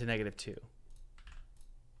gonna set it to -2.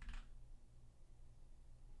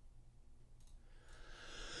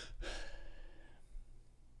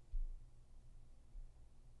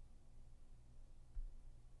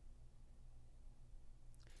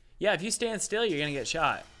 Yeah, if you stand still, you're gonna get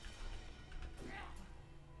shot.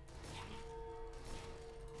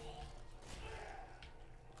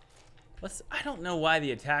 I don't know why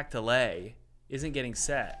the attack delay isn't getting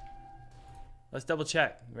set. Let's double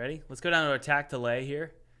check. Ready? Let's go down to attack delay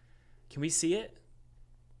here. Can we see it?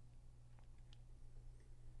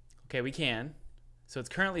 Okay, we can. So it's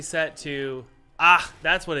currently set to Ah,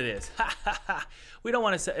 that's what it is. We don't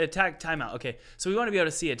want to set attack timeout. Okay, so we want to be able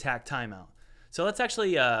to see attack timeout. So let's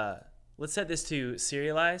actually, let's set this to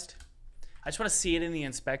serialized. I just want to see it in the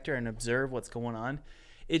inspector and observe what's going on.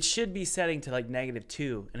 It should be setting to like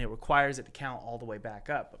 -2, and it requires it to count all the way back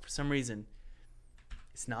up. But for some reason,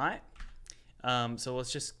 it's not. So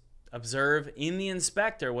let's just observe in the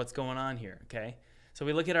inspector what's going on here, okay? So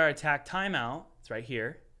we look at our attack timeout. It's right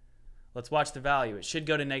here. Let's watch the value. It should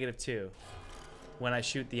go to -2 when I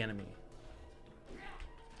shoot the enemy.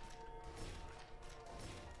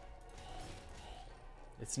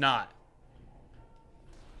 It's not.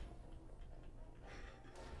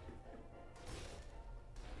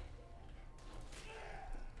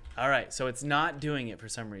 All right, so it's not doing it for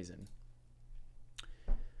some reason.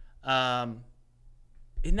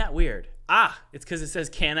 Isn't that weird? Ah, it's because it says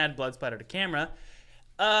can add blood splatter to camera.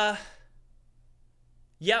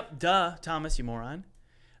 Yep, duh, Thomas, you moron.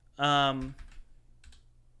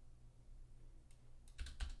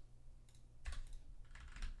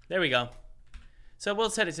 There we go. So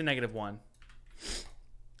we'll set it to -1.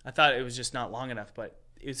 I thought it was just not long enough, but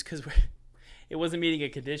it was because it wasn't meeting a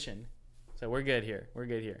condition. So we're good here. We're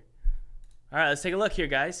good here. All right, let's take a look here,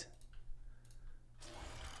 guys.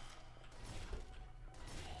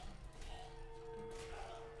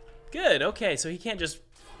 Good, okay, so he can't just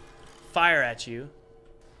fire at you.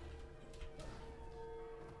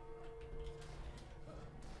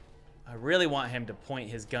 I really want him to point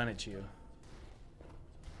his gun at you.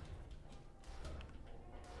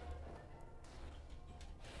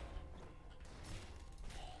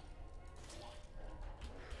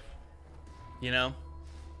 You know?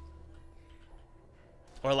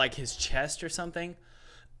 Or like his chest or something.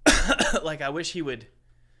 Like I wish he would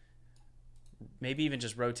maybe even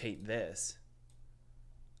just rotate this.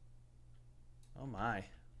 Oh my.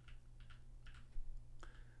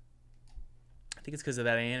 I think it's because of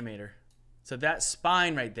that animator. So that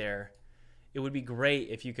spine right there, it would be great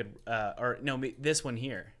if you could, or no, this one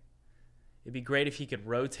here. It'd be great if he could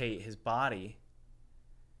rotate his body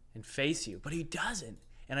and face you, but he doesn't.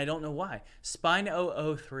 And I don't know why. Spine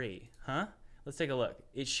 003, huh? Let's take a look.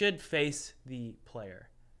 It should face the player.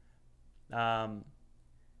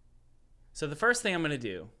 So the first thing I'm going to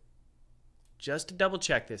do, just to double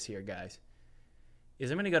check this here, guys, is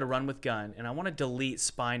I'm going to go to run with gun, and I want to delete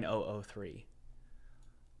spine 003.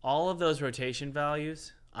 All of those rotation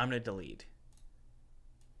values, I'm going to delete.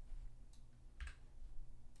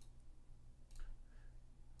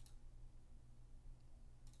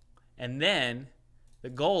 And then the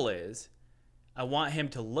goal is I want him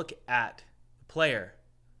to look at the player,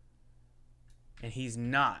 and he's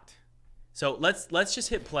not. So let's just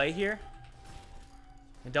hit play here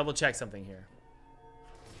and double check something here.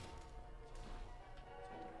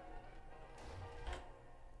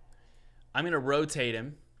 I'm going to rotate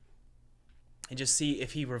him and just see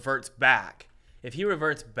if he reverts back. If he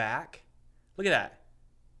reverts back, look at that.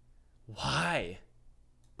 Why?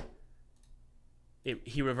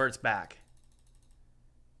 He reverts back.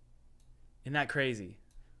 Isn't that crazy?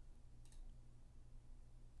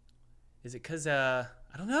 Is it because, I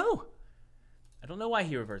don't know. I don't know why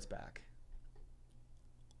he reverts back.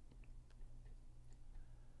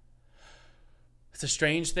 It's a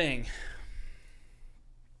strange thing.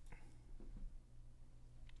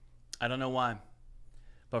 I don't know why.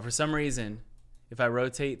 But for some reason, if I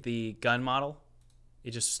rotate the gun model, it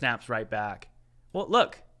just snaps right back. Well,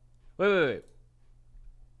 look. Wait.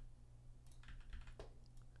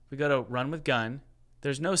 We go to run with gun.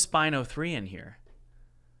 There's no spine 03 in here.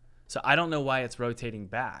 So I don't know why it's rotating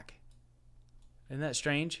back. Isn't that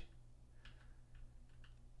strange?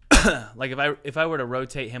 Like if I were to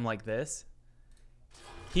rotate him like this,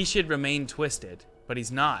 he should remain twisted, but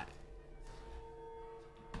he's not.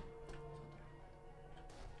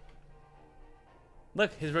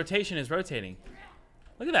 Look, his rotation is rotating.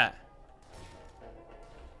 Look at that.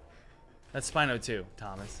 That's spine 02,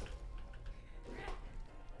 Thomas.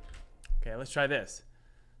 Okay, let's try this.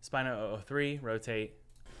 Spine 003, rotate.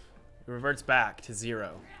 It reverts back to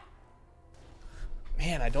 0.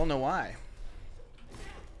 Man, I don't know why.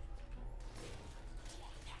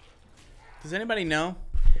 Does anybody know?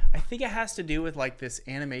 I think it has to do with like this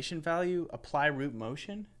animation value, apply root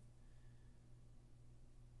motion.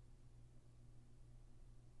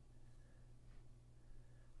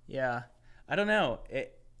 Yeah, I don't know.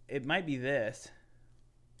 It might be this.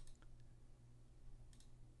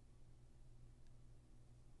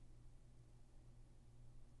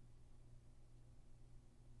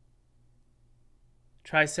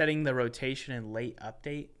 Try setting the rotation in late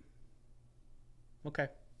update. Okay.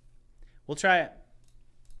 We'll try it.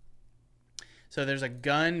 So there's a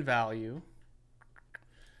gun value.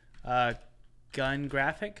 gun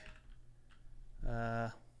graphic.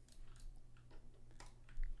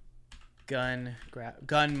 Gun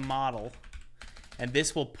model. And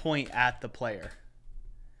this will point at the player.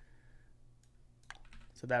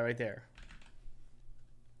 So that right there.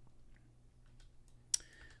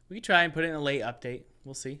 We can try and put it in a late update.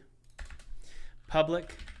 We'll see.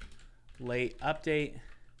 Public, late update,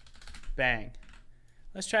 bang.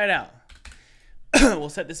 Let's try it out. We'll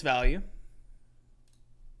set this value.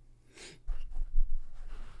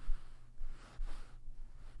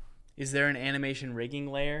 Is there an animation rigging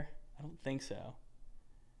layer? I don't think so.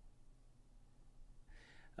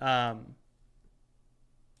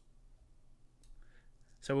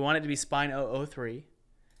 So we want it to be spine 003.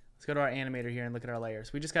 Let's go to our animator here and look at our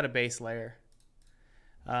layers. We just got a base layer.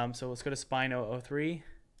 So let's go to spine 003,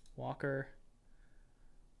 Walker.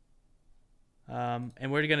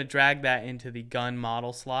 And we're going to drag that into the gun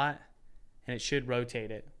model slot, and it should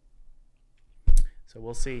rotate it. So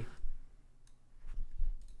we'll see.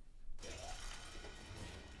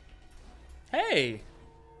 Hey,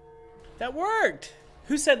 that worked.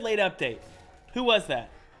 Who said late update? Who was that?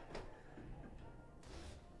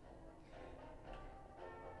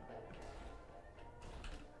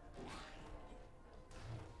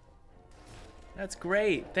 That's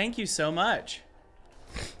great. Thank you so much.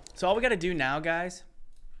 So all we got to do now, guys,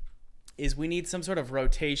 is we need some sort of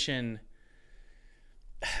rotation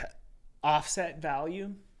offset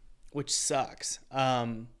value, which sucks.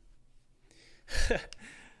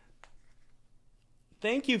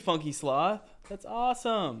 Thank you, Funky Sloth. That's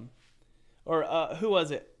awesome. Or who was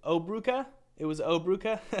it? Obruka? It was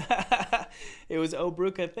Obruka. It was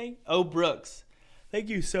Obruka. Brooks. Thank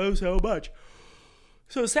you so much.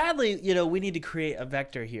 So sadly, you know, we need to create a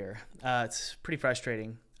vector here. It's pretty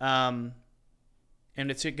frustrating. And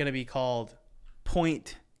it's going to be called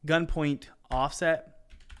gun point offset,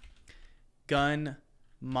 gun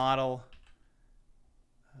model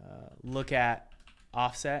look at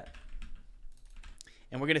offset.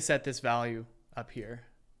 And we're going to set this value up here.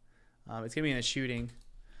 It's going to be in the shooting.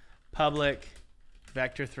 Public,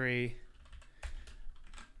 vector 3,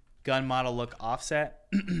 gun model look offset.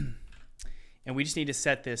 And we just need to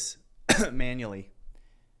set this manually.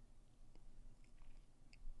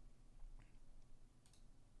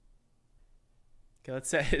 Okay, let's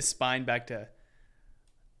set his spine back to...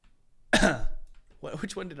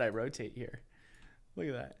 Which one did I rotate here? Look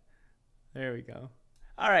at that. There we go.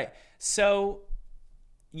 All right, so...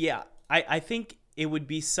 yeah, I think it would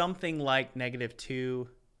be something like -2.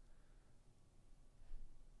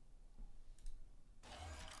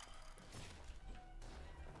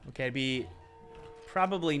 Okay, it'd be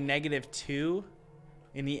probably -2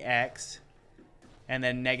 in the X and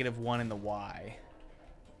then -1 in the Y.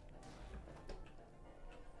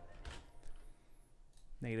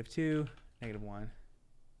 -2, -1.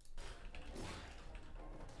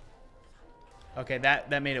 Okay,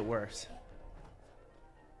 that made it worse.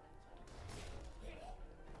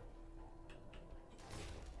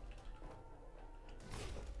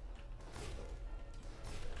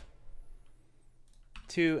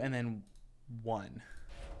 Two and then 1.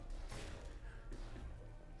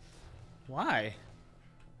 Why?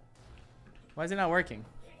 Why is it not working?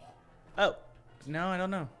 Oh, no, I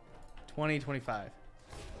don't know. 20, 25.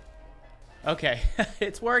 Okay,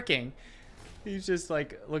 it's working. He's just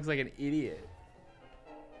like, looks like an idiot.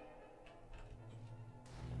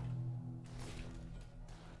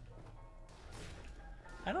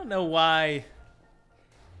 I don't know why.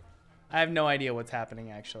 I have no idea what's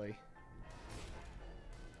happening actually.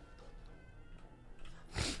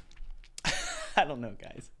 I don't know,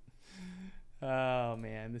 guys. Oh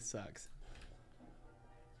man, this sucks.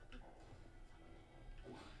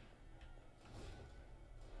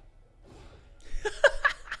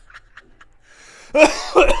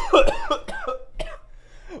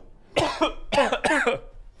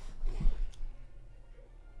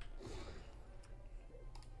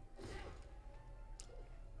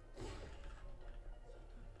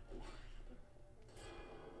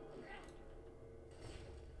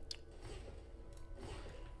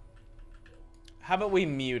 How about we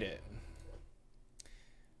mute it?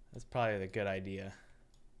 That's probably the good idea.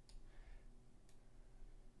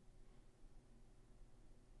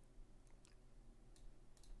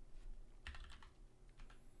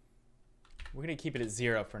 We're going to keep it at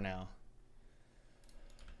 0 for now.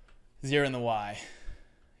 0 in the Y.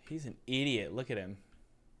 He's an idiot. Look at him.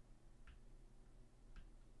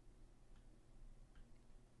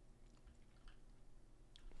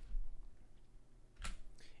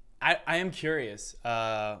 I am curious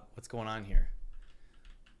what's going on here.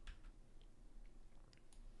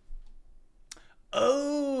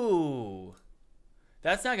 Oh,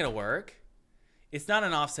 That's not gonna work. It's not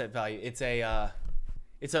an offset value. It's a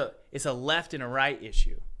left and a right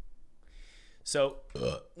issue. So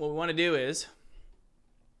what we want to do is,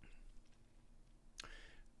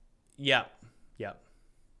 yeah.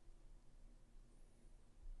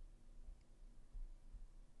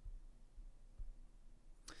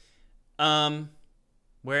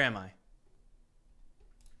 Where am I?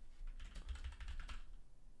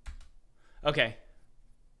 Okay.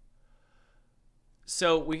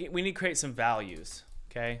 So we need to create some values,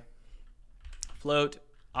 okay? Float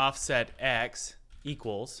offset x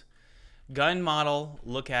equals gun model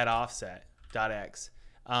look at offset dot x.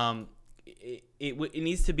 It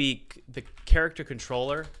needs to be the character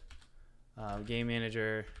controller, game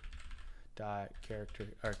manager dot character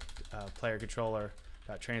or player controller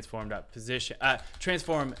dot transform dot position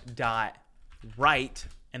transform dot right,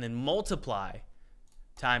 and then multiply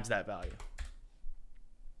times that value.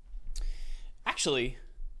 Actually,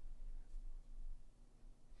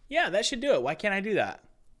 yeah, that should do it. Why can't I do that?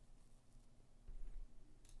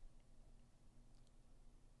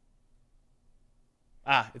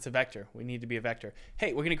 It's a vector. We need to be a vector.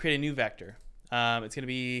 Hey, we're going to create a new vector. It's going to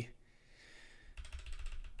be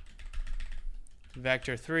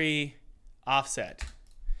vector 3 offset.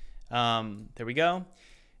 There we go.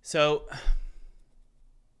 So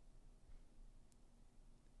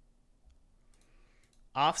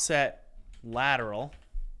offset lateral,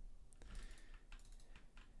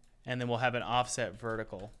 and then we'll have an offset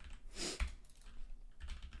vertical.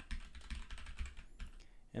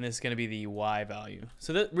 And this is going to be the y value.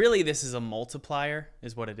 So really this is a multiplier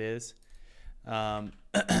is what it is.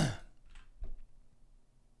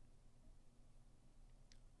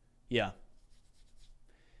 Yeah.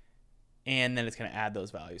 And then it's going to add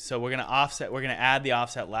those values. So we're going to add the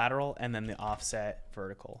offset lateral and then the offset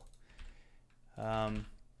vertical.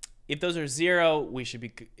 If those are 0, we should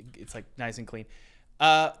be, it's like nice and clean.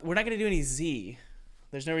 We're not going to do any z.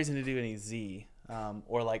 There's no reason to do any z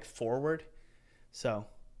or like forward. So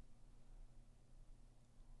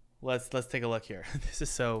let's take a look here. This is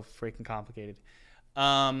so freaking complicated.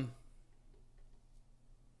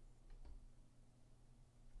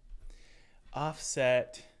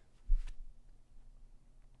 Offset.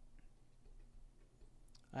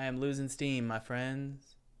 I am losing steam, my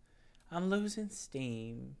friends. I'm losing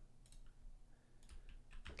steam.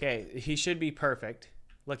 Okay, he should be perfect.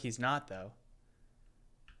 Look, he's not, though.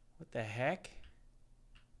 What the heck?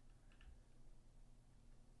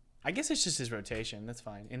 I guess it's just his rotation. That's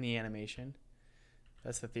fine. In the animation.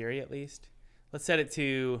 That's the theory, at least. Let's set it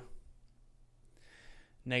to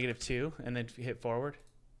 -2 and then hit forward.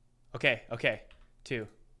 Okay, 2.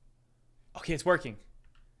 Okay, it's working.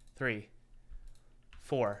 3,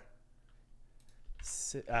 4.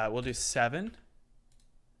 We'll do 7.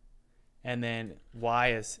 And then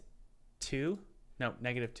y is 2. No,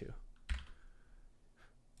 -2.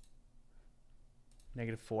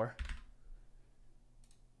 -4.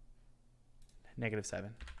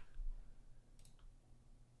 -7.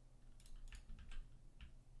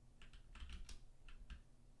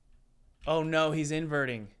 Oh no, he's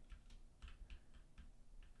inverting.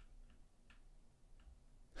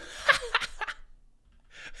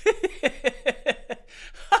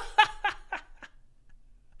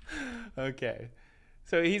 Okay.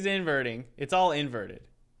 So he's inverting. It's all inverted.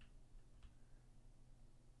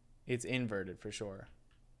 It's inverted for sure.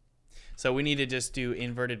 So we need to just do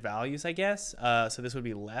inverted values, I guess. So this would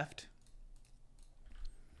be left.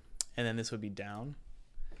 And then this would be down.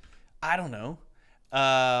 I don't know.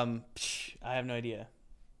 I have no idea.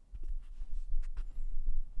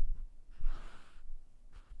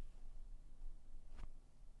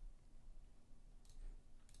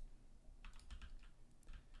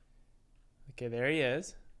 Okay, there he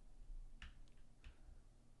is.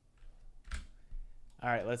 All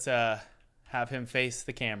right, let's have him face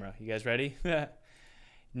the camera. You guys ready?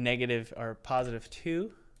 Negative or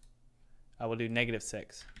 +2. I will do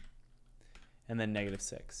 -6. And then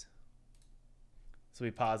 -6. This will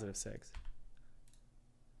be +6.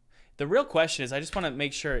 The real question is, I just want to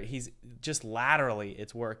make sure he's just laterally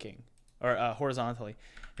it's working. Or horizontally.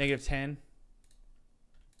 -10.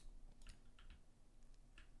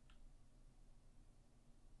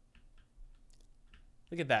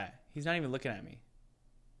 Look at that. He's not even looking at me.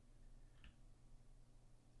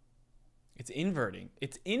 It's inverting.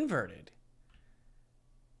 It's inverted.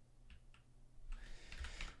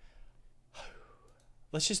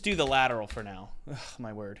 Let's just do the lateral for now. Ugh,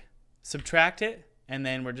 my word. Subtract it, and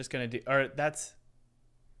then we're just going to do... Or that's...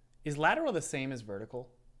 Is lateral the same as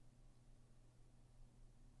vertical?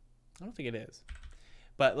 I don't think it is.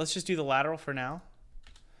 But let's just do the lateral for now.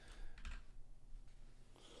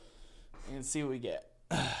 And see what we get.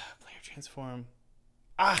 Player transform.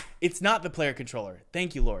 Ah, it's not the player controller.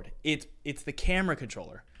 Thank you, Lord. It's the camera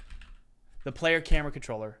controller. The player camera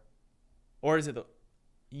controller. Or is it the...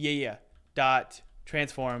 Yeah. Dot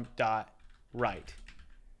transform dot right.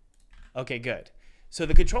 Okay, good. So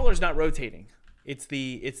the controller's not rotating. It's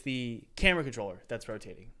the camera controller that's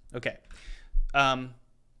rotating. Okay.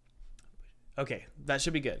 Okay, that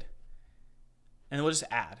should be good. And then we'll just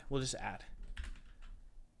add.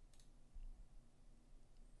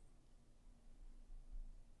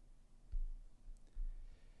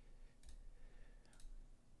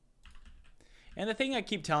 And the thing I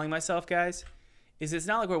keep telling myself, guys, is it's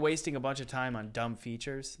not like we're wasting a bunch of time on dumb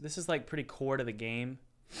features. This is like pretty core to the game.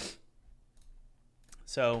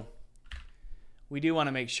 So we do want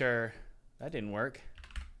to make sure that didn't work.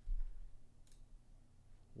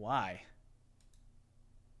 Why?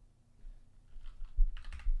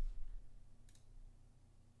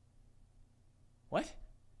 What?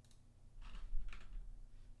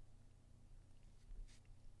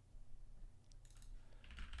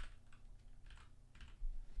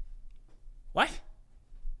 What?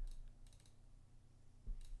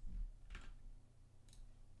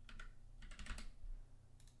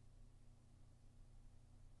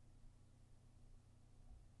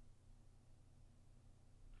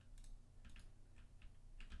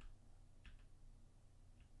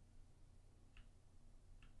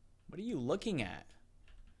 What are you looking at?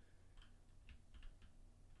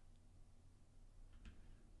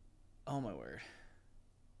 Oh my word.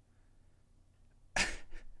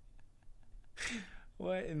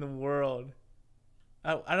 What in the world?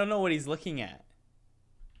 I don't know what he's looking at.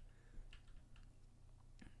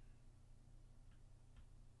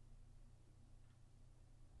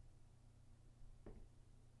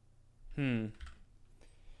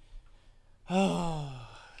 Oh,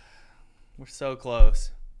 we're so close.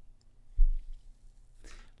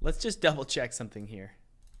 Let's just double check something here.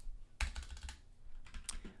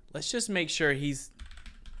 Let's just make sure he's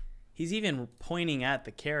even pointing at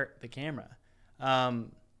the camera.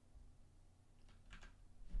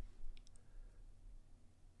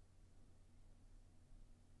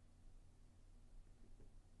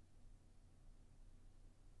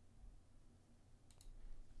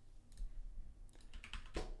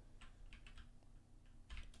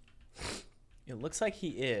 It looks like he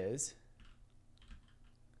is.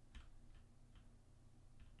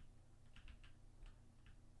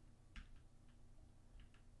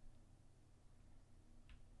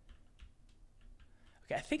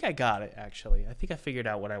 Okay, I think I got it, actually. I think I figured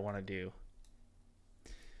out what I want to do.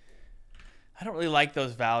 I don't really like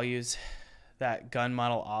those values, that gun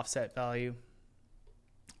model offset value.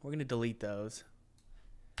 We're going to delete those.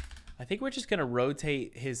 I think we're just going to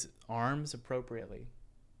rotate his arms appropriately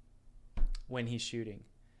when he's shooting.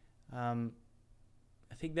 I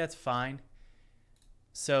think that's fine.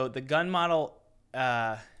 So the gun model,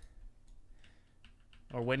 or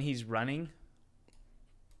when he's running,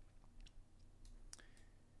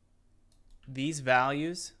 these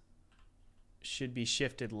values should be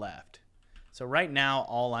shifted left. So right now,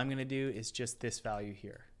 all I'm going to do is just this value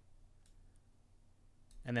here.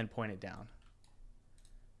 And then point it down.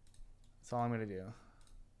 That's all I'm going to do.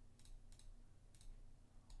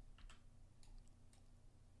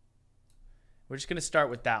 We're just going to start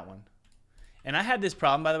with that one. And I had this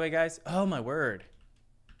problem, by the way, guys. Oh, my word.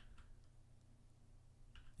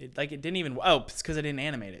 It didn't even... Oh, it's because I didn't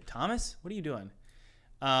animate it. Thomas, what are you doing?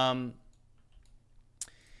 I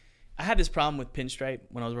had this problem with Pinstripe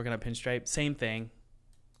when I was working on Pinstripe. Same thing.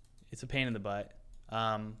 It's a pain in the butt.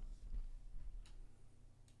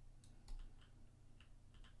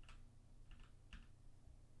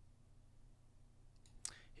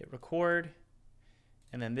 Hit record.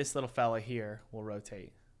 And then this little fella here will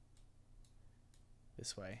rotate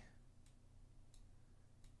this way.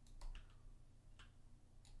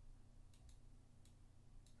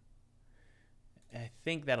 And I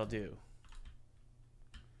think that'll do.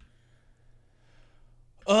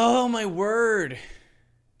 Oh my word.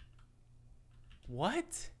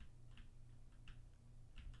 What?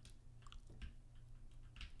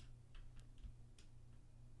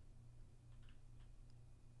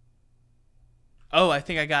 Oh, I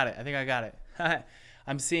think I got it.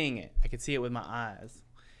 I'm seeing it. I can see it with my eyes.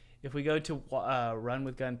 If we go to run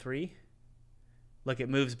with gun 3, look, it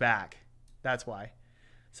moves back. That's why.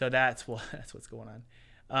 So that's what's going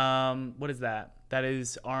on. What is that? That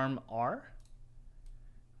is arm R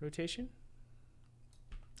rotation.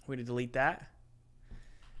 We're going to delete that.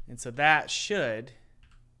 And so that should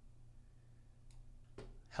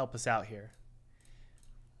help us out here.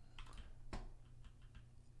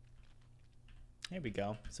 There we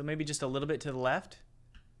go. So maybe just a little bit to the left.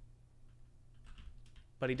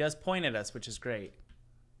 But he does point at us, which is great.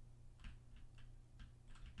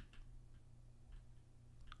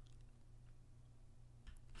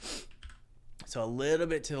 So a little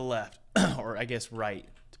bit to the left, or I guess right,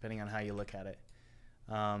 depending on how you look at it.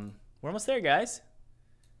 We're almost there, guys.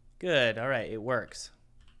 Good. All right, it works.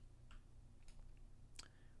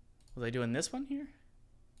 Was I doing this one here?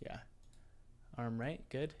 Yeah. Arm right.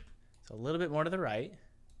 Good. So a little bit more to the right.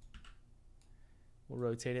 We'll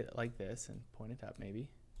rotate it like this and point it up maybe.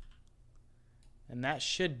 And that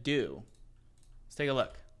should do. Let's take a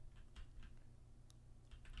look.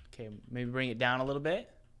 Okay, maybe bring it down a little bit.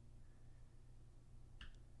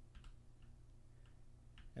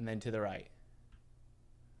 And then to the right.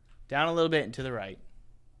 Down a little bit and to the right.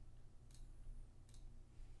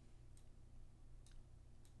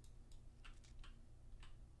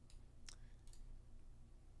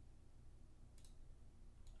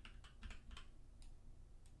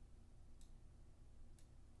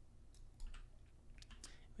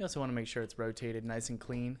 We also want to make sure it's rotated nice and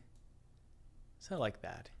clean. So like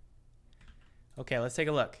that. Okay, let's take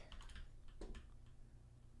a look.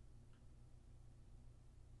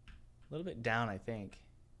 A little bit down, I think.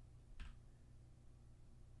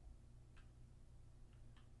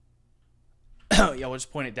 Yeah, we'll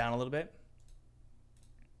just point it down a little bit.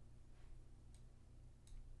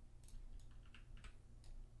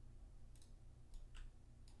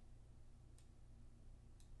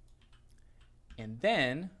 And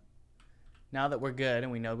then, now that we're good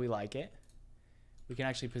and we know we like it, we can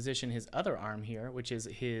actually position his other arm here, which is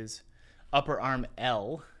his upper arm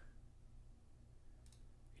L.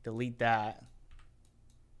 Delete that.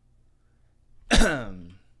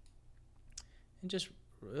 And just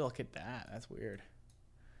look at that. That's weird.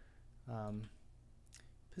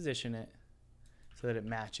 Position it so that it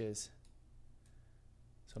matches.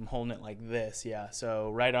 So I'm holding it like this. Yeah. So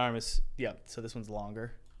right arm is, yeah. So this one's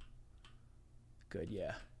longer. Good.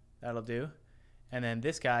 Yeah. That'll do. And then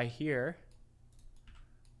this guy here,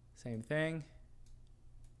 same thing.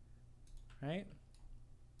 Right?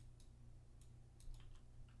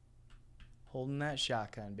 Holding that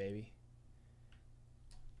shotgun, baby.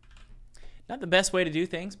 Not the best way to do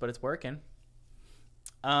things, but it's working.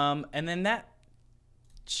 And then that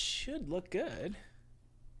should look good.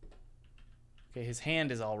 Okay, his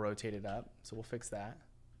hand is all rotated up, so we'll fix that.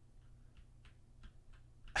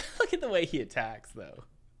 Look at the way he attacks, though.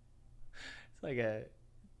 It's like a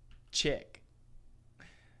chick.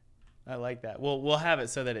 I like that. We'll have it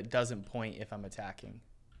so that it doesn't point if I'm attacking.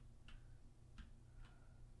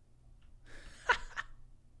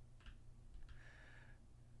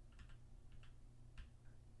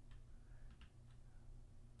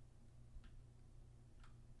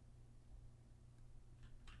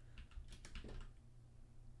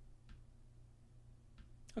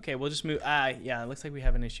 Okay, we'll just move. Yeah, it looks like we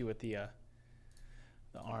have an issue with the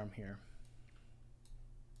arm here.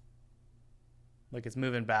 Look, it's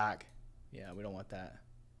moving back. Yeah, we don't want that.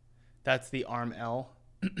 That's the arm L.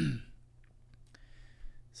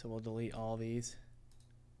 So we'll delete all these.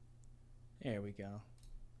 There we go.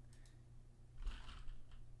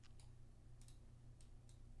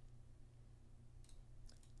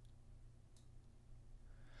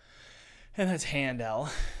 And that's hand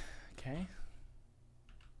L. Okay.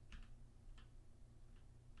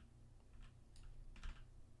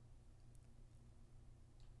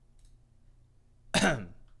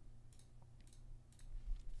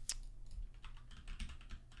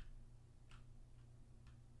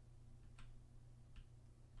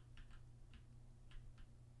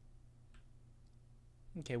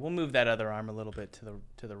 Okay, we'll move that other arm a little bit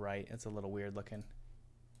to the right. It's a little weird looking.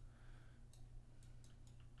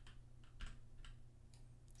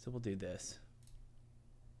 So we'll do this.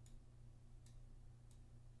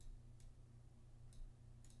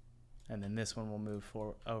 And then this one will move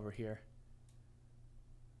over here.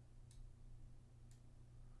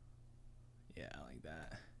 Yeah, like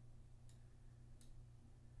that.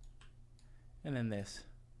 And then this.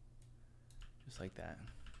 Just like that.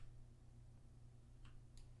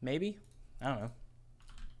 Maybe? I don't know.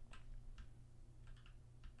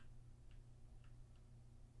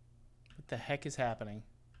 What the heck is happening?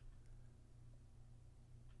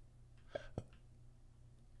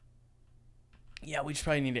 Yeah, we just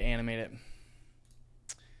probably need to animate it.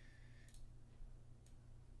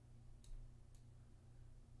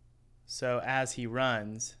 So as he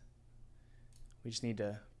runs, we just need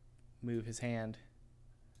to move his hand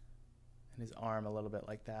and his arm a little bit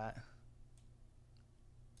like that.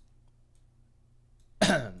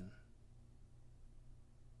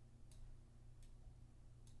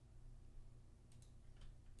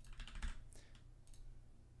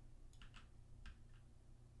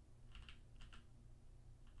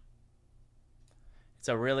 It's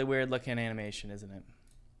a really weird looking animation, isn't it?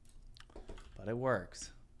 But it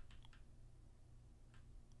works.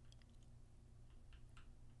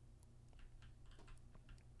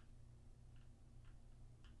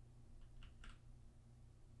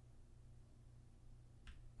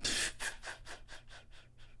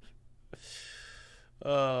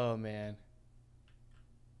 Oh, man.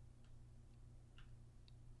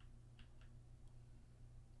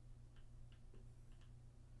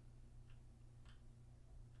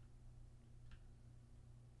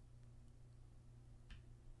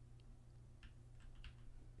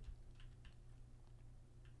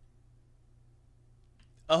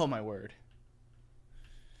 Oh, my word.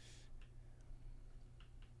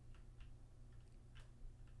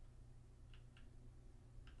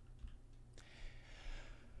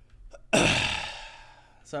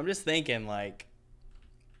 So I'm just thinking, like,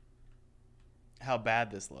 how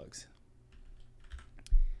bad this looks.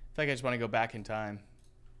 I feel like I just want to go back in time.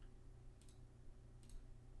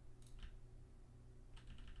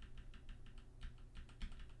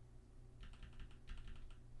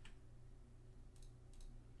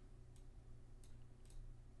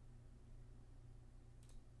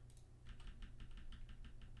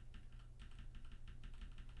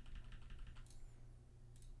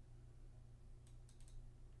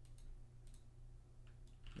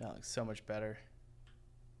 That looks so much better.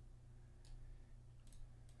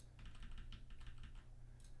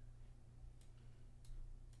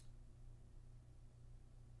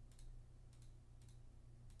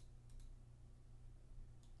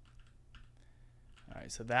 All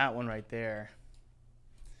right, so that one right there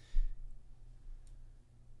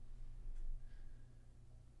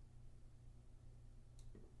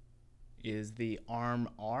is the arm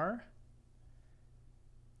R.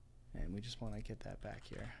 And we just want to get that back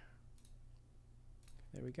here.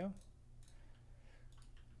 There we go.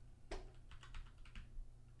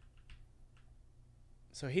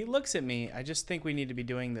 So he looks at me. I just think we need to be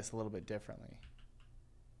doing this a little bit differently.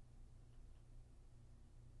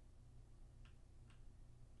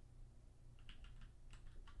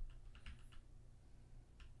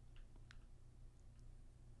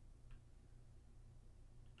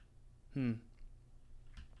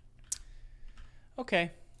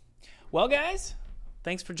 Okay. Well, guys,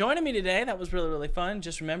 thanks for joining me today. That was really, really fun.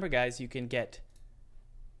 Just remember, guys, you can get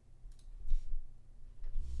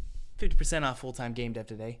 50% off full-time game dev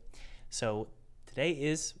today. So today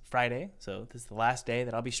is Friday, so this is the last day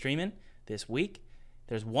that I'll be streaming this week.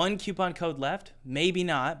 There's one coupon code left. Maybe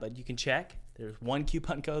not, but you can check. There's one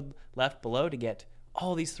coupon code left below to get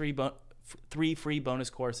all these three free bonus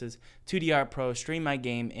courses: 2D Art Pro, Stream My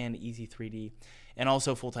Game, and Easy 3D. And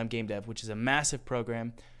also Full-Time Game Dev, which is a massive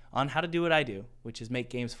program on how to do what I do, which is make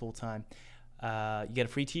games full-time. You get a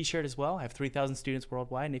free t-shirt as well. I have 3,000 students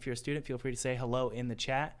worldwide, and if you're a student, feel free to say hello in the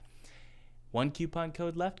chat. One coupon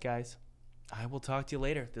code left, guys. I will talk to you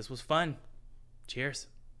later. This was fun. Cheers.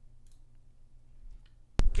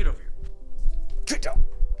 Get over here. Get down.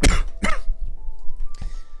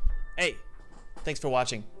 Hey, thanks for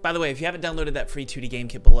watching. By the way, if you haven't downloaded that free 2D game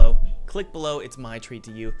kit below, click below. It's my treat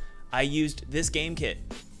to you. I used this game kit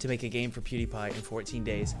to make a game for PewDiePie in 14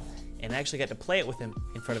 days, and I actually got to play it with him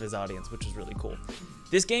in front of his audience, which was really cool.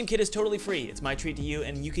 This game kit is totally free. It's my treat to you,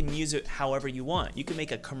 and you can use it however you want. You can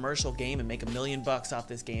make a commercial game and make $1 million off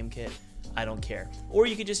this game kit. I don't care. Or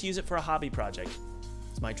you could just use it for a hobby project.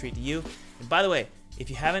 It's my treat to you. And by the way, if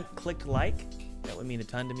you haven't clicked like, that would mean a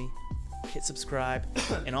ton to me. Hit subscribe,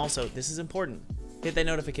 and also, this is important, hit that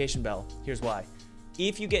notification bell. Here's why.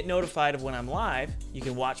 If you get notified of when I'm live, you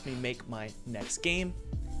can watch me make my next game,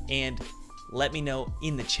 and let me know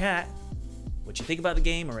in the chat what you think about the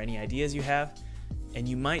game or any ideas you have, and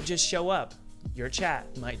you might just show up. Your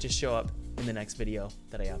chat might just show up in the next video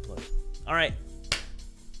that I upload. All right.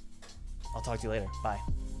 I'll talk to you later. Bye.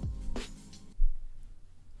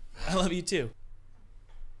 I love you too.